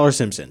seeing Tyler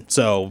Simpson.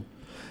 So.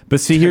 But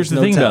see, here's the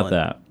thing about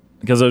that,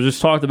 because I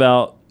just talked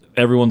about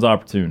everyone's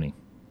opportunity.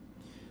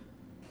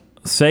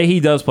 say he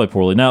does play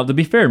poorly. Now, to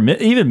be fair,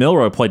 even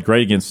Milroe played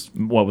great against,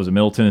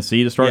 Middle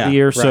Tennessee to start the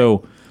year. Right.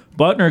 So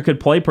Buckner could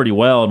play pretty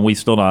well, and we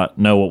still not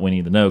know what we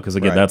need to know because,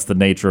 again, that's the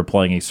nature of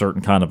playing a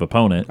certain kind of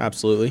opponent.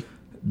 Absolutely.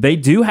 They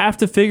do have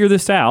to figure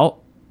this out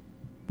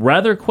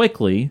rather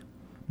quickly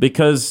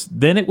because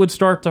then it would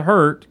start to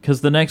hurt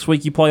because the next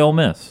week you play Ole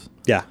Miss.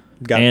 Yeah.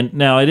 And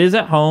now it is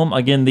at home.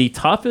 Again, the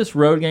toughest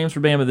road games for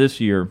Bama this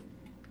year,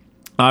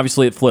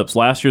 obviously it flips.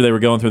 Last year they were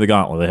going through the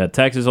gauntlet. They had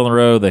Texas on the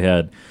road. They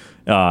had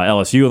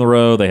LSU on the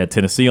road. They had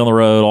Tennessee on the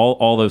road,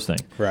 all those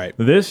things. Right.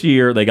 This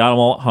year they got them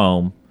all at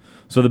home.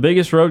 So the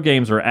biggest road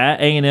games are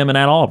at A&M and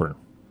at Auburn.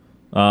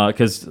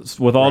 Because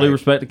with all due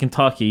respect to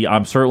Kentucky,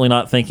 I'm certainly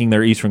not thinking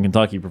their Eastern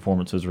Kentucky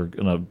performances are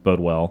going to bode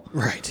well.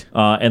 Right.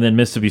 And then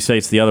Mississippi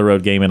State's the other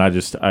road game, and I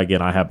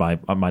have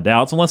my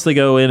doubts unless they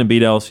go in and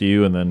beat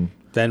LSU, and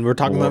then we're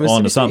talking about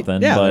Mississippi State.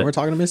 Something. Yeah, then we're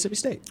talking to Mississippi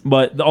State.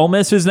 But the Ole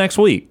Miss is next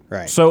week.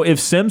 Right. So if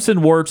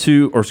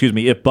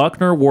if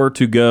Buckner were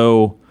to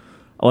go,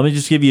 let me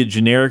just give you a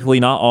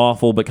generically not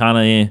awful, but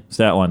kind of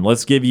stat line.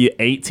 Let's give you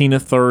 18 to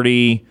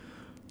 30,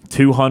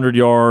 200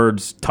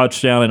 yards,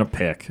 touchdown, and a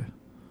pick.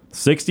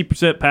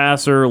 60%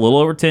 passer, a little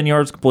over 10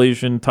 yards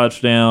completion,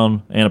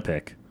 touchdown, and a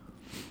pick.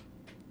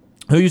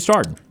 Who you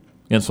starting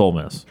against Ole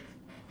Miss?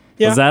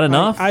 Yeah, is that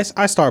enough? I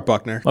start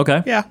Buckner.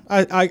 Okay. Yeah,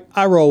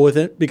 I roll with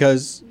it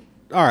because,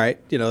 all right,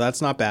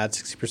 that's not bad,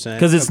 60%.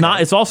 Because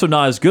it's also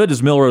not as good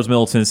as Milroe's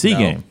Middle Tennessee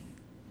game.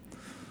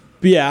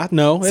 Yeah,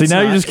 no. See,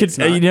 now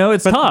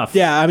it's tough.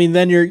 Yeah, I mean,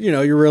 then you're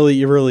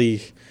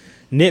really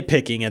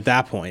nitpicking at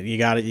that point. You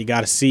got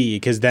to see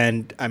because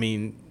then, I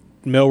mean,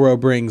 Milroe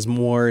brings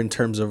more in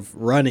terms of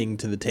running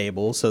to the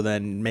table, so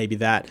then maybe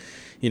that,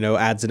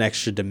 adds an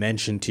extra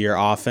dimension to your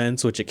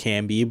offense, which it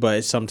can be.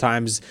 But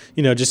sometimes,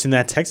 just in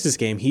that Texas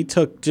game, he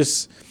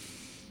just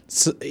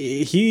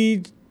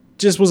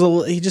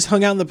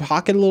hung out in the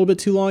pocket a little bit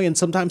too long, and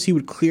sometimes he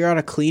would clear out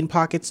of clean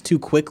pockets too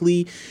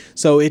quickly.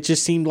 So it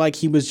just seemed like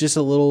he was just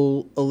a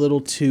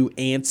little too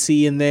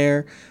antsy in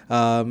there,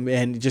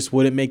 and just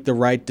wouldn't make the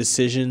right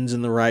decisions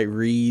and the right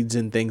reads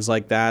and things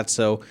like that.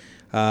 So.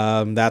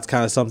 That's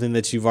kind of something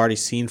that you've already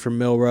seen from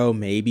Milroe.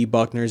 Maybe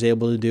Buckner's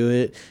able to do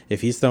it. If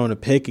he's throwing a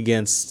pick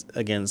against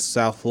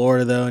South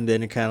Florida, though, and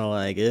then you're kind of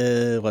like,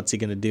 what's he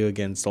going to do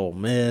against Ole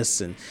Miss?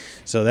 And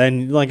so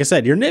then, like I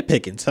said, you're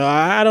nitpicking. So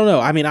I don't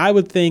know. I mean, I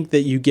would think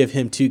that you give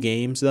him 2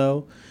 games,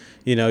 though.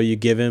 You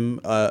give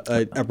him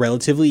a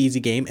relatively easy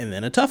game and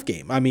then a tough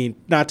game. I mean,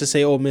 not to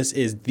say Ole Miss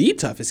is the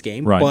toughest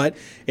game, but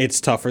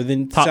it's tougher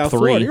than Top South 3.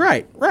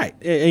 Florida. Right.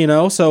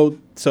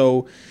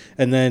 So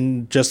and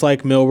then just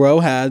like Milroe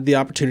had the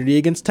opportunity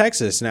against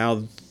Texas.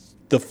 Now,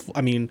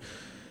 Bama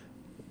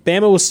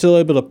was still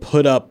able to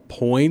put up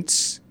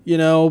points,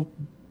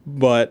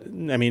 but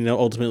I mean,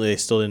 ultimately they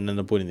still didn't end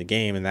up winning the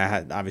game, and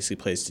that obviously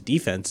plays to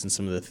defense and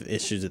some of the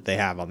issues that they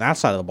have on that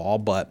side of the ball.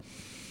 But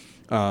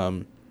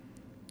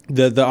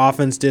the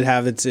offense did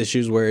have its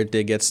issues where it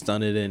did get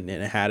stunted and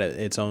it had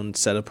its own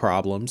set of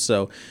problems.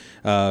 So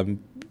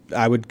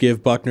I would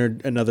give Buckner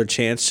another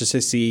chance just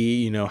to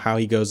see, how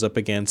he goes up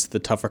against the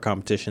tougher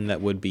competition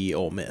that would be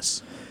Ole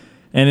Miss.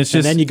 And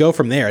then you go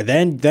from there.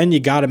 Then you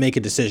got to make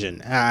a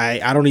decision.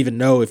 I don't even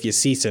know if you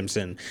see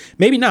Simpson.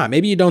 Maybe not.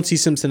 Maybe you don't see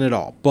Simpson at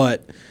all.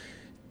 But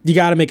you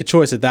got to make a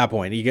choice at that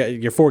point.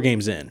 You're 4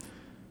 games in.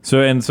 So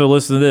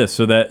listen to this.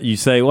 So that you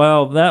say,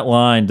 well, that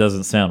line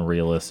doesn't sound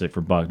realistic for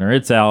Buckner.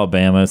 It's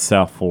Alabama. It's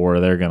South Florida.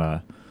 They're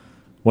gonna.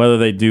 Whether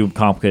they do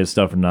complicated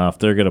stuff enough,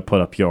 they're going to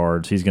put up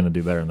yards. He's going to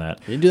do better than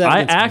that. You do that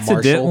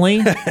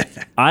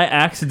I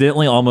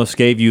accidentally almost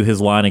gave you his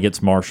line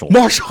against Marshall.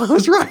 Marshall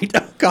was right.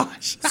 Oh,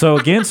 gosh. So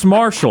against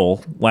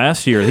Marshall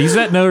last year, he's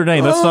at Notre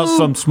Dame. That's not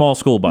some small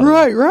school, by the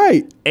way.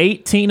 Right.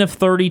 18 of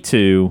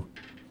 32,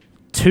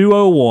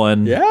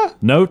 201. Yeah.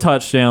 No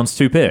touchdowns,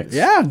 2 picks.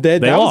 Yeah,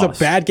 that was a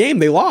bad game.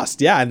 They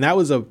lost. Yeah, and that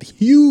was a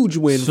huge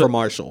win for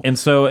Marshall. And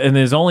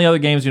his only other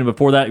games,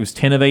 before that, he was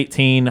 10 of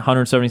 18,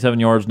 177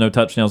 yards, no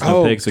touchdowns,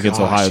 no picks against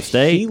Ohio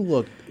State.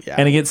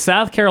 And against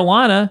South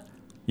Carolina,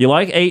 you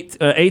like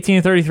 18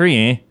 of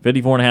 33,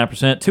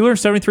 54.5%,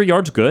 273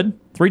 yards, good.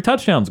 3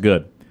 touchdowns,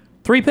 good.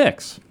 3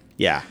 picks.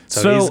 Yeah.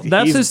 So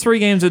that's his 3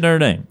 games at Notre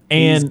Dame.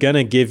 And he's going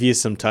to give you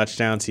some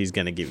touchdowns. He's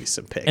going to give you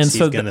some picks. And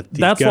so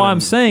that's why I'm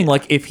saying,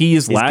 if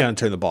he's going to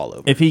turn the ball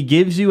over. If he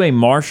gives you a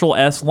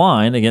Marshall-esque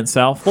line against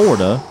South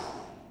Florida,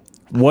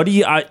 what do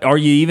you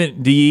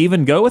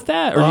even go with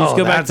that? Or do you just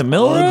go back to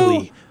Milroe?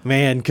 Ugly.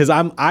 Man, because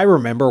I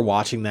remember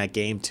watching that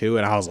game too,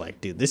 and I was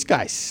like, dude, this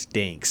guy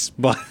stinks.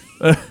 But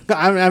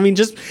I mean,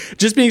 just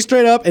being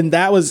straight up, and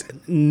that was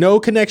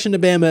no connection to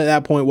Bama at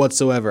that point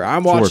whatsoever.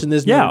 I'm watching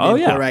this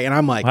quarterback, and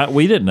I'm like,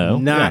 we didn't know,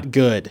 not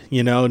good,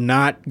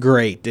 not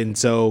great. And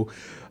so,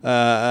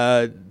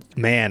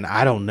 man,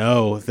 I don't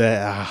know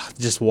that.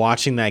 Just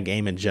watching that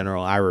game in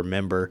general, I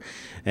remember,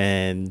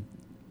 and.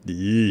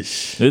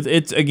 It's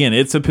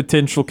a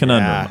potential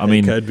conundrum. Yeah, I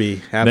mean, it could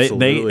be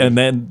absolutely. And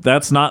then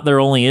that's not their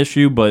only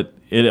issue, but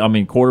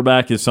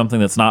quarterback is something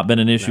that's not been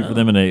an issue for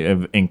them in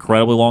an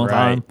incredibly long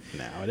time.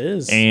 Now it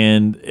is,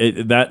 and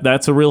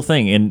that's a real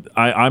thing. And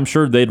I'm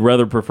sure they'd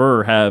rather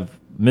prefer have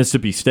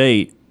Mississippi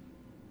State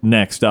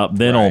next up,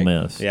 then Ole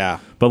Miss. Yeah.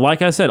 But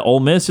like I said, Ole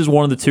Miss is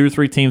one of the 2 or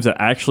 3 teams that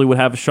actually would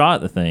have a shot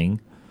at the thing,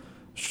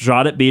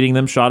 shot at beating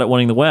them, shot at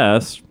winning the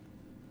West.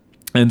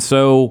 And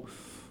so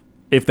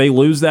if they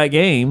lose that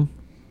game,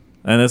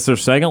 and it's their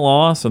second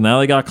loss, and now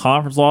they got a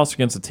conference loss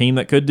against a team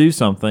that could do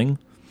something,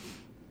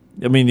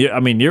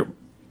 you're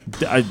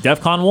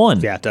DEFCON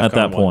 1 at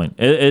that point.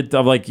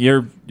 Like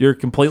you're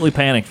completely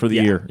panicked for the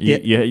year.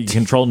 You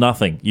control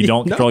nothing. You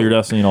don't control your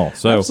destiny at all.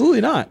 So absolutely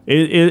not.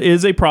 It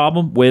is a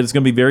problem. It's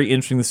going to be very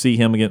interesting to see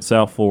him against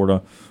South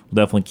Florida.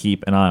 We'll definitely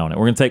keep an eye on it.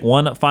 We're going to take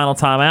one final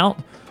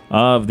timeout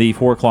of the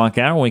 4 o'clock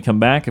hour. When we come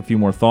back, a few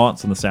more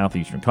thoughts on the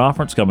Southeastern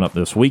Conference coming up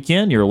this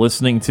weekend. You're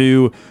listening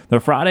to the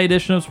Friday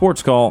edition of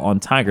Sports Call on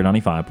Tiger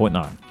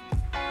 95.9.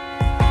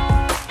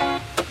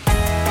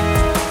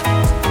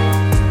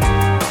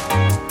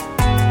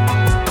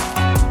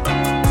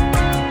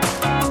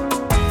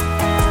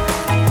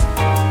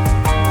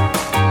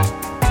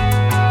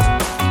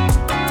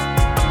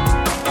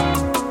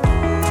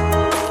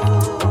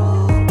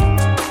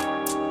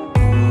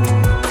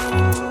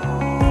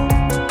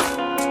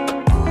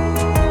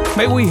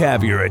 May we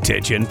have your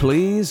attention,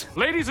 please?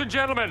 Ladies and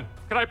gentlemen,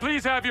 can I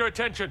please have your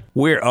attention?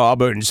 We're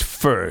Auburn's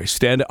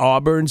first and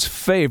Auburn's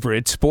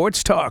favorite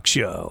sports talk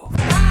show.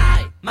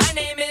 Hi, my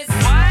name is...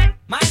 What?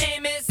 My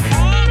name is...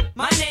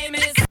 My name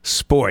is...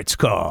 Sports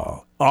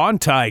Call on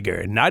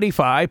Tiger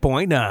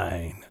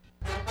 95.9.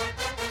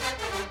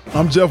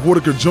 I'm Jeff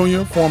Whitaker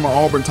Jr., former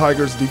Auburn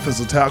Tigers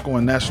defensive tackle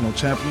and national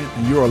champion,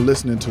 and you are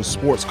listening to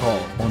Sports Call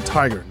on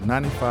Tiger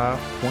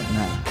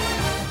 95.9.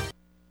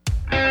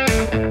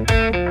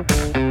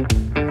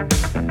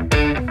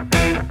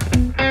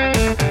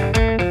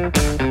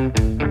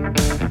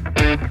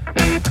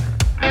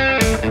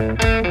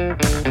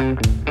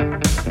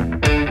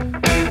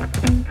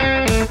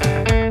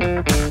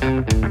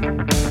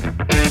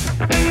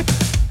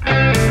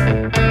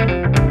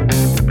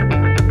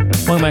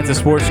 Welcome back to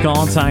Sports Call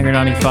on Tiger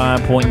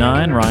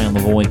 95.9. Ryan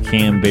Lavoie,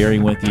 Kam Berry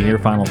with you here.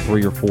 Final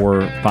 3 or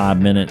 4 or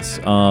 5 minutes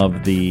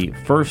of the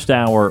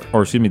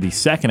the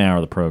second hour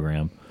of the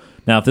program.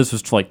 Now, if this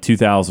was like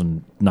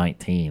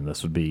 2019,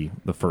 this would be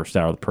the first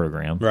hour of the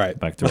program. Right.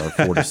 Back to our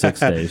 4 to 6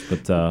 days,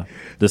 but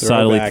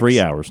decidedly 3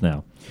 hours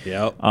now.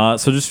 Yep.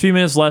 So just a few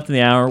minutes left in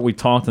the hour. We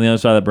talked on the other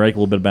side of the break a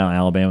little bit about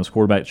Alabama's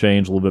quarterback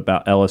change, a little bit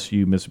about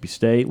LSU, Mississippi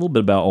State, a little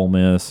bit about Ole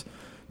Miss,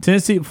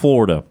 Tennessee, and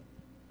Florida.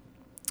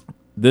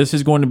 This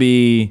is going to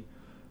be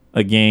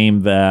a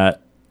game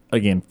that,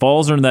 again,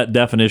 falls under that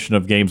definition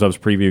of games I was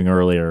previewing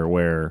earlier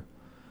where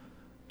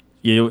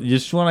you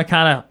just want to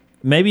kind of,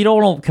 maybe you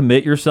don't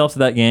commit yourself to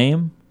that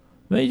game.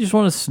 Maybe you just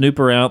want to snoop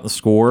around the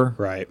score.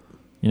 Right.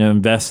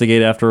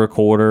 Investigate after a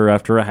quarter,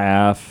 after a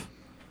half,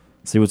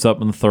 see what's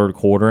up in the third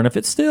quarter. And if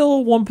it's still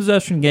a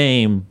one-possession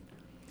game,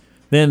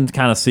 then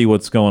kind of see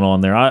what's going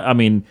on there. I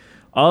mean,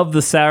 of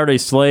the Saturday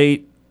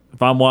slate,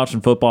 if I'm watching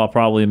football,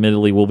 probably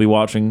admittedly will be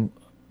watching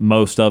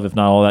most of, if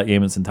not all, that game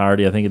in its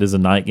entirety. I think it is a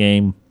night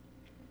game.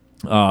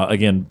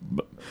 Again,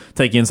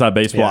 take inside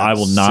baseball. I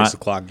will not. 6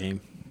 o'clock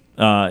game.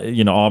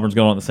 Auburn's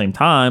going on at the same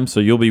time, so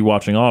you'll be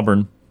watching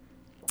Auburn.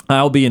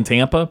 I'll be in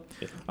Tampa.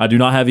 I do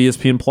not have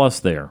ESPN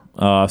Plus there,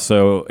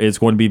 so it's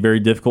going to be very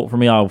difficult for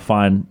me. I'll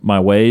find my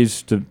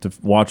ways to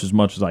watch as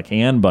much as I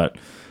can, but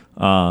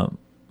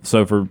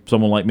so for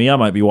someone like me, I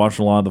might be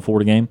watching a lot of the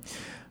Florida game.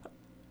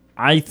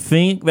 I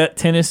think that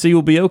Tennessee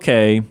will be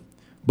okay.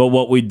 But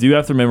what we do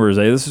have to remember is,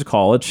 A, this is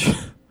college.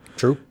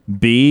 True.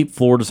 B,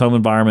 Florida's home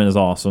environment is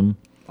awesome.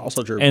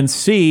 Also true. And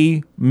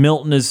C,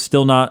 Milton is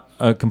still not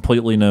a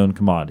completely known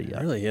commodity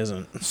yet. It really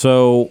isn't.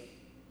 So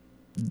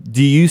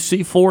do you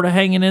see Florida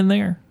hanging in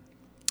there?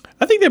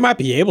 I think they might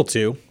be able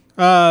to.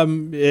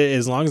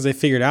 As long as they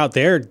figure it out.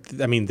 Their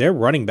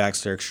running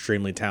backs are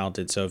extremely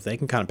talented. So if they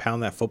can kind of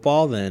pound that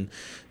football, then,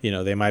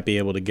 they might be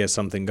able to get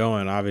something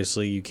going.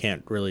 Obviously, you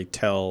can't really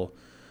tell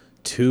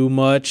too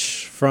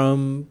much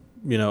from...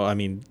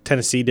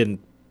 Tennessee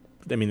didn't.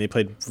 They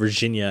played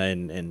Virginia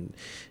and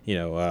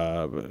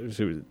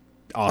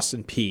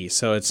Austin Peay.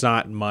 So it's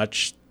not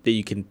much that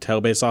you can tell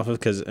based off of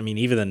because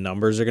even the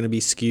numbers are going to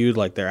be skewed.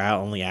 Like they're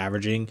only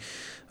averaging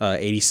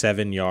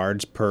 87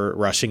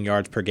 rushing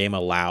yards per game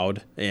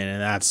allowed,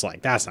 and that's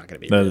not going to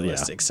be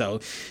realistic. Yeah. So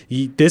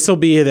this will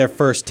be their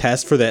first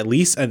test for at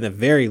the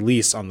very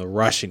least on the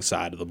rushing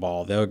side of the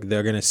ball. They're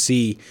going to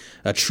see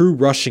a true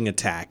rushing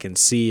attack and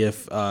see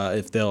if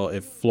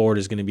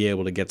Florida's going to be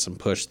able to get some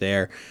push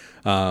there.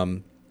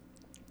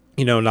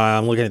 Now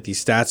I'm looking at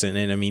these stats,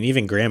 and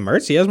even Graham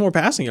Mertz, he has more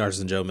passing yards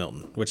than Joe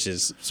Milton, which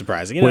is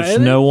surprising.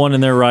 No one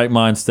in their right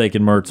mind is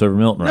taking Mertz over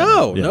Milton right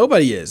now. No,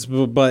 nobody is.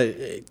 But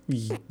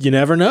you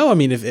never know.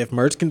 If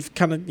Mertz can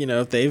kind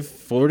of, if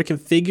Florida can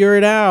figure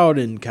it out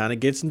and kind of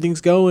get some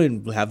things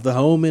going, have the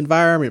home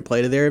environment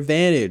play to their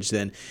advantage,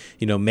 then,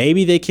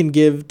 maybe they can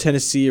give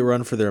Tennessee a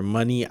run for their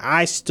money.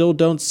 I still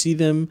don't see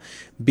them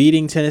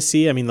beating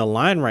Tennessee. The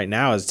line right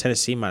now is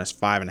Tennessee minus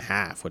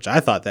 5.5, which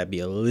I thought that'd be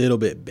a little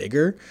bit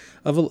bigger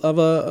of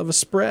a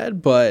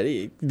spread, but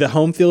the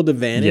home field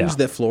advantage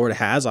that Florida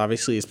has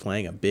obviously is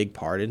playing a big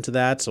part into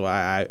that. So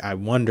I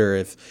wonder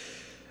if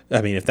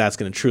I mean, if that's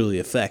going to truly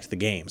affect the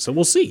game. So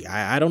we'll see.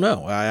 I don't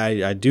know.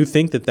 I do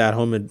think that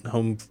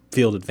home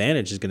field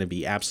advantage is going to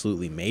be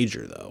absolutely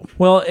major, though.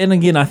 Well, and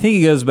again, I think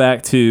it goes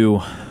back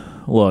to,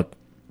 look,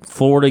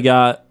 Florida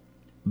got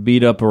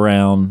beat up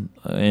around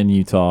in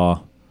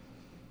Utah,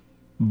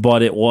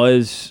 but it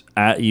was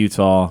at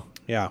Utah.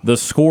 Yeah. The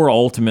score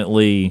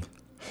ultimately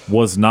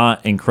was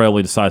not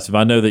incredibly decisive.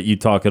 I know that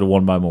Utah could have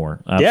won by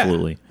more,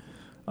 absolutely.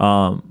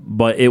 Yeah.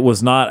 But it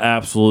was not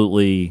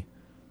absolutely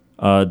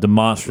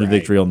demonstrative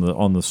victory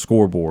on the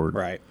scoreboard.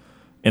 Right.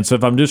 And so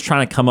if I'm just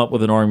trying to come up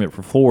with an argument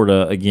for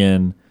Florida,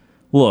 again,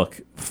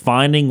 look,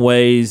 finding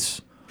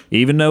ways,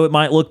 even though it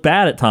might look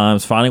bad at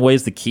times, finding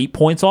ways to keep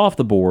points off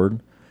the board,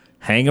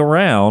 hang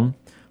around,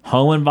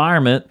 home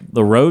environment,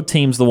 the road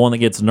team's the one that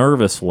gets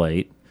nervous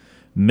late.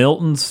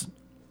 Milton's,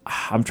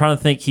 I'm trying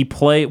to think, he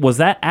played, was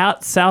that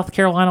at South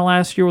Carolina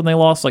last year when they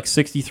lost like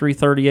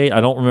 63-38? I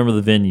don't remember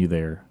the venue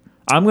there.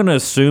 I'm going to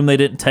assume they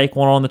didn't take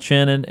one on the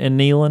chin in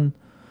Neyland.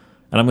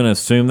 And I'm going to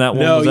assume that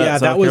one was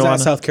at South Carolina.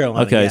 Was at South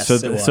Carolina. Okay,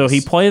 yes, so he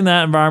played in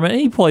that environment,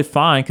 and he played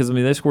fine because, I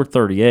mean, they scored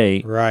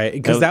 38. Right,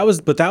 because that was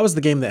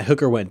the game that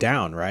Hooker went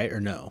down, right, or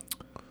no?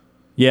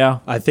 Yeah.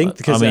 I think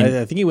because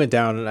I think he went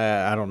down,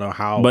 I don't know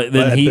how. But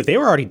they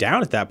were already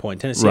down at that point,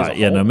 Tennessee right,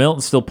 yeah, no,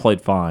 Milton still played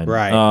fine.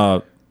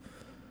 Right.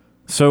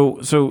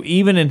 So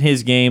even in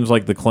his games,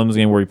 like the Clemson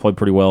game where he played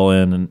pretty well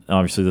in, and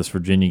obviously this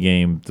Virginia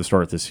game to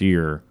start this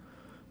year,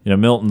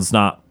 Milton's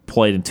not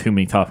played in too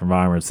many tough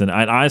environments. And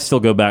I still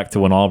go back to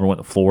when Auburn went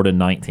to Florida in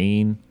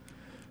 2019,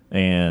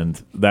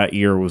 and that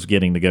year was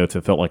getting to go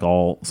to, felt like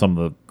some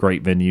of the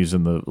great venues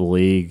in the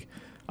league.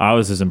 I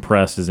was as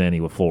impressed as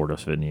any with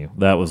Florida's venue.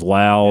 That was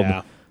loud.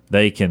 Yeah.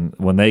 They can,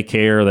 when they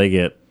care, they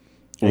get.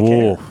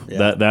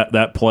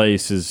 That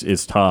place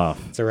is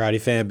tough. It's a rowdy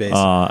fan base.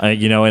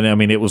 And I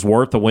mean, it was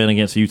worth the win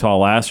against Utah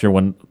last year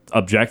when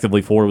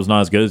objectively Florida was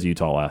not as good as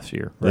Utah last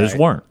year. They just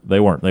weren't. They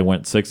weren't. They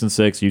went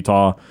 6-6.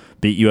 Utah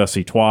beat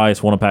USC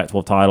twice, won a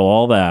Pac-12 title,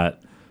 all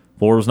that.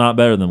 Florida was not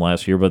better than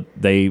last year, but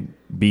they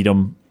beat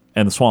them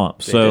in the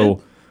Swamp.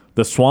 So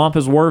the Swamp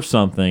is worth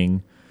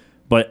something.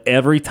 But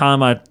every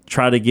time I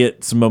try to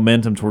get some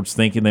momentum towards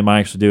thinking they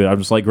might actually do it, I'm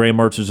just like, Graham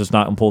Mertz is just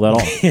not going to pull that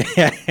off.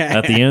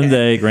 At the end of the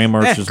day, Graham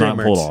Mertz is not going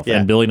to pull it off. Yeah.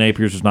 And Billy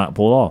Napier's just not going to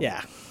pull it off.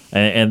 Yeah.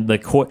 And they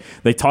talk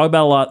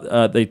about a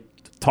lot. They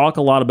talk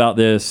a lot about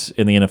this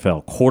in the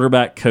NFL,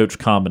 quarterback-coach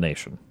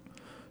combination.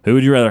 Who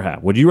would you rather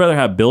have? Would you rather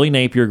have Billy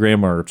Napier,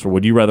 Graham Mertz, or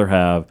would you rather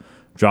have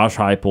Josh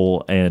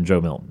Heupel and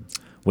Joe Milton?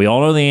 We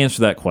all know the answer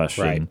to that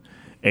question. Right.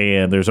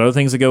 And there's other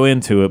things that go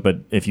into it,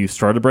 but if you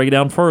start to break it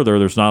down further,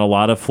 there's not a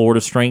lot of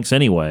Florida strengths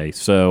anyway.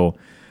 So,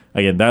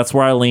 again, that's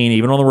where I lean.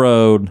 Even on the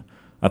road,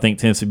 I think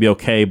Tennessee would be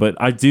okay. But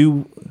I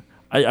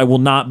will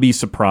not be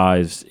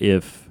surprised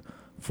if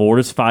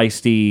Florida's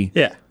feisty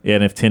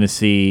and if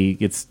Tennessee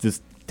gets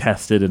just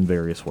tested in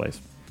various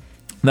ways.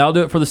 That'll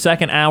do it for the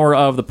second hour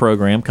of the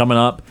program. Coming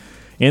up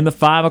in the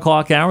 5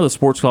 o'clock hour, the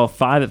Sports Call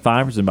 5 at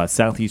 5 presented by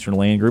Southeastern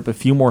Land Group. A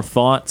few more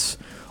thoughts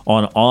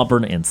on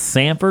Auburn and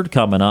Samford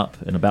coming up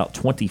in about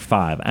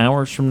 25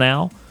 hours from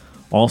now.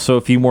 Also,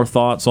 a few more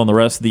thoughts on the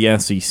rest of the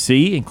SEC,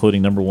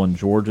 including number 1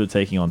 Georgia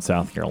taking on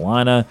South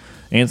Carolina,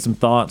 and some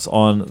thoughts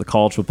on the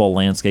college football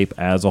landscape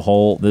as a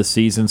whole this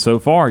season so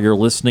far. You're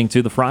listening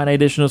to the Friday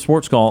edition of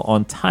Sports Call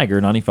on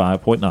Tiger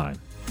 95.9.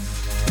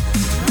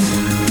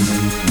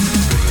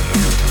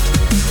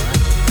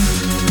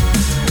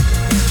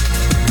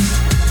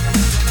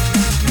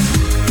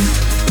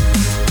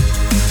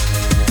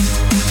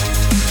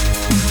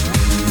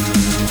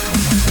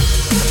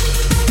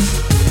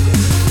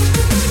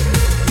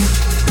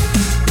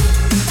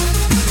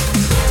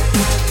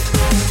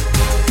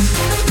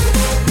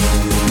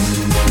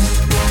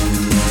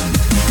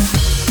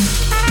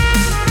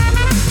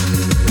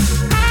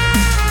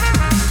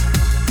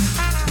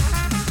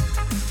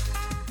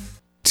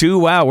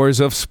 2 hours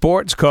of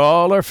Sports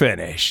Call are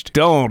finished.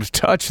 Don't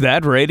touch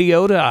that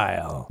radio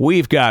dial.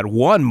 We've got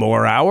 1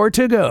 more hour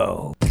to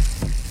go.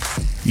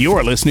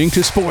 You're listening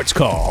to Sports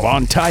Call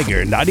on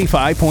Tiger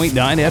 95.9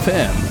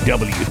 FM,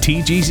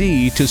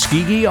 WTGZ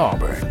Tuskegee,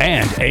 Auburn,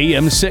 and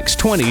AM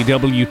 620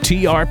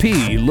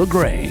 WTRP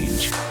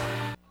LaGrange.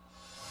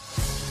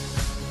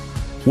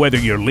 Whether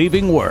you're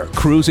leaving work,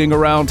 cruising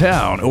around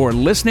town, or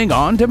listening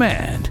on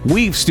demand,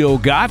 we've still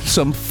got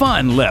some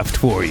fun left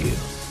for you.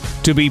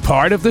 To be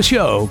part of the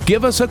show,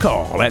 give us a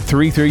call at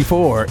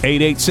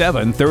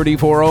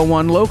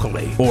 334-887-3401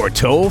 locally or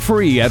toll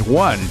free at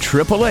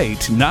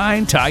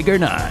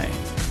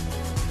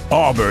 1-888-9-TIGER-9.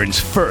 Auburn's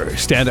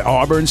first and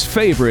Auburn's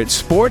favorite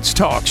sports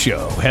talk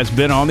show has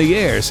been on the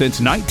air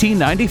since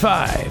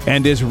 1995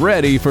 and is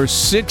ready for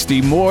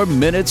 60 more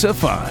minutes of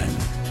fun.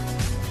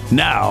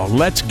 Now,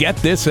 let's get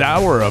this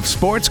hour of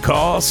Sports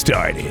Call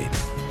started.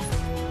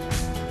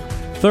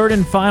 Third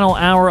and final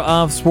hour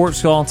of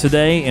Sports Call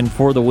today and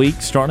for the week,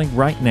 starting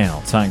right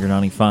now. Tiger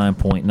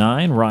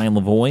 95.9, Ryan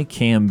Lavoie,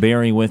 Kam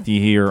Berry with you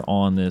here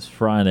on this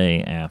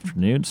Friday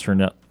afternoon. It's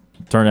turned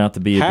out to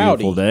be a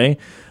beautiful day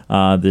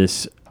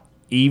this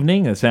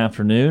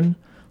afternoon.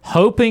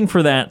 Hoping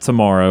for that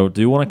tomorrow.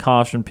 Do want to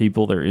caution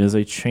people there is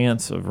a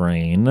chance of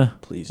rain.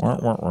 Please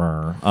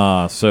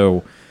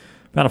So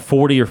about a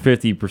 40 or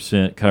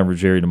 50%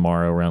 coverage area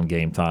tomorrow around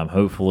game time.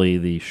 Hopefully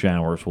the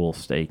showers will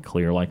stay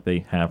clear like they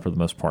have for the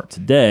most part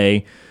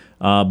today,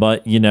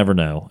 but you never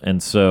know.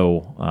 And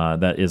so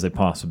that is a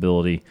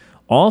possibility.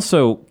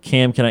 Also,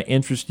 Cam, can I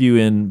interest you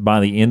in, by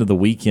the end of the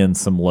weekend,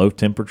 some low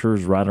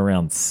temperatures right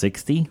around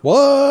 60?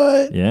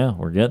 What? Yeah,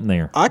 we're getting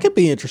there. I could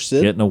be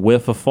interested. Getting a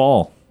whiff of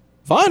fall.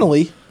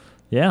 Finally.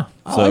 Yeah.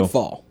 I like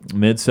fall.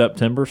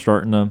 Mid-September,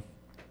 starting to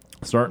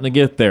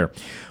get there.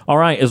 All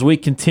right, as we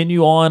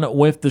continue on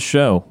with the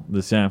show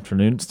this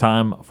afternoon, it's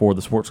time for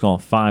the Sports Call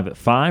 5 at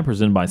 5,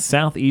 presented by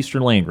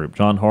Southeastern Land Group.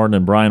 John Harden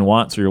and Brian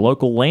Watts are your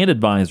local land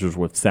advisors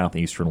with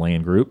Southeastern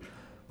Land Group.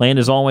 Land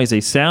is always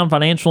a sound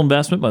financial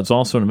investment, but it's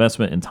also an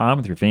investment in time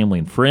with your family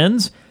and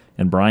friends.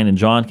 And Brian and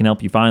John can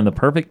help you find the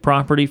perfect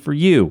property for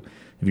you.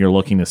 If you're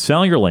looking to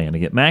sell your land to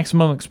get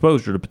maximum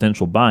exposure to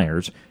potential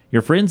buyers,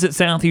 your friends at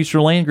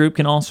Southeastern Land Group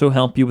can also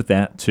help you with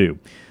that too.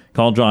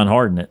 Call John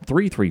Harden at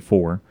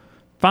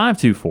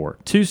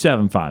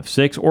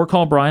 334-524-2756 or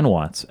call Brian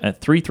Watts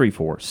at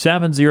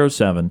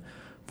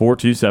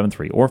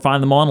 334-707-4273 or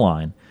find them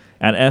online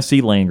at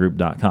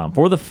sclandgroup.com.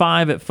 For the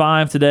 5 at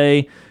 5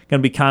 today,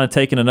 going to be kind of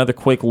taking another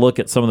quick look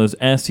at some of those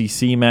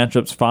SEC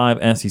matchups, 5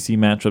 SEC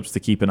matchups to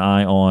keep an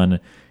eye on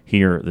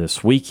here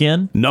this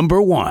weekend.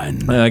 Number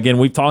 1. Again,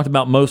 we've talked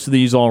about most of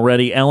these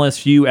already.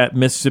 LSU at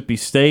Mississippi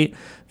State.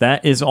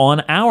 That is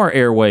on our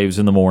airwaves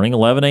in the morning,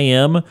 11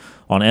 a.m.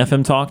 on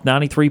FM Talk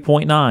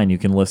 93.9. You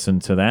can listen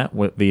to that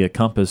via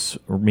Compass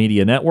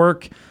Media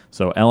Network.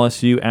 So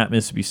LSU at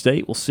Mississippi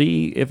State. We'll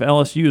see if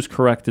LSU has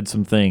corrected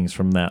some things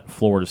from that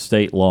Florida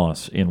State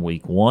loss in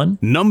Week 1.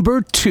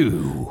 Number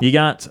 2. You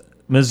got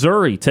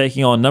Missouri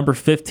taking on number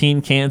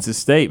 15 Kansas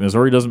State.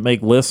 Missouri doesn't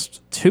make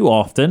lists too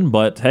often,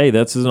 but hey,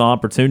 that's an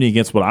opportunity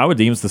against what I would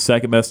deem is the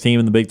second best team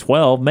in the Big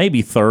 12,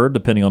 maybe third,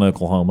 depending on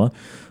Oklahoma.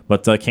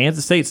 But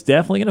Kansas State's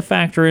definitely going to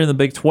factor in the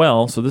Big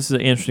 12, so this is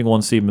an interesting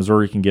one to see if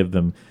Missouri can give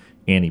them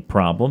any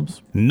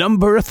problems.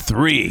 Number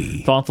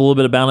 3. Talked a little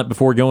bit about it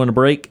before going to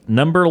break.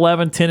 Number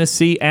 11,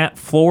 Tennessee at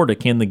Florida.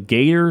 Can the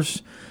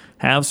Gators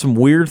have some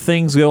weird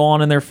things go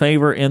on in their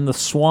favor in the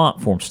swamp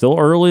for them? Still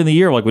early in the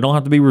year. Like, we don't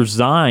have to be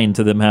resigned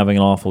to them having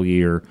an awful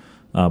year,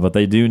 but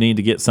they do need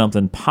to get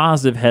something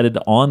positive headed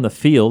on the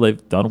field.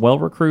 They've done well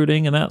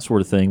recruiting and that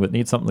sort of thing, but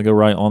need something to go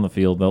right on the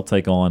field. They'll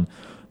take on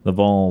the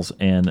Vols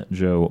and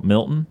Joe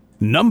Milton.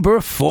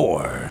 Number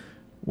 4.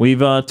 We've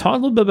talked a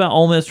little bit about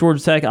Ole Miss,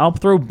 Georgia Tech. I'll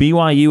throw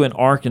BYU and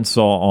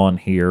Arkansas on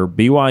here.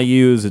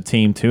 BYU is a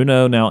team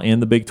 2-0 now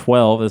in the Big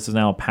 12. This is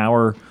now a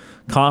power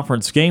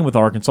conference game with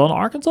Arkansas, and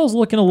Arkansas is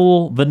looking a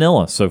little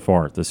vanilla so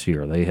far this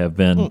year. They have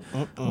been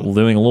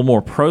doing a little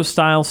more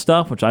pro-style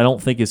stuff, which I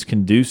don't think is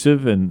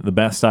conducive and the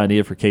best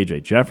idea for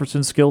KJ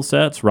Jefferson's skill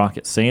sets.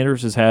 Rocket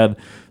Sanders has had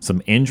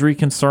some injury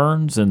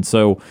concerns, and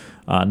so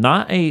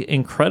not a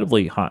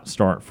incredibly hot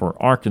start for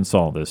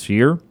Arkansas this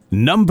year.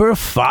 Number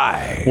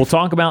 5. We'll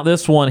talk about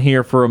this one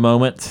here for a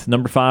moment.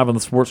 Number 5 on the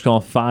Sports Call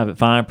 5 at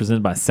 5,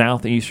 presented by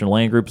Southeastern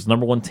Land Group, is the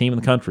number 1 team in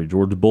the country.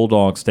 Georgia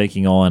Bulldogs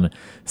taking on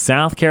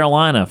South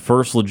Carolina.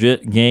 First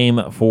legit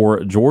game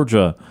for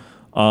Georgia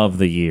of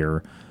the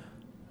year.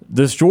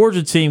 This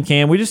Georgia team,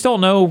 Cam, we just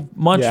don't know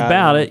much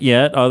about it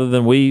yet, other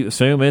than we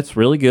assume it's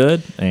really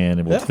good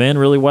and it will defend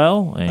really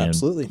well. And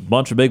absolutely. A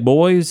bunch of big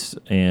boys,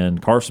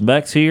 and Carson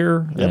Beck's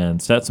here,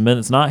 and Stetson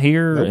Bennett's not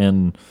here,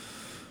 and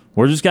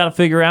we're just got to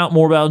figure out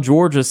more about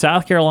Georgia.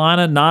 South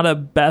Carolina, not a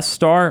best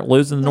start,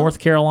 losing to North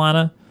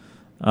Carolina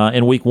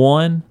in Week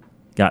 1.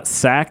 Got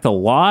sacked a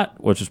lot,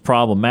 which is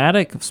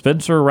problematic.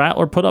 Spencer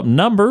Rattler put up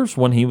numbers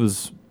when he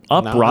was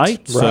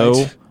upright. So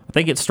I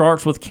think it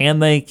starts with, can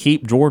they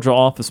keep Georgia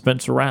off of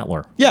Spencer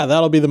Rattler? Yeah,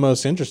 that'll be the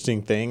most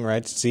interesting thing,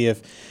 right? To see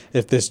if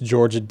this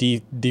Georgia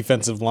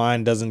defensive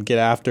line doesn't get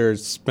after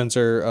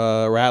Spencer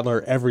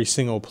Rattler every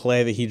single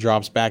play that he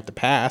drops back to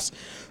pass.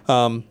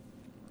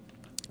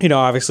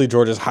 Obviously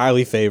Georgia's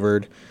highly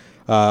favored,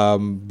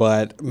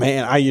 but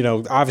man,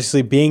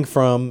 obviously being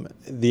from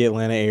the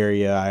Atlanta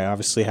area, I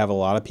obviously have a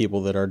lot of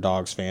people that are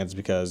Dogs fans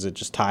because it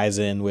just ties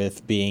in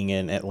with being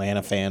an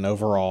Atlanta fan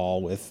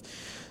overall with,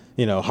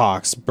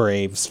 Hawks,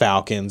 Braves,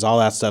 Falcons, all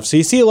that stuff. So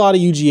you see a lot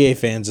of UGA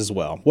fans as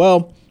well.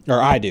 Well,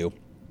 or I do.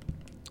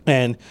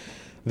 And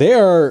they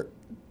are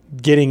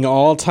getting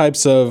all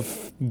types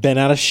of bent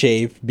out of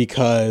shape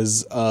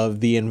because of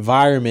the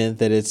environment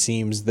that it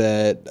seems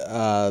that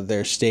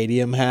their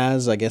stadium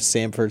has. I guess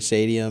Samford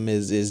Stadium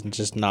is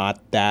just not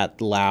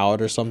that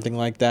loud or something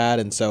like that,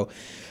 and so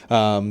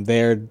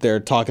they're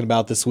talking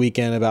about this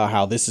weekend about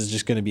how this is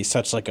just going to be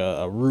such like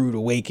a rude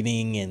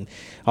awakening and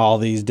all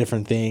these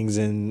different things.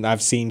 And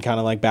I've seen kind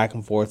of like back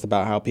and forth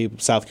about how people,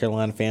 South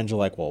Carolina fans, are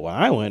like, well, when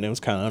I went, it was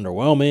kind of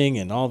underwhelming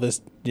and all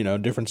this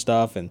different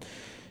stuff. And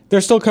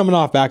they're still coming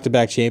off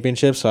back-to-back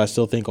championships, so I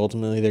still think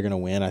ultimately they're going to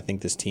win. I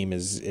think this team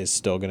is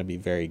still going to be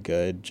very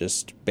good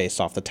just based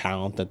off the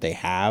talent that they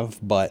have.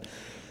 But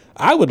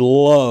I would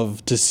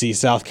love to see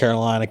South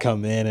Carolina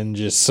come in and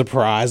just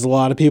surprise a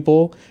lot of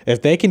people.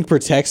 If they can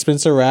protect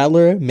Spencer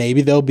Rattler,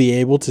 maybe they'll be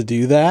able to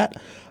do that.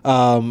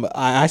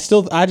 I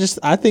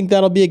think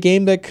that'll be a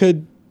game that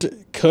could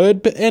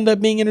end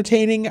up being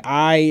entertaining.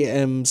 I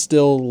am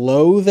still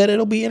low that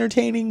it'll be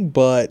entertaining,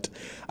 but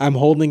I'm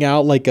holding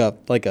out like a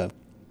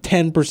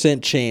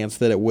 10% chance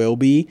that it will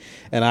be,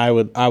 and I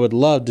would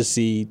love to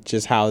see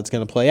just how it's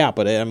going to play out.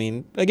 But I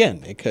mean,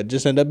 again, it could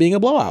just end up being a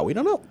blowout. We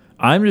don't know.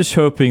 I'm just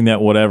hoping that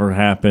whatever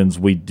happens,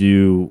 we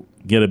do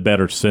get a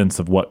better sense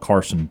of what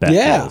Carson Beck is.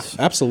 Yeah,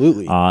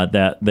 absolutely.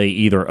 That they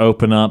either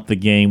open up the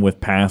game with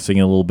passing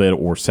a little bit,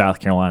 or South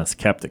Carolina's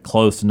kept it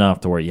close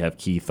enough to where you have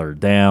key third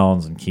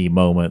downs and key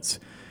moments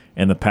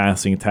in the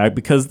passing attack,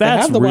 because that's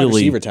they have the really wide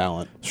receiver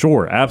talent.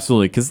 Sure,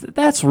 absolutely, because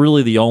that's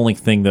really the only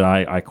thing that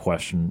I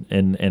question,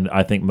 and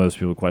I think most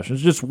people question,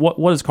 is just what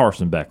does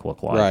Carson Beck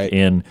look like,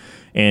 right?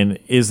 And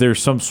is there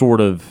some sort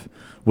of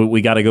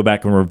we got to go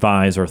back and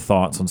revise our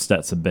thoughts on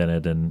Stetson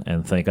Bennett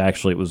and think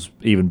actually it was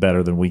even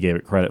better than we gave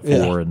it credit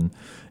for, and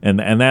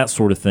that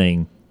sort of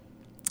thing.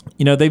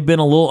 You know, they've been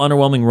a little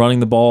underwhelming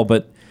running the ball,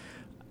 but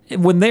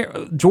when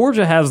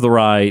Georgia has the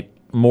right,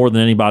 more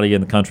than anybody in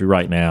the country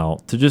right now,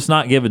 to just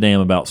not give a damn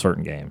about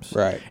certain games.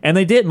 Right. And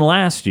they didn't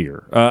last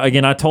year.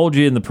 Again, I told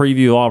you in the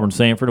preview of Auburn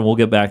Samford, and we'll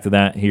get back to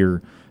that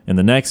here in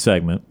the next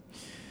segment,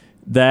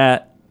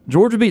 that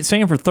Georgia beat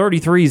Samford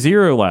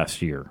 33-0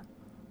 last year.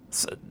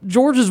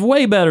 Georgia's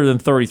way better than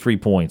 33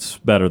 points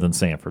better than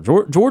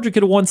Samford. Georgia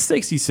could have won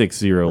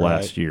 66-0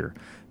 last year.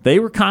 They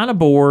were kind of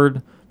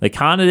bored. They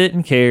kind of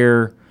didn't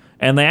care.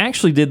 And they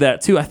actually did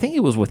that too. I think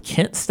it was with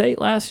Kent State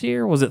last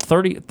year. Was it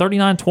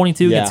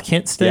 39-22 against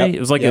Kent State? It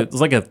was like a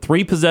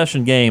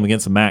 3-possession game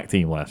against a MAC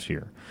team last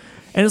year.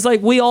 And it's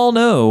like we all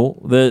know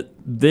that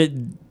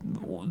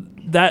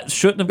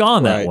shouldn't have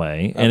gone that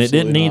way, and it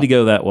didn't need to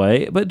go that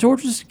way. But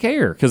Georgia doesn't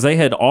care because they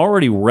had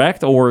already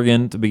wrecked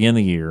Oregon to begin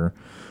the year.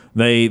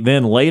 They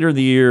then later in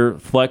the year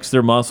flexed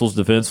their muscles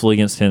defensively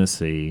against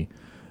Tennessee.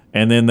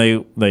 And then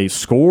they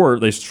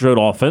scored. They showed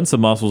offensive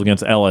muscles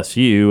against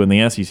LSU in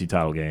the SEC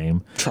title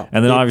game.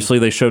 And then obviously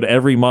they showed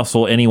every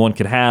muscle anyone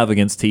could have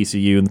against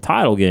TCU in the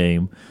title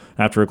game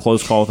after a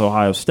close call with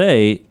Ohio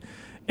State.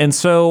 And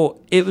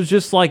so it was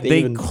just like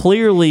they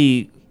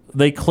clearly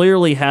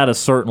had a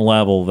certain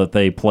level that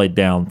they played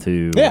down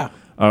to,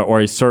 or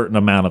a certain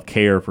amount of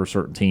care for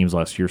certain teams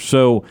last year.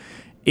 So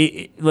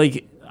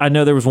I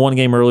know there was one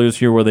game earlier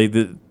this year where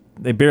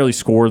they barely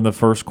scored in the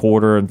first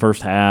quarter and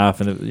first half,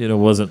 and it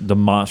wasn't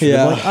demonstrative.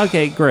 Yeah. Like,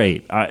 okay,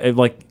 great.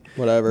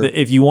 Whatever.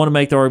 If you want to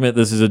make the argument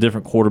this is a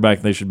different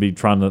quarterback, they should be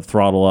trying to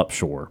throttle up,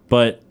 sure.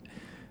 But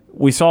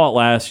we saw it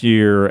last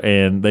year,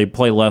 and they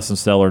play less than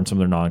stellar in some of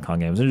their non-con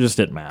games, and it just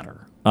didn't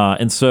matter.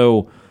 And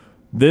so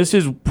this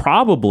is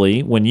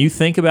probably, when you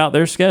think about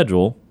their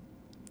schedule,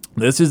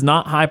 this is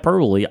not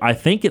hyperbole. I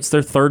think it's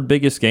their third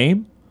biggest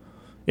game.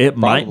 It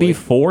might be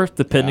fourth,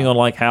 depending on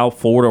like how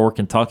Florida or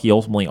Kentucky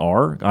ultimately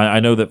are.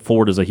 I know that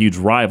Florida is a huge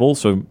rival,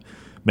 so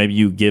maybe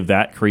you give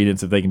that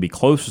credence if they can be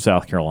close to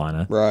South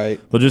Carolina. Right.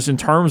 But just in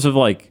terms of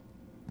like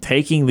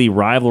taking the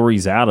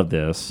rivalries out of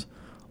this,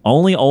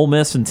 only Ole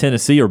Miss and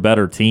Tennessee are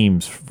better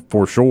teams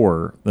for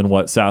sure than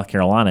what South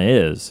Carolina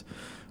is.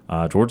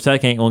 Georgia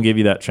Tech ain't going to give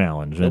you that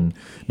challenge. And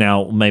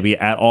now maybe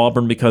at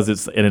Auburn because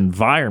it's an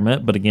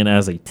environment, but again,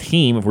 as a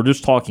team, if we're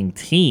just talking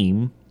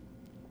team,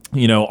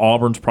 you know,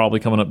 Auburn's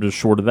probably coming up just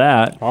short of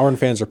that. Auburn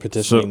fans are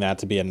petitioning that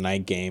to be a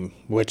night game,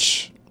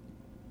 which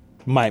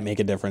might make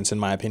a difference in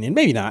my opinion.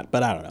 Maybe not,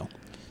 but I don't know.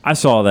 I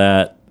saw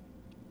that.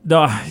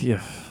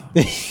 Yeah.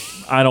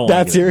 I don't.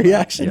 That's your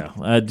reaction.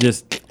 Yeah.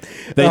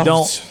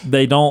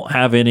 They don't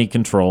have any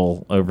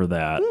control over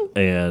that.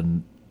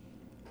 And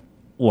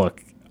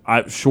look,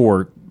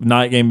 sure,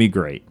 night game be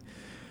great.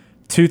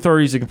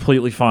 2:30 is a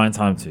completely fine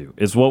time too.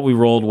 It's what we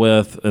rolled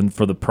with, and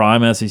for the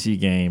prime SEC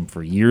game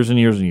for years and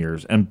years and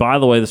years. And by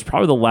the way, this is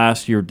probably the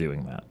last year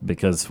doing that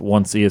because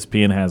once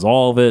ESPN has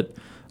all of it,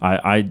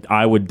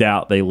 I would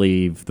doubt they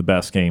leave the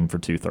best game for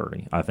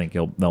 2:30. I think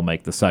they'll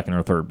make the second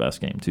or third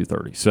best game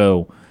 2:30.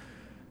 So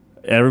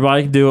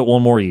everybody can do it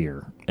one more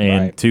year.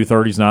 And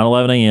 2:30 is not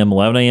 11 a.m.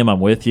 11 a.m.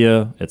 I'm with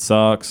you. It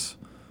sucks.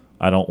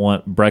 I don't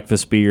want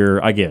breakfast beer.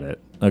 I get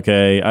it.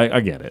 Okay, I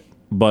get it.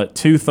 But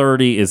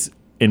 2:30 is,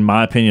 in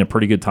my opinion, a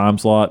pretty good time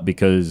slot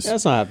because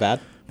that's not bad.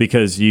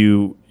 Because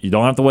you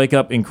don't have to wake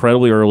up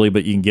incredibly early,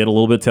 but you can get a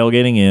little bit of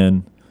tailgating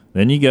in.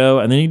 Then you go,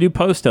 and then you do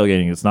post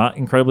tailgating. It's not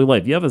incredibly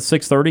late. If you have a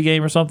 6:30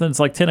 game or something, it's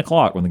like 10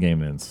 o'clock when the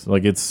game ends.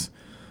 Like it's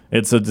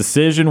a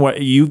decision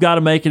where you've got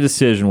to make a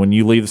decision when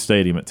you leave the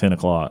stadium at 10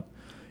 o'clock.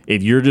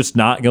 If you're just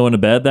not going to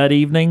bed that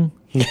evening,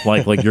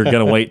 like you're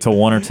going to wait till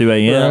 1 or 2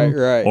 a.m.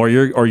 right. or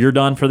you're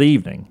done for the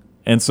evening.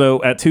 And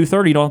so at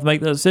 2:30, you don't have to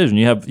make that decision.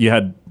 You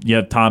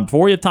had time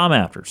before, you have time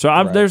after.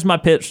 So there's my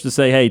pitch to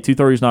say, hey,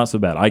 2:30 is not so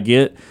bad. I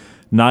get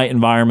night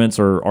environments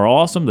are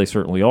awesome. They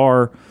certainly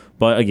are.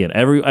 But again,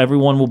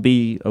 everyone will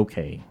be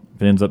okay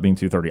If it ends up being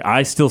 2:30,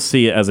 I still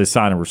see it as a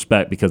sign of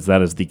respect because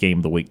that is the game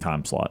of the week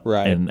time slot.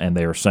 Right. And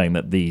they are saying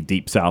that the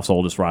Deep South's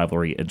oldest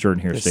rivalry at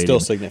Jordan-Hare Stadium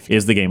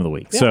is the game of the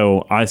week. Yeah.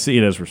 So I see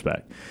it as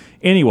respect.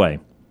 Anyway,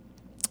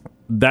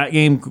 that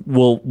game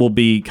will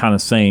be kind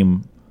of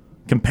same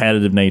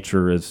competitive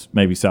nature as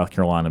maybe South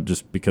Carolina,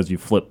 just because you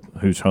flip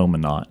who's home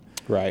and not.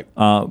 Right.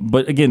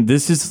 But again,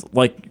 this is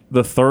like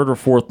the third or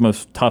fourth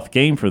most tough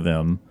game for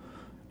them,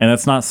 and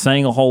that's not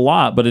saying a whole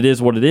lot, but it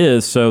is what it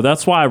is. So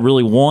that's why I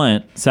really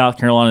want South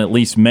Carolina to at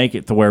least make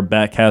it to where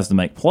Beck has to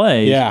make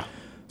plays. Yeah.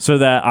 So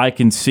that I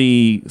can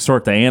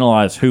start to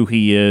analyze who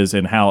he is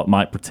and how it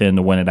might pretend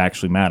to when it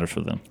actually matters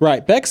for them.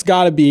 Right. Beck's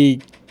got to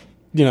be,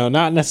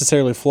 not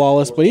necessarily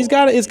flawless, but it's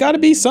got to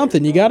be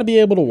something. You got to be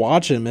able to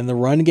watch him in the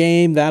run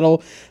game.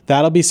 That'll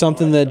be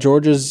something that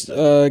Georgia's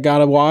got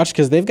to watch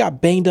because they've got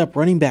banged up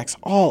running backs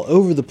all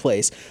over the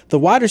place. The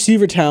wide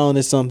receiver talent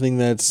is something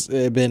that's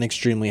been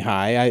extremely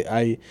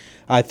high.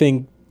 I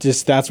think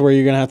just that's where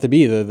you're going to have to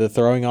be. The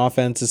throwing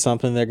offense is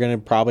something they're going to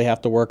probably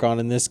have to work on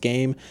in this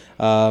game,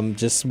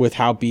 just with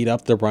how beat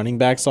up the running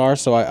backs are.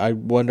 So I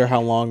wonder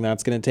how long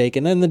that's going to take.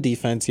 And then the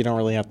defense, you don't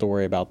really have to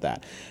worry about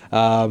that.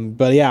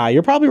 But yeah,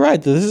 you're probably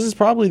right. This is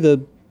probably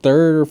the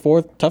third or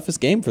fourth toughest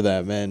game for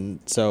them. And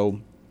so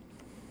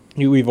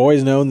we've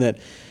always known that,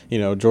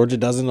 Georgia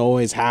doesn't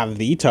always have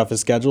the toughest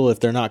schedule if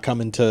they're not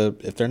coming to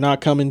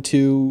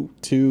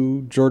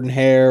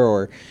Jordan-Hare,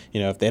 or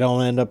if they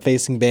don't end up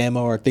facing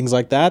Bama or things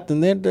like that, then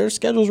their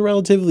schedule's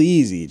relatively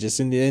easy just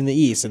in the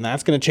East, and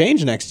that's going to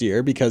change next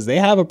year because they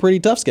have a pretty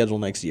tough schedule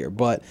next year.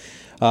 But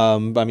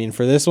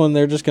for this one,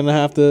 they're just going to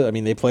have to.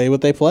 They play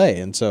what they play,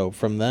 and so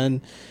from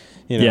then.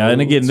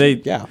 And again, they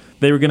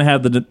were going to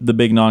have the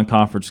big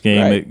non-conference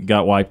game. Right. It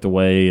got wiped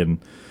away, and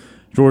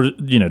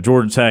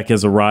Georgia Tech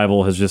as a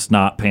rival has just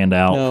not panned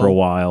out for a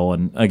while.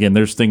 And again,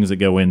 there's things that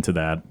go into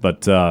that.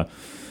 But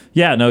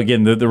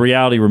again, the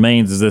reality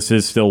remains is this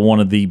is still one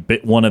of the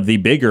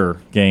bigger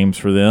games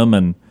for them.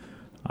 And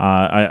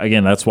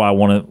that's why I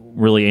want to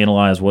really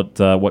analyze what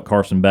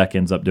Carson Beck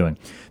ends up doing.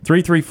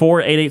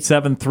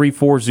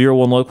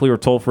 334-887-3401 locally, or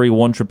toll free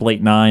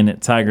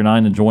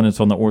 1-888-9-TIGER-9 and join us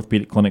on the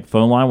Orthopedic Clinic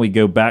phone line. We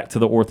go back to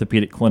the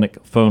Orthopedic Clinic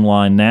phone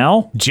line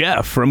now.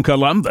 Jeff from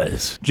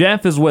Columbus.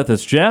 Jeff is with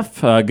us.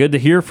 Jeff, good to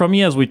hear from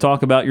you as we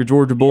talk about your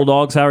Georgia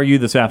Bulldogs. How are you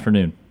this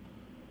afternoon?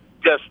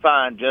 Just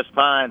fine.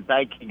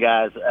 Thank you,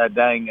 guys.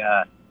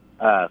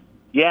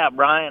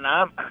 Ryan,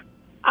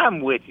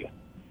 I'm with you.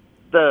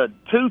 The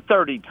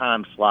 2:30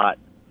 time slot,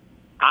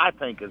 I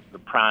think, is the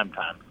prime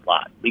time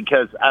slot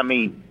because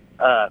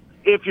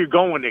if you're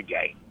going to a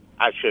game,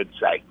 I should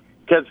say,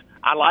 because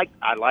I like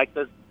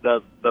the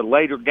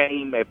later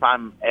game if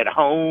I'm at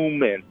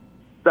home and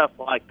stuff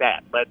like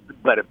that. But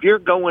if you're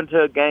going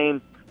to a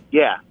game,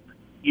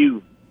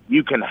 you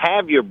can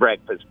have your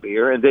breakfast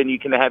beer and then you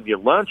can have your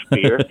lunch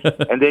beer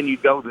and then you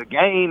go to the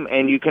game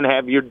and you can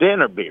have your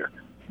dinner beer.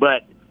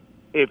 But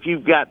if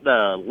you've got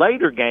the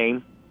later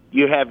game,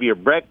 you have your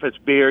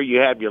breakfast beer, you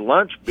have your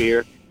lunch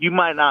beer, you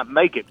might not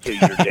make it to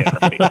your dinner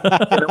beer.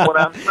 You know what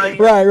I'm saying?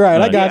 Right.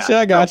 I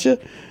got you.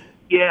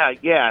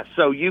 Yeah.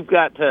 So you've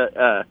got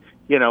to,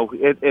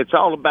 it's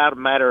all about a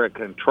matter of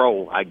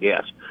control, I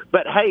guess.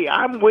 But, hey,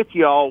 I'm with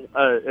y'all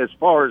as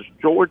far as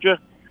Georgia.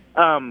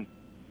 Like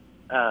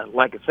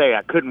I say,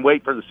 I couldn't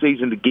wait for the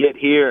season to get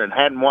here and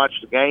hadn't watched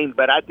the game,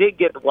 but I did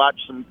get to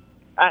watch some.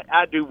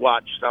 I do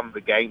watch some of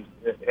the games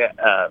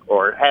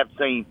or have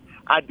seen.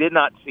 I did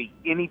not see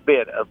any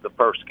bit of the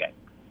first game.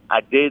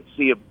 I did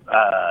see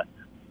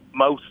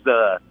most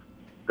of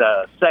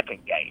the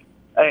second game.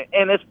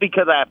 And it's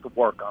because I have to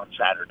work on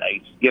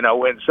Saturdays,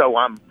 and so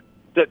I'm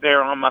sitting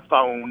there on my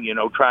phone,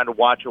 trying to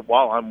watch it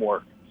while I'm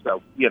working.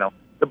 So,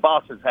 the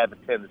bosses have a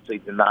tendency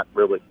to not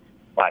really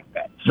like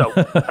that. So,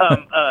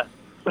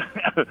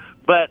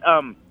 but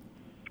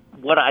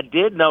what I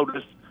did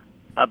notice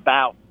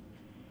about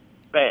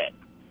Beck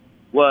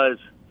was,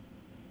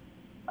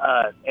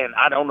 and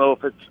I don't know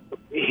if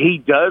he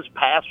does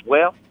pass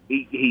well.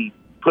 He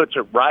puts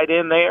it right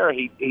in there.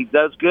 He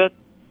does good.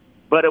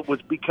 But it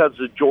was because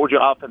the Georgia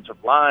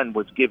offensive line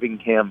was giving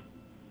him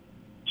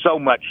so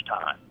much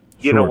time.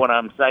 You know what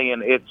I'm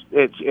saying?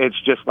 It's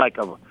just like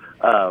a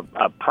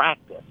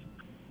practice.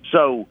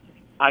 So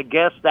I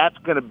guess that's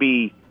going to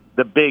be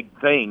the big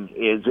thing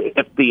is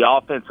if the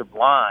offensive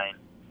line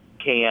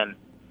can,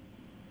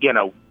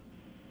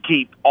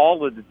 keep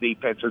all of the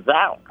defenses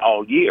out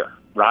all year,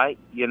 right?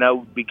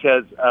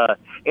 Because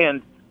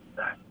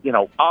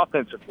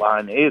offensive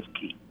line is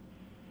key.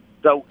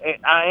 So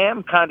I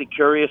am kind of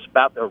curious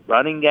about their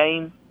running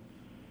game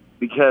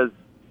because,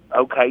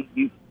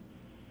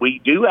 we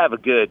do have a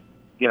good,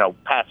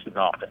 passing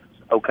offense,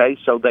 okay?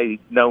 So they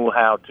know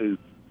how to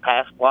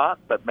pass block,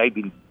 but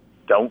maybe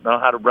don't know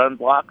how to run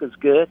block as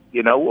good,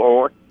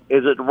 or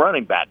is it a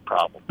running back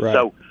problem? Right.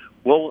 So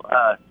we'll,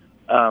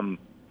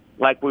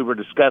 like we were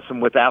discussing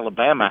with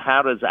Alabama,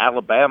 how does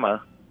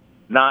Alabama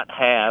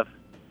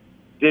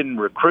didn't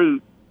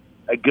recruit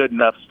a good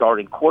enough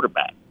starting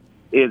quarterback?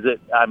 Is it,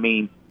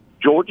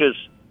 Georgia's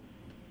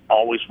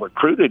always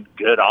recruited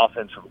good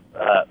offensive,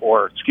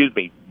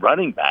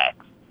 running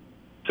backs.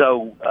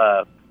 So,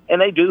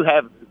 and they do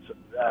have,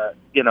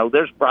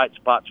 there's bright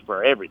spots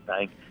for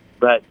everything.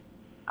 But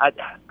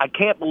I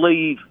can't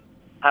believe,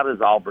 how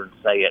does Auburn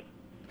say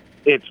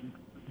it?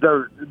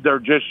 They're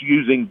just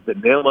using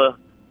vanilla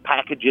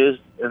packages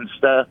and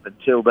stuff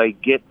until they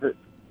get to.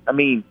 I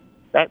mean,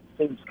 that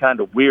seems kind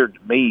of weird to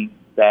me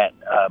that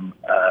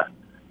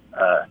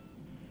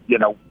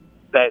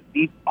that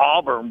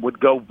Auburn would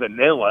go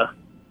vanilla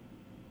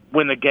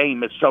when the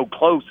game is so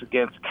close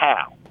against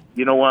Cal.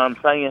 You know what I'm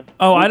saying?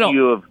 Oh, I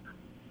don't.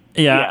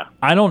 Yeah,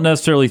 I don't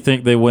necessarily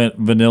think they went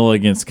vanilla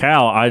against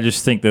Cal. I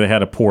just think that they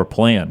had a poor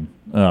plan.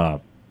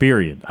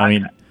 Period. I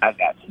mean, I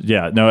got you.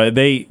 Yeah, no,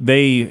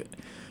 they.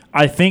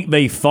 I think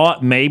they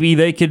thought maybe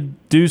they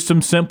could do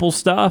some simple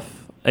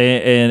stuff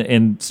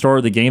and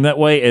start the game that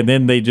way, and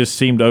then they just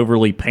seemed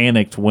overly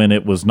panicked when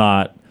it was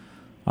not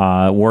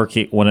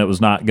working, when it was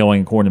not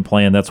going according to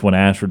plan. That's when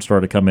Ashford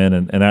started to come in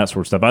and that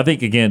sort of stuff. I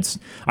think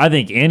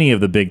any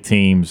of the big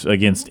teams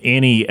against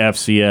any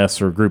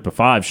FCS or Group of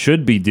Five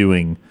should be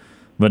doing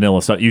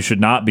vanilla stuff. You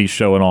should not be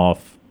showing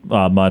off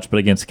much, but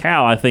against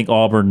Cal, I think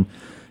Auburn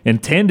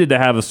intended to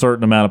have a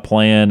certain amount of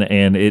plan,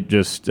 and it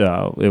just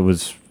it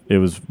was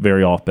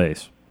very off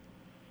base.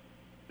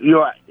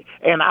 You're right.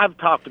 And I've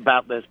talked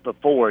about this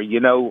before.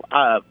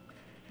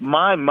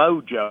 My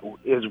mojo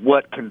is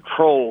what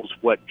controls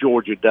what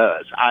Georgia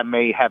does. I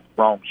may have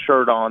the wrong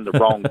shirt on, the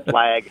wrong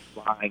flag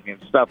flying,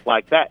 and stuff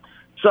like that.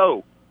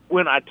 So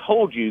when I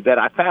told you that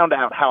I found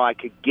out how I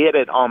could get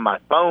it on my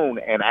phone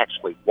and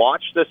actually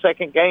watch the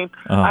second game,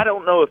 I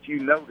don't know if you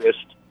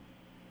noticed,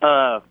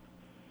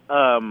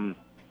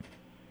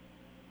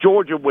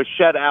 Georgia was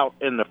shut out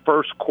in the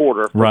first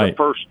quarter for the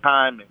first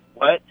time in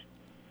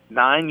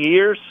 9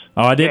 years?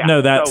 Oh, I didn't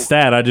know that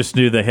stat. I just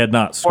knew they had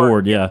not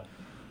scored. Yeah.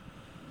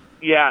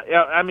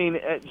 I mean,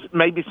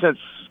 maybe since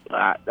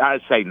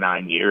I'd say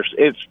 9 years.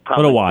 It's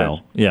probably a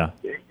while. Yeah.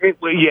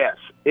 Yes.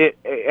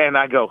 And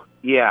I go,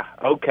 yeah,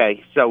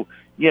 okay. So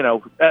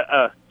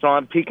so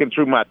I'm peeking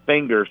through my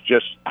fingers,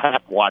 just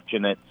half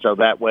watching it, so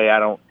that way I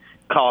don't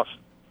cost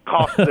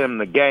them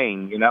the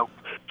game.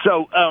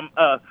 So,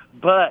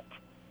 but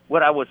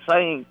what I was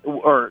saying,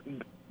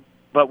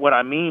 but what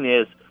I mean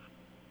is,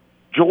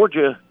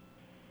 Georgia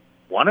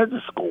wanted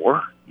to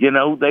score.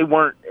 They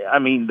weren't. I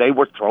mean, they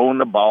were throwing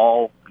the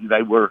ball.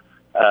 They were,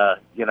 as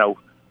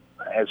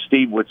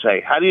Steve would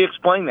say, "How do you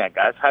explain that,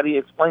 guys? How do you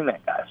explain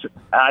that, guys?"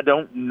 I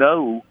don't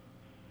know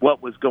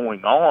what was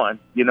going on.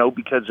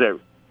 Because there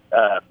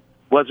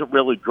wasn't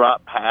really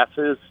drop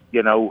passes.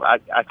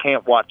 I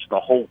can't watch the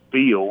whole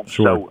field,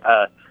 so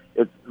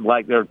it's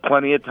like there are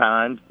plenty of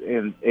times,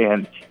 and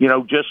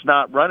just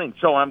not running.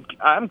 So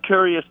I'm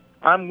curious.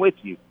 I'm with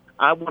you.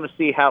 I want to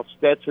see how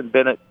Stetson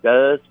Bennett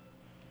does,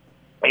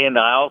 and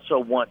I also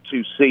want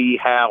to see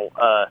how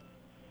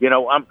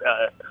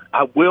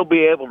I will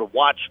be able to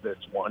watch this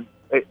one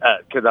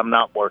because I'm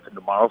not working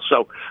tomorrow.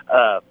 So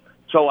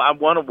I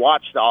want to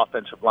watch the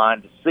offensive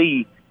line to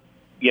see,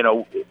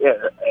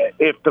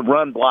 if the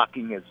run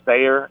blocking is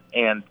there,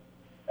 and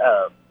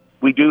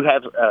we do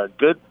have a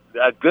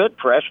good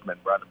freshman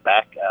running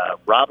back,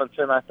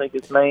 Robinson, I think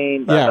his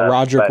name. Yeah,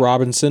 Roderick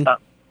Robinson.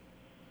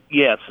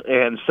 Yes,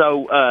 and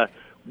so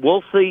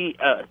we'll see.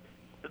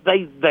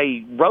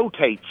 They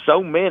rotate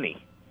so many.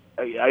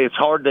 It's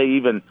hard to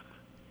even,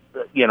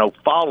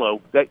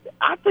 follow.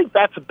 I think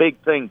that's a big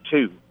thing,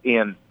 too,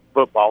 in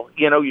football.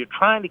 You're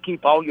trying to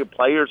keep all your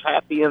players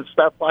happy and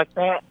stuff like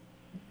that,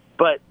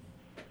 but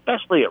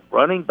especially at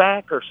running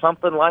back or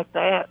something like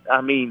that,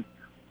 I mean,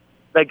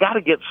 they got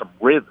to get some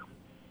rhythm.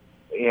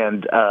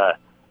 And I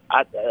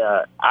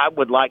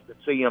would like to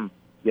see them,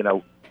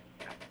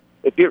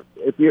 if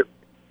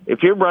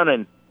you're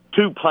running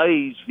two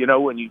plays,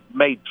 and you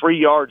made 3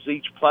 yards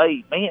each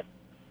play, man,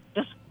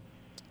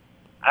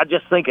 I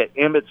just think of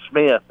Emmitt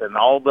Smith and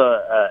all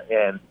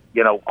the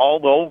all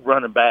the old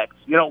running backs,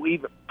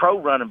 even pro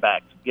running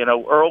backs,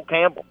 Earl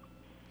Campbell.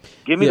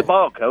 Give me the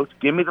ball, coach.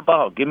 Give me the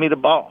ball. Give me the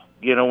ball.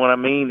 You know what I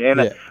mean?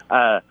 And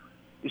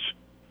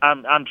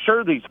I'm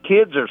sure these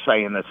kids are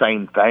saying the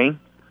same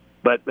thing,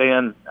 but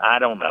then I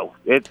don't know.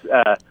 It's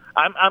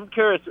I'm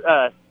curious.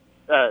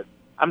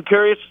 I'm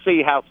curious to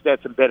see how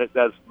Stetson Bennett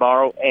does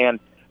tomorrow.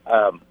 And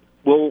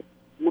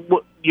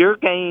your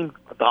game,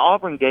 the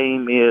Auburn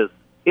game,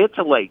 it's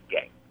a late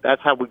game.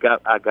 That's how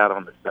I got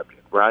on the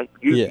subject, right?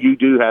 You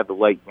do have the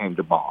late game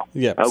tomorrow.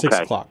 Yeah, okay. 6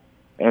 o'clock.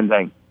 And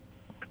then,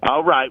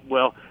 all right.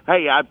 Well,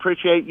 hey, I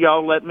appreciate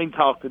y'all letting me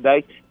talk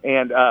today.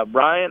 And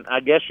Brian, I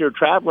guess you're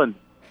traveling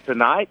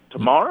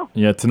tomorrow?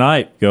 Yeah,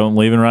 tonight.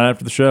 Leaving right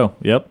after the show.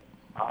 Yep.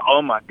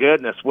 Oh my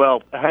goodness.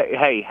 Well,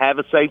 hey, have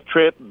a safe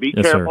trip. Be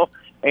careful,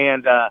 sir.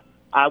 And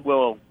I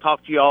will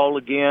talk to you all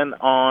again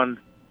on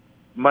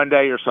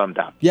Monday or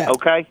sometime. Yeah.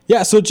 Okay.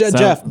 Yeah. So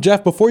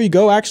Jeff, before you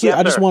go, actually,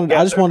 I just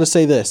wanted to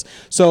say this.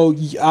 So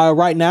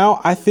right now,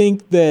 I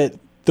think that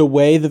the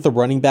way that the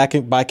running back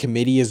by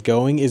committee is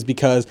going is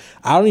because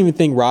I don't even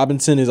think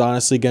Robinson is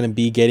honestly going to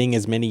be getting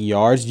as many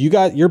yards. You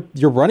got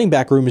your running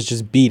back room is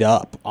just beat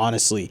up,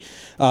 honestly.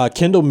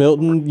 Kendall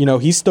Milton,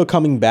 he's still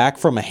coming back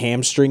from a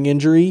hamstring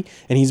injury,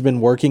 and he's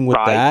been working with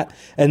that.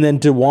 And then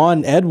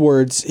DeJuan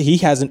Edwards, he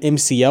has an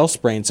MCL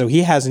sprain, so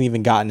he hasn't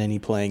even gotten any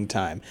playing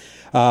time.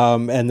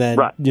 And then,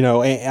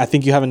 I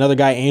think you have another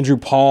guy, Andrew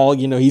Paul,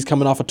 he's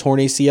coming off a torn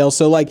ACL.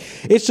 So,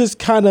 it's just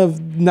kind of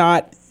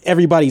not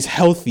everybody's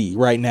healthy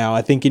right now,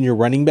 I think, in your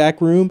running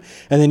back room.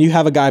 And then you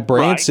have a guy,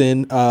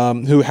 Branson,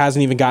 who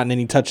hasn't even gotten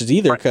any touches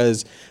either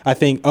because I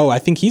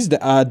think he's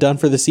done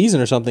for the season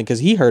or something because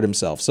he hurt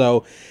himself.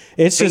 So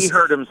it's just... He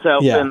hurt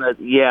himself.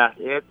 Yeah.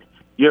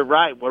 You're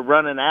right. We're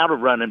running out of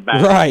running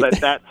backs. Right.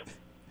 But that's...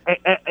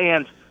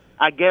 And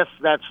I guess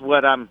that's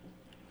what I'm...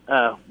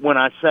 when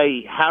I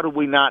say, how do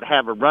we not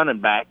have a running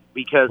back?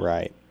 Because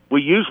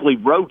we usually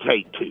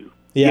rotate two.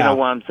 Yeah. You know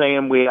what I'm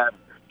saying? We have...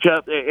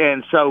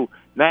 And so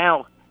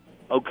now...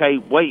 Okay,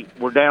 wait.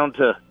 We're down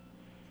to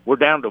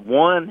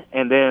one,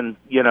 and then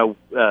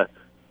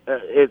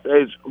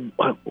it's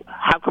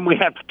how come we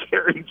have to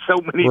carry so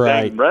many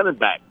dang running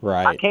backs?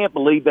 Right. I can't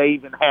believe they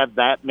even have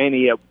that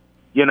many of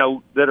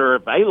that are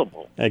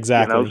available.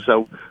 Exactly.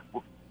 So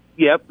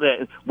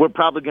we're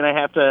probably going to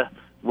have to.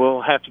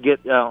 We'll have to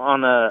get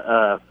on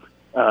a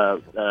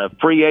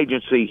free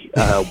agency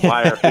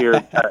wire here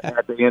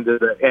at the end of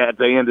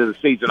the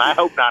season. I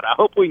hope not. I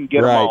hope we can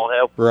get them all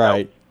healthy.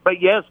 Right. But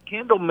yes,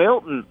 Kendall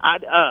Milton, I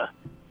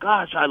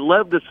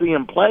love to see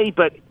him play,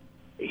 but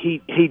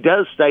he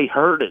does stay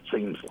hurt, it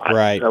seems like.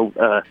 Right. So,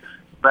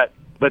 but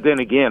then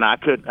again,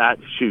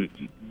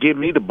 give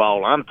me the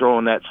ball. I'm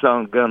throwing that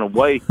son gun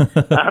away.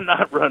 I'm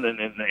not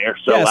running in there,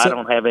 so I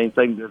don't have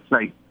anything to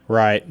say.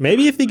 Right.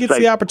 Maybe if he gets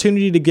the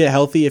opportunity to get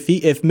healthy,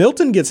 if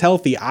Milton gets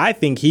healthy, I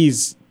think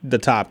he's the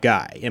top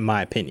guy, in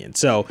my opinion.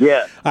 So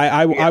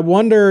I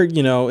wonder,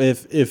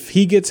 if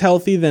he gets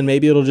healthy, then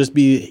maybe it'll just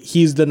be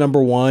he's the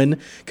number one.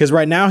 Because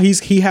right now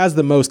he has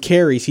the most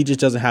carries. He just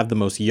doesn't have the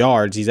most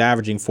yards. He's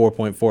averaging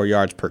 4.4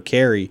 yards per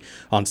carry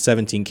on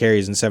 17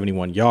 carries and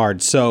 71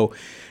 yards. So,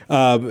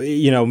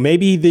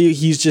 maybe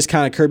Kirby's just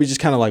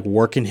kind of like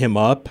working him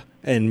up.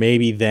 And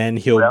maybe then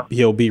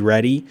he'll be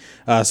ready.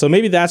 So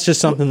maybe that's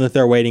just something that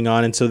they're waiting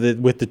on. And so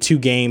with the 2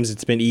 games,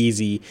 it's been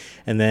easy.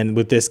 And then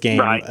with this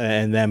game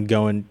and them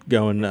going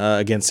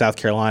against South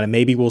Carolina,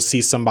 maybe we'll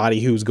see somebody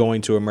who's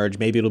going to emerge.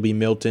 Maybe it'll be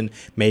Milton.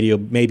 Maybe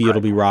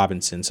it'll be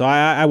Robinson. So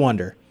I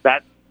wonder.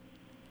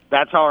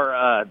 That's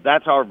our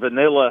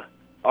vanilla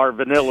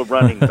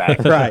running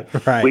back. Right.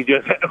 We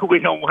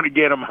don't want to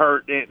get them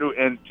hurt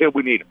until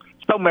we need them.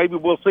 So maybe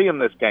we'll see him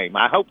this game.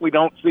 I hope we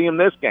don't see him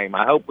this game.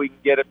 I hope we can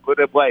get it put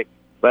away.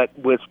 But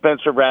with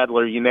Spencer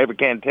Rattler, you never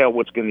can tell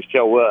what's going to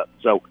show up.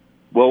 So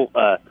we'll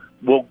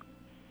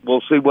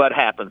see what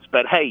happens.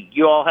 But hey,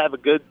 you all have a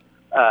good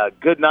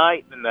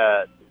night and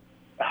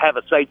have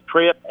a safe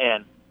trip.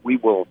 And we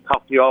will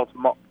talk to you all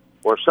tomorrow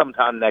or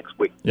sometime next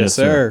week. Yes,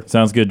 sir.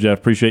 Sounds good, Jeff.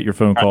 Appreciate your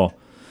phone call.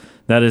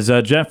 That is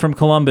Jeff from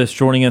Columbus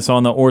joining us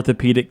on the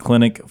Orthopedic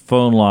Clinic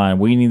phone line.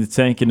 We need to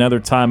take another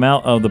time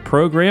out of the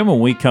program. When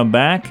we come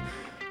back, a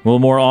little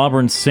more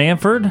Auburn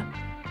Samford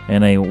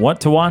and a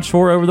what to watch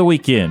for over the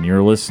weekend.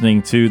 You're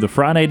listening to the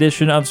Friday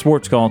edition of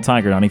Sports Call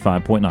Tiger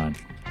 95.9.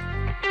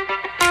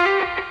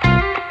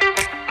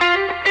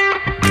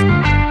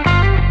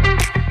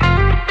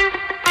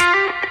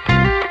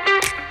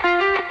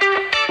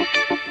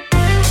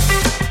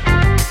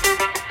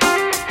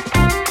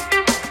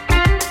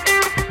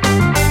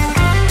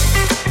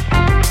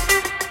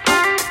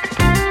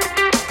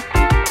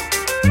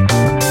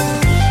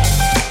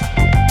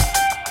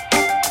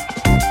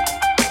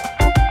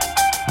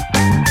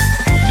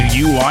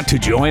 To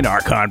join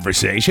our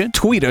conversation,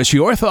 tweet us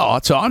your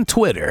thoughts on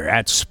Twitter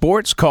at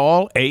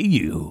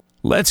SportsCallAU.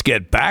 Let's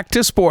get back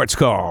to Sports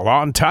Call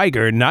on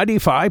Tiger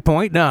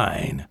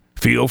 95.9.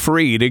 Feel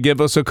free to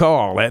give us a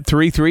call at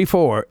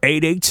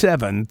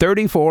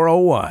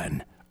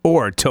 334-887-3401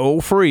 or toll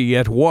free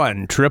at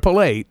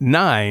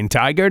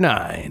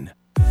 1-888-9-TIGER-9.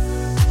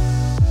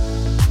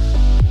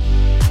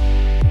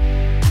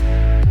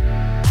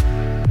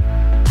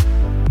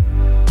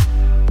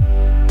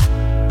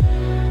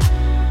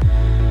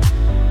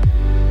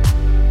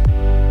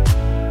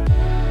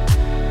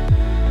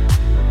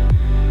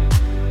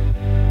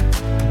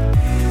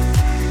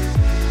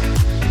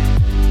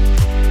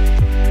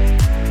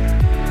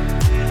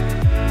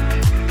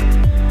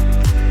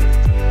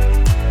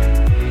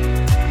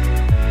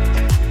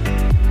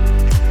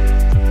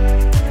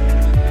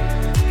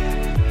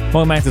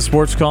 Welcome back to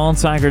Sports Call on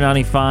Tiger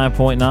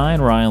 95.9.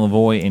 Ryan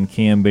Lavoie and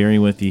Kam Berry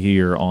with you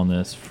here on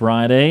this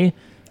Friday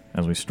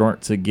as we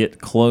start to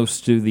get close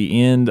to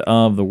the end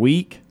of the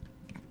week.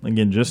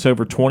 Again, just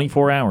over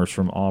 24 hours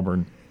from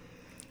Auburn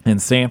and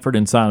Samford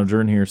inside of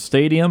Jordan Hare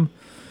Stadium.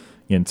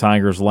 Again,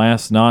 Tigers'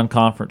 last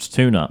non-conference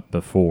tune-up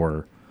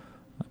before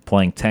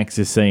playing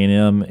Texas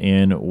A&M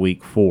in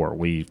Week 4.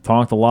 We've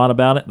talked a lot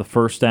about it the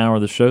first hour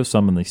of the show,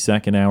 some in the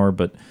second hour,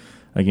 but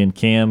again,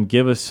 Cam,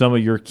 give us some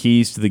of your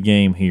keys to the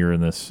game here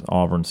in this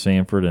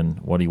Auburn-Samford, and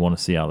what do you want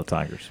to see out of the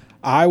Tigers?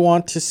 I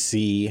want to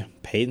see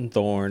Peyton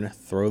Thorne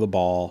throw the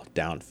ball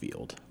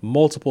downfield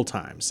multiple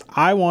times.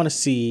 I want to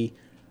see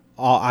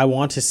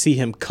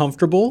him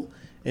comfortable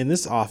in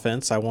this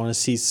offense. I want to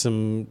see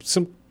some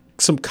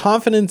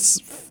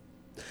confidence.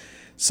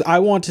 So I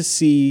want to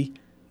see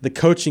the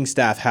coaching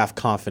staff have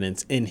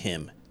confidence in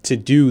him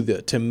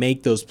to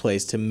make those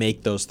plays, to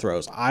make those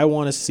throws. I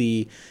want to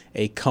see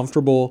a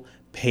comfortable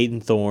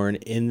Peyton Thorne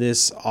in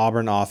this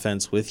Auburn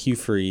offense with Hugh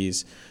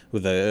Freeze,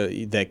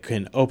 that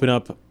can open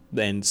up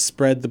and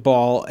spread the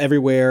ball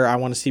everywhere. I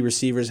want to see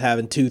receivers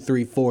having 2,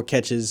 3, 4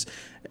 catches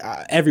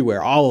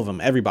everywhere, all of them,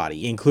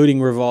 everybody, including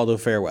Rivaldo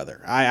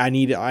Fairweather. I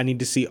need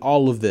to see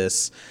all of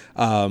this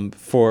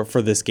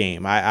for this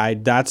game.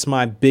 That's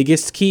my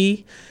biggest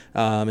key.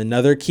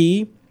 Another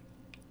key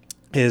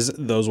is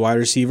those wide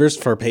receivers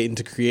for Peyton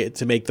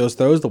to make those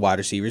throws. The wide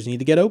receivers need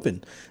to get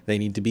open. They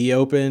need to be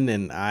open,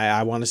 and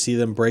I want to see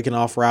them breaking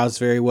off routes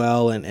very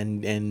well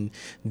and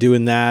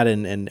doing that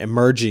and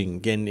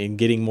emerging and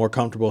getting more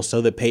comfortable so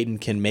that Peyton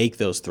can make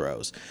those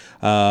throws.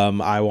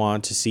 I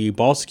want to see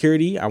ball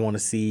security. I want to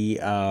see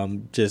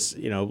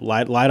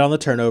light on the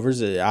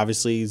turnovers.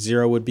 Obviously,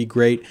 0 would be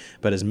great,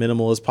 but as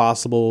minimal as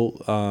possible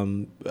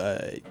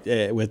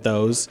with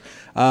those.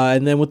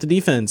 And then with the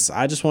defense,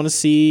 I just want to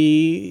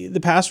see the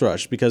pass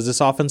rush, because this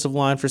offensive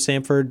line for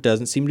Samford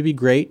doesn't seem to be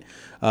great.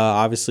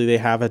 Obviously, they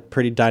have a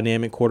pretty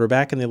dynamic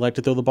quarterback, and they like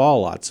to throw the ball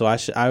a lot. So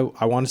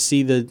I want to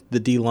see the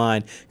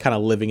D-line kind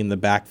of living in the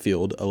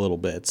backfield a little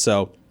bit.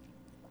 So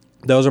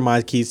those are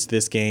my keys to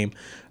this game.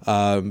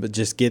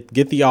 Just get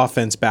the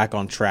offense back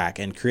on track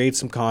and create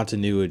some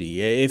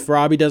continuity. If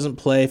Robbie doesn't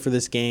play for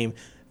this game,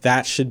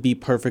 that should be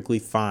perfectly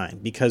fine,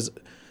 because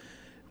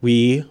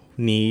we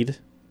need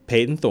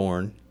Peyton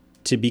Thorne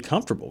to be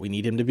comfortable. We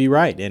need him to be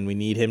right, and we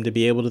need him to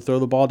be able to throw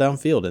the ball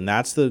downfield. And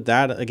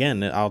that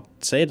again, I'll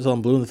say it until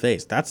I'm blue in the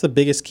face. That's the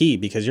biggest key,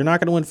 because you're not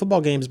going to win football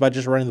games by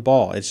just running the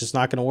ball. It's just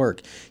not going to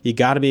work. You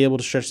got to be able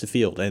to stretch the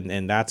field,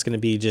 and that's going to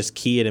be just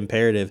key and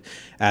imperative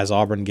as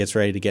Auburn gets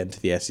ready to get into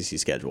the SEC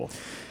schedule.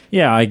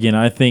 Yeah, again,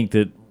 I think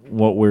that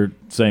what we're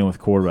saying with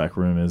quarterback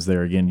room is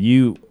there. Again,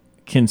 you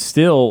can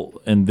still,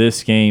 in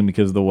this game,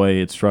 because of the way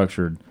it's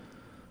structured,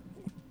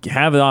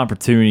 have the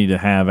opportunity to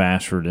have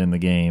Ashford in the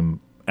game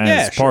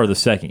as part of the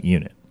second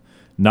unit,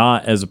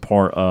 not as a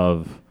part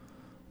of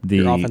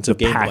the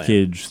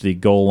package, the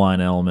goal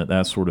line element,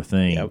 that sort of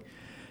thing. Yep.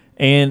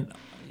 And,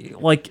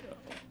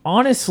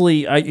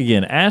 honestly,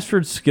 again,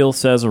 Ashford's skill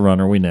set as a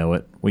runner, we know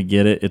it. We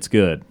get it. It's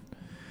good.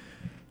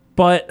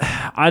 But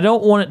I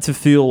don't want it to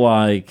feel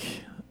like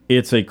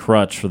it's a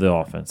crutch for the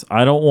offense.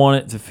 I don't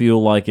want it to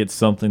feel like it's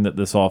something that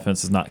this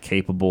offense is not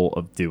capable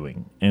of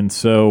doing. And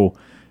so,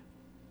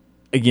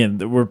 again,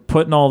 we're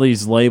putting all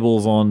these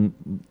labels on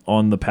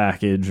the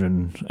package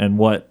and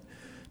what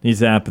needs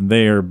to happen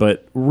there,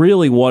 but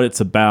really what it's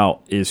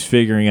about is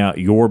figuring out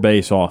your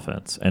base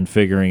offense and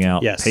figuring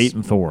out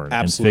Peyton Thorne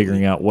and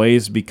figuring out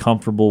ways to be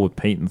comfortable with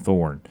Peyton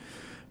Thorne,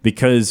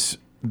 because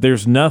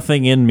there's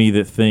nothing in me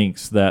that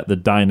thinks that the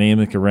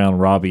dynamic around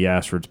Robbie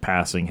Ashford's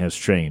passing has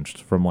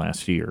changed from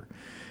last year.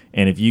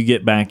 And if you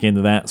get back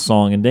into that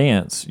song and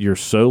dance, you're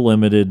so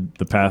limited,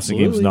 the passing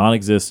game's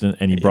non-existent,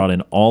 and you brought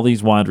in all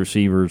these wide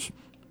receivers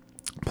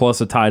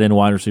plus a tight end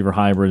wide receiver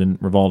hybrid in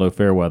Rivaldo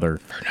Fairweather.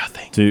 For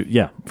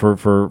nothing.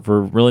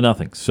 For really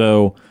nothing.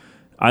 So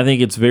I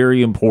think it's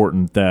very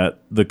important that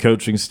the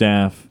coaching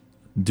staff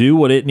do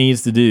what it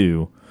needs to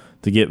do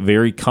to get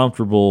very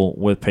comfortable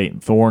with Peyton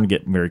Thorne,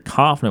 get very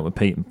confident with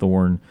Peyton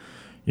Thorne.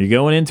 You're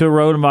going into a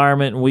road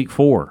environment in week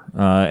 4.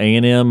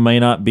 A&M may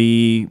not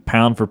be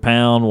pound for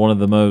pound one of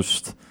the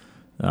most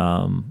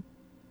I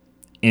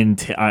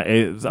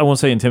won't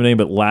say intimidating,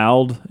 but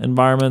loud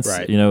environments.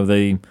 Right.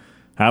 They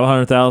have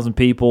 100,000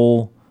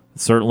 people,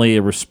 certainly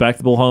a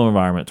respectable home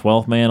environment,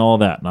 12th man, all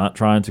that, not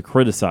trying to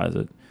criticize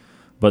it.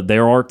 But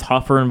there are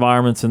tougher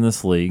environments in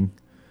this league,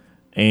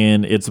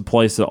 and it's a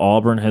place that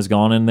Auburn has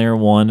gone in there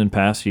and won in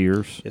past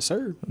years. Yes,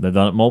 sir. They've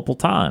done it multiple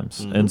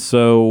times. Mm-hmm. And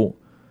so,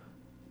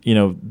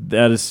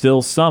 that is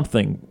still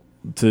something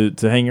to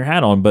hang your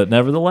hat on. But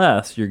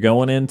nevertheless, you're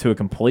going into a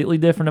completely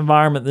different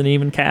environment than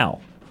even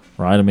Cal.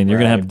 Right? I mean, you're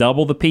going to have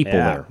double the people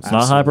there. It's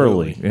not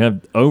hyperbole. You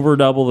have over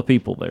double the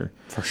people there.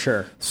 For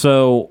sure.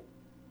 So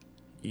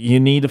you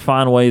need to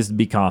find ways to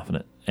be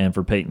confident and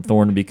for Peyton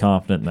Thorne to be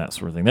confident and that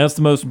sort of thing. That's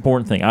the most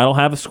important thing. I don't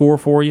have a score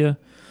for you.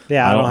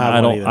 Yeah,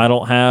 I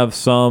don't have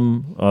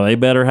some, they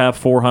better have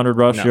 400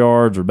 rush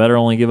yards or better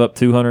only give up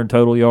 200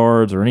 total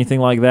yards or anything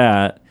like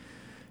that.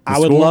 I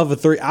would love a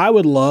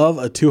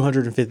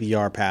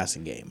 250-yard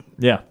passing game.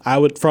 Yeah. I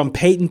would, from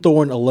Peyton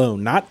Thorne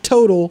alone, not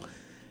total,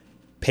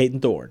 Peyton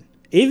Thorne.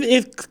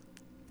 If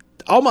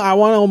I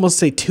want to almost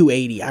say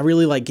 280. I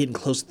really like getting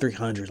close to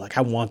 300.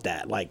 I want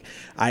that.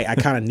 I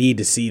kind of need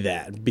to see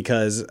that,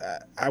 because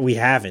we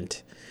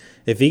haven't.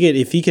 If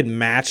he could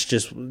match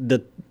just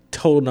the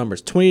total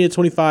numbers, 20 to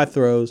 25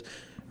 throws,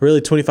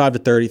 really 25 to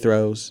 30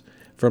 throws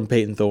from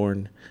Peyton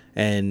Thorne,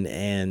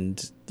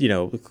 and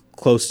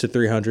close to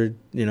 300,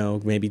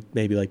 maybe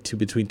like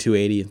between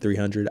 280 and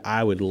 300.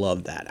 I would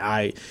love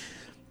that.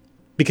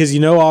 Because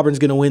Auburn's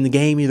going to win the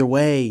game either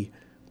way.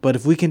 But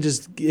if we can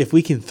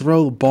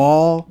throw the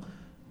ball,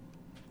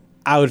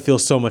 I would feel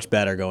so much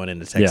better going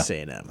into Texas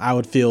A&M. I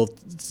would feel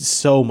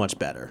so much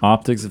better.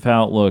 Optics of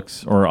how it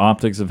looks, or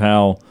optics of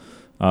how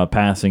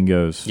passing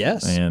goes.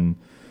 Yes. And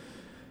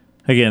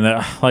again,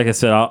 like I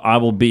said, I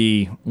will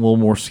be a little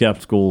more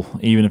skeptical,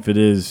 even if it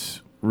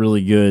is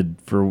really good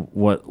for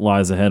what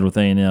lies ahead with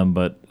A&M,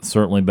 but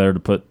certainly better to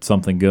put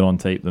something good on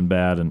tape than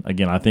bad. And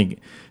again, I think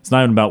it's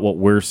not even about what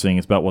we're seeing;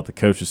 it's about what the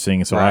coach is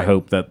seeing. So I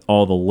hope that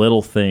all the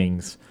little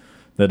things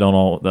that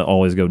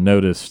always go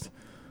noticed,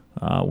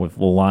 with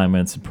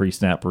alignments and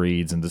pre-snap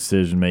reads and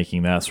decision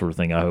making, that sort of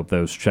thing, I hope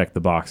those check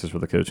the boxes for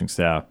the coaching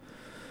staff.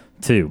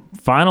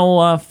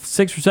 Final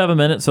 6 or 7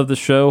 minutes of the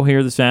show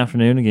here this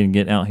afternoon. Again,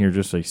 getting out here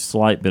just a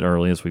slight bit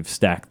early as we've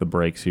stacked the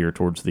breaks here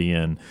towards the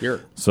end. Sure.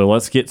 So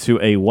let's get to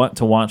a what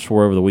to watch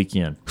for over the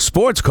weekend.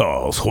 Sports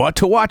Calls, what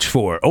to watch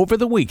for over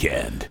the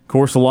weekend. Of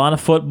course, a lot of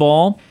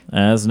football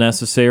as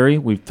necessary.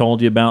 We've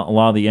told you about a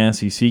lot of the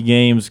SEC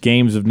games.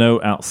 Games of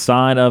note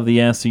outside of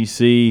the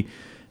SEC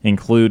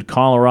include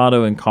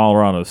Colorado and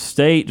Colorado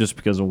State, just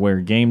because of where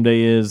game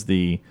day is,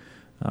 the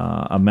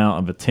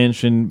amount of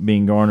attention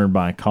being garnered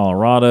by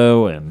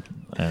Colorado and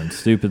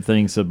stupid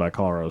things said by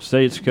Colorado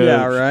State's coach.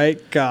 Yeah, right?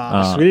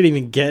 Gosh, we didn't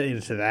even get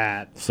into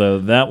that. So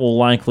that will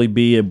likely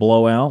be a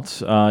blowout.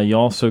 You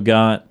also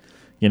got,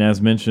 as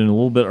mentioned a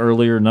little bit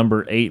earlier,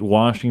 number 8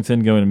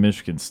 Washington going to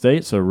Michigan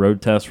State, so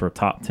road test for a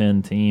top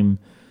 10 team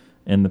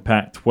in the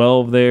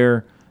Pac-12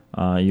 there.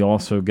 You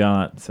also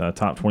got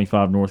top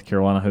 25 North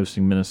Carolina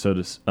hosting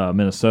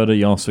Minnesota.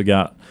 You also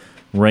got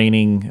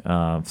reigning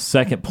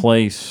second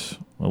place,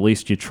 at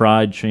least you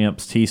tried,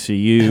 champs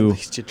TCU. At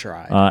least you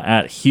tried.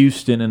 At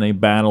Houston in a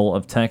battle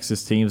of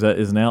Texas teams. That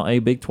is now a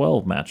Big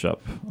 12 matchup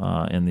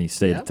in the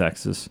state of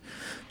Texas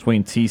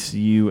between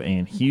TCU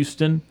and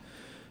Houston.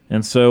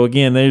 And so,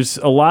 again, there's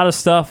a lot of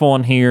stuff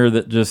on here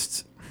that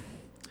just,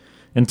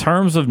 in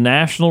terms of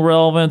national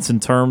relevance,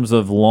 in terms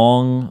of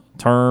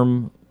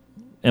long-term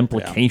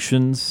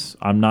implications,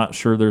 I'm not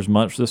sure there's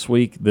much this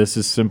week. This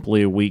is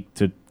simply a week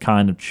to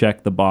kind of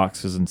check the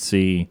boxes and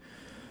see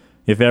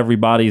if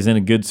everybody's in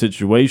a good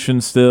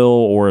situation still,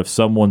 or if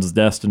someone's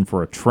destined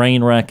for a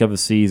train wreck of a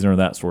season or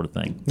that sort of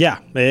thing. Yeah,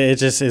 it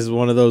just is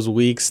one of those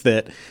weeks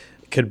that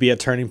could be a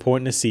turning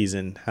point in a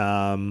season.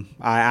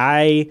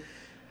 I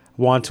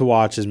want to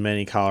watch as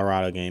many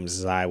Colorado games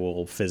as I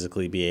will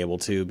physically be able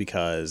to,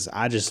 because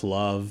I just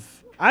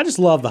love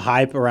the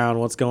hype around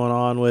what's going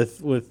on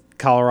with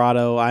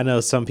Colorado. I know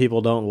some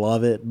people don't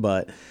love it,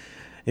 but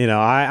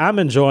I'm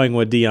enjoying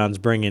what Deion's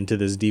bringing to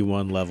this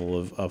D1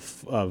 level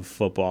of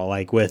football,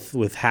 like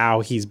with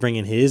how he's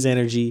bringing his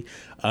energy,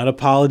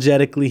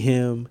 unapologetically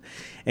him.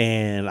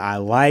 And I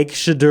like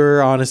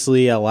Shadur,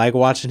 honestly. I like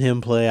watching him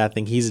play. I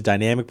think he's a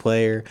dynamic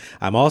player.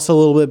 I'm also a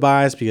little bit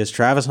biased because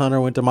Travis Hunter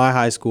went to my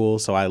high school,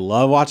 so I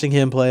love watching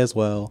him play as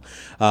well.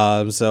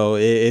 So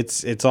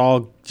it's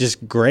all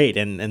just great.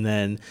 And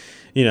then,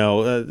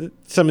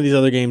 some of these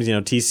other games,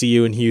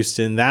 TCU and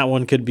Houston, that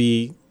one could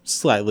be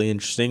slightly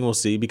interesting. We'll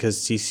see, because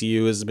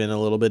TCU has been a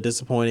little bit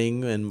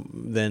disappointing, and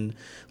then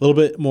a little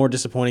bit more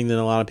disappointing than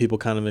a lot of people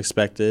kind of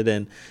expected.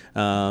 And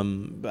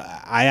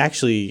I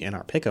actually, in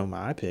our pick'em,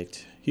 I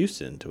picked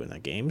Houston to win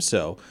that game.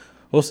 So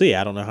we'll see.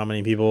 I don't know how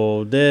many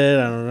people did.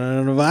 I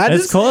don't know.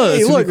 It's close.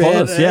 Hey, look,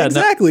 man, close. Yeah,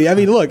 exactly. I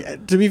mean, look,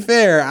 to be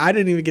fair, I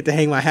didn't even get to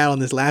hang my hat on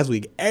this last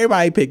week.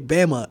 Everybody picked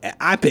Bama, and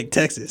I picked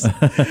Texas.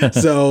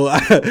 So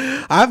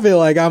I feel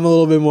like I'm a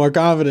little bit more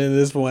confident at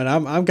this point.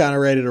 I'm kind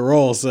of ready to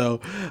roll.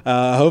 So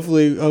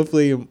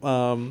hopefully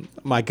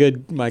my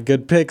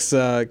good picks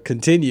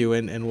continue,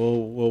 and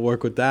we'll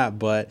work with that.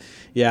 But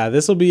yeah,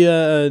 this will be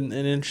an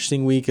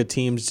interesting week of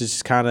teams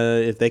just kind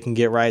of, if they can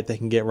get right, they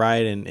can get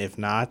right, and if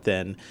not,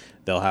 then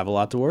they'll have a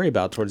lot to worry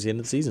about towards the end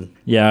of the season.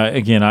 Yeah,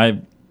 again,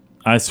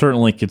 I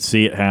certainly could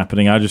see it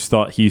happening. I just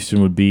thought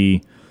Houston would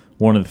be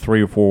one of the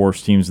 3 or 4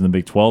 worst teams in the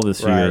Big 12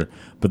 this year.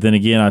 But then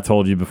again, I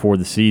told you before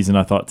the season,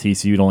 I thought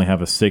TCU would only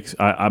have a 6.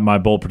 My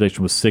bold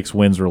prediction was 6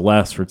 wins or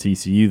less for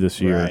TCU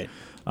this year. Right.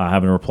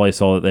 Having to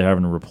replace all that they're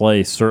having to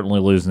replace.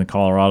 Certainly losing to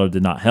Colorado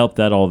did not help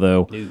that,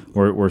 although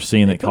we're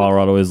seeing that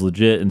Colorado is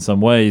legit in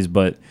some ways.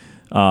 But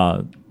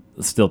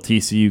still,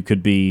 TCU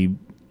could be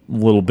a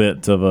little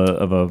bit of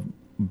a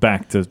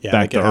back to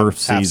earth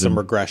season. Have some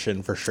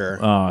regression for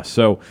sure.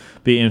 So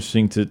be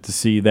interesting to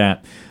see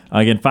that.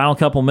 Again, final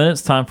couple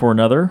minutes, time for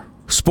another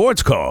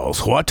Sports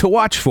Calls, what to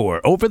watch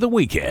for over the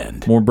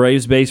weekend. More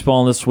Braves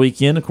baseball this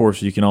weekend. Of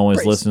course, you can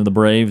always listen to the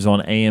Braves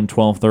on AM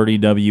 1230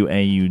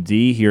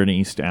 WAUD here in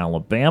East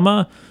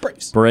Alabama.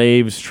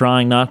 Braves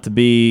trying not to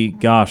be,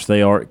 gosh,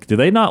 they are. Do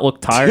they not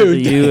look tired to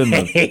you in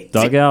the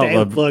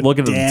dugout?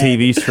 Looking at the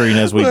TV screen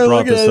as we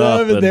brought this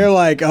up. And they're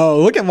like, oh,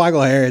 look at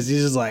Michael Harris.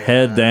 He's just like,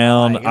 head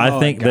down.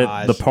 I think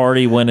that the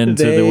party went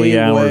into the wee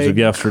hours of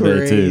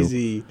yesterday,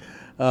 too.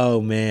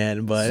 Oh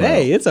man, but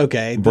hey, it's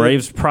okay.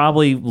 Braves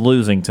probably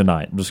losing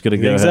tonight. I'm just gonna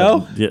go ahead.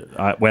 So?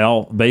 Yeah,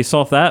 well, based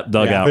off that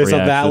dugout based reaction,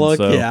 off that look,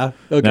 so. yeah.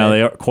 Okay.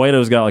 Now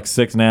Cueto's got like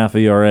 6.5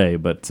 ERA,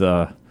 but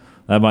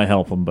that might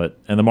help them.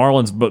 But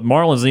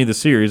Marlins need the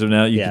series.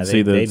 Now you can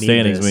see the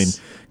standings. I mean,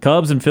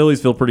 Cubs and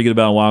Phillies feel pretty good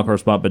about a wild card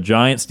spot, but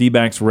Giants,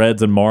 D-backs,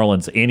 Reds, and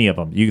Marlins, any of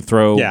them, you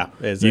throw. Yeah,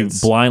 you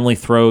blindly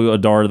throw a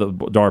dart at the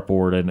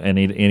dartboard, and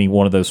any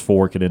one of those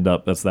four could end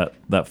up. That's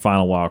that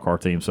final wild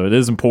card team. So it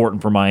is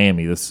important for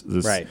Miami. This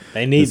right.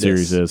 They need this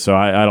series is. So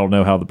I don't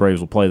know how the Braves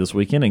will play this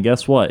weekend. And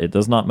guess what? It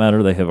does not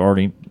matter. They have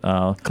already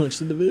clinched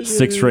the division,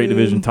 6 straight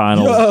division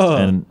titles,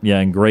 and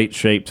in great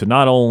shape to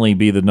not only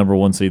be the number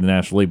 1 seed in the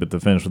National League, but to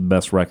finish with the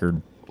best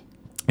record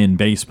in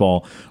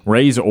baseball.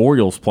 Rays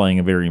Orioles playing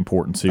a very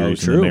important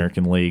series in the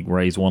American League.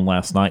 Rays won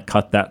last night,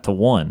 cut that to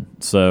 1.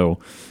 So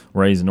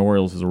Rays and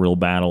Orioles is a real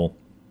battle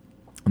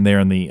there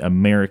in the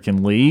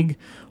American League.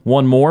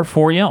 One more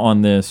for you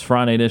on this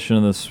Friday edition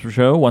of this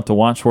show. What to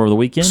watch for over the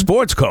weekend?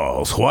 Sports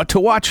Calls. What to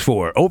watch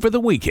for over the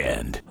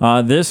weekend.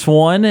 This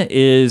one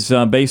is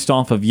based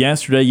off of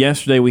yesterday.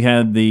 Yesterday we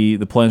had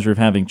the pleasure of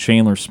having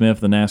Chandler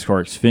Smith, the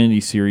NASCAR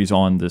Xfinity Series,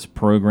 on this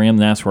program.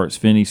 The NASCAR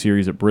Xfinity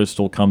Series at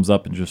Bristol comes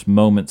up in just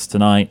moments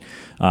tonight.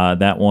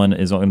 That one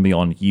is going to be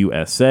on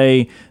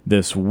USA.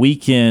 This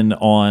weekend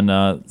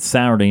on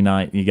Saturday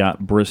night, you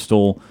got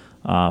Bristol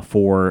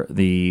for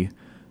the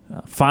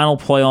final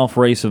playoff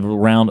race of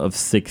round of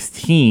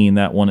 16.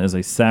 That one is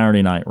a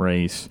Saturday night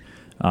race.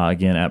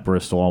 Again, at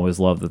Bristol, always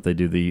love that they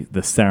do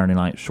the Saturday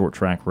night short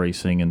track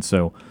racing. And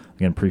so,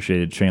 again,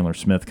 appreciated Chandler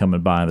Smith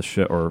coming by the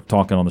show or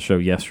talking on the show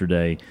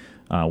yesterday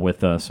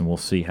with us, and we'll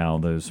see how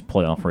those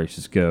playoff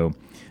races go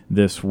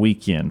this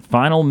weekend.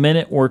 Final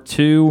minute or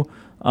two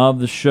of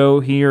the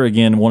show here.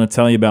 Again, want to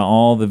tell you about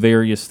all the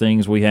various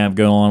things we have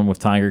going on with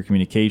Tiger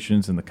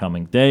Communications in the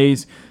coming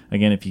days.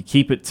 Again, if you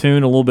keep it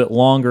tuned a little bit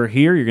longer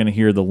here, you're going to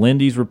hear the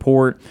Lindy's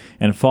report,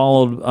 and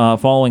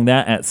following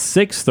that at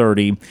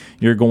 6:30,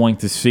 you're going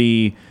to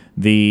see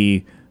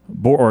going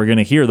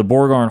to hear the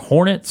Beauregard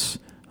Hornets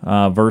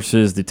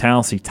versus the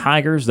Tallahassee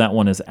Tigers. That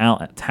one is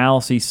out at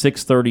Tallahassee,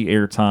 6:30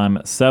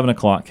 airtime, 7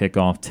 o'clock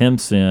kickoff. Tim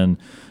Sin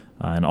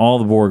and all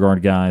the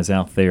Beauregard guys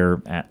out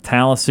there at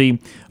Tallahassee.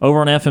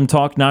 Over on FM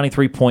Talk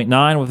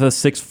 93.9 with a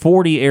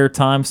 6:40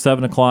 airtime,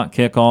 7 o'clock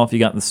kickoff. You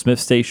got the Smith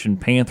Station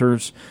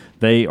Panthers.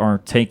 They are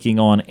taking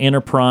on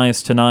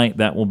Enterprise tonight.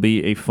 That will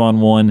be a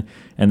fun one.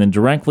 And then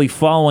directly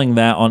following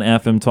that on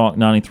FM Talk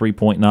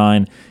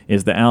 93.9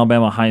 is the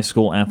Alabama High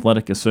School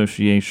Athletic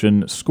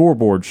Association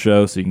scoreboard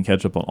show, so you can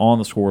catch up on all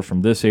the scores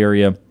from this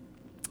area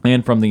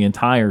and from the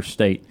entire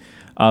state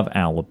of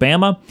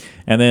Alabama.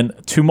 And then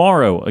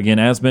tomorrow, again,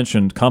 as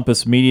mentioned,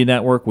 Compass Media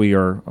Network, we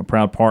are a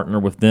proud partner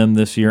with them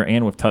this year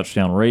and with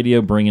Touchdown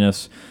Radio, bringing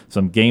us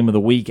some Game of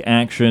the Week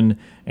action.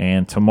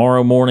 And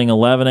tomorrow morning,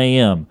 11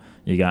 a.m.,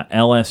 you got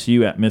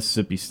LSU at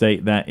Mississippi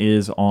State. That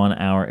is on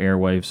our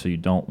airwaves, so you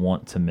don't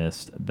want to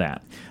miss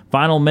that.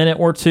 Final minute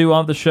or two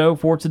of the show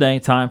for today.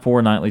 Time for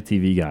a Nightly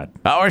TV Guide.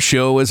 Our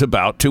show is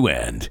about to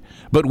end,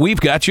 but we've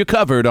got you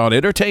covered on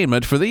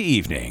entertainment for the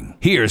evening.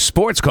 Here's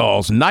Sports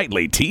Call's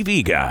Nightly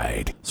TV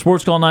Guide.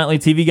 Sports Call Nightly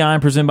TV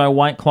Guide presented by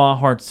White Claw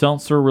Hard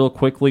Seltzer. Real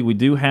quickly, we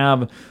do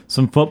have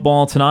some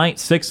football tonight.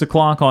 6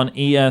 o'clock on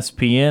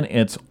ESPN.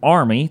 It's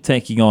Army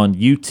taking on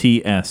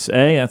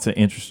UTSA. That's an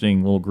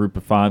interesting little group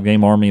of 5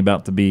 game. Army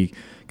about to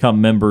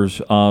become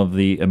members of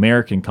the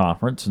American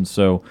Conference, and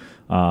so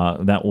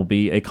that will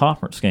be a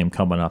conference game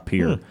coming up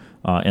here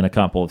in a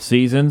couple of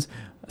seasons.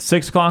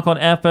 6 o'clock on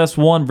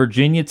FS1,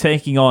 Virginia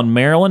taking on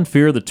Maryland.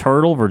 Fear the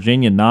Turtle.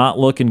 Virginia not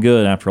looking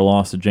good after a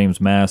loss to James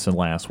Madison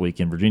last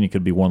weekend. Virginia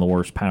could be one of the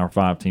worst Power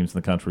 5 teams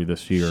in the country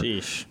this year.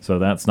 Sheesh. So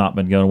that's not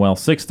been going well.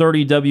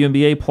 6:30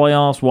 WNBA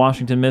playoffs,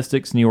 Washington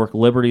Mystics, New York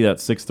Liberty.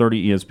 That's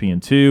 6:30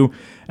 ESPN2.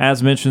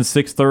 As mentioned,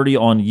 6:30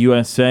 on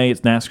USA.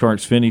 It's NASCAR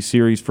Xfinity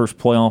Series, first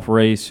playoff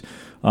race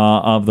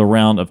of the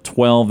round of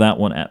 12. That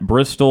one at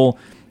Bristol.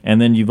 And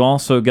then you've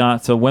also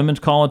got women's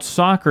college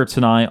soccer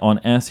tonight on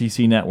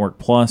SEC Network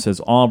Plus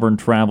as Auburn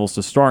travels to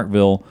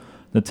Starkville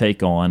to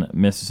take on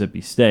Mississippi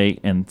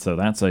State. And so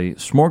that's a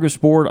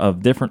smorgasbord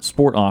of different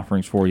sport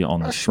offerings for you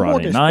on this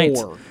Friday night.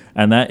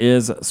 And that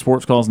is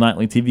Sports Call's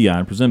Nightly TV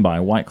Guide presented by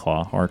White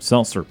Claw Hard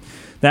Seltzer.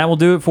 That will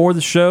do it for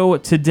the show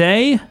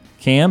today.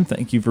 Cam,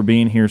 thank you for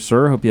being here,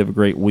 sir. Hope you have a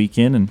great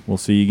weekend, and we'll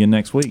see you again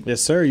next week.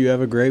 Yes, sir. You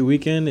have a great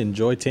weekend.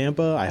 Enjoy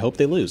Tampa. I hope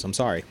they lose. I'm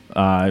sorry.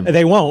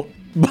 They won't.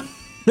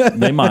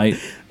 They might.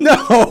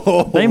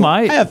 No. They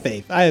might. I have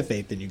faith. I have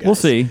faith in you guys. We'll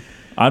see.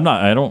 I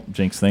don't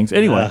jinx things.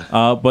 Anyway,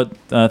 but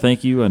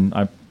thank you, and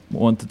I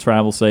want to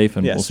travel safe,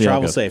 and we'll see how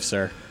it goes. Travel safe,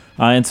 sir.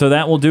 And so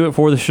that will do it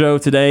for the show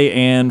today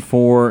and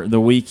for the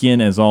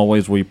weekend. As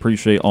always, we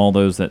appreciate all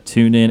those that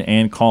tuned in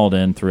and called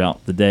in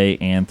throughout the day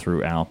and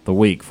throughout the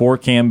week. For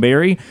Kam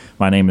Berry,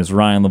 my name is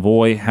Ryan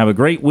Lavoie. Have a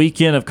great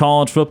weekend of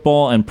college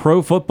football and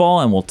pro football,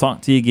 and we'll talk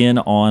to you again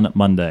on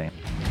Monday.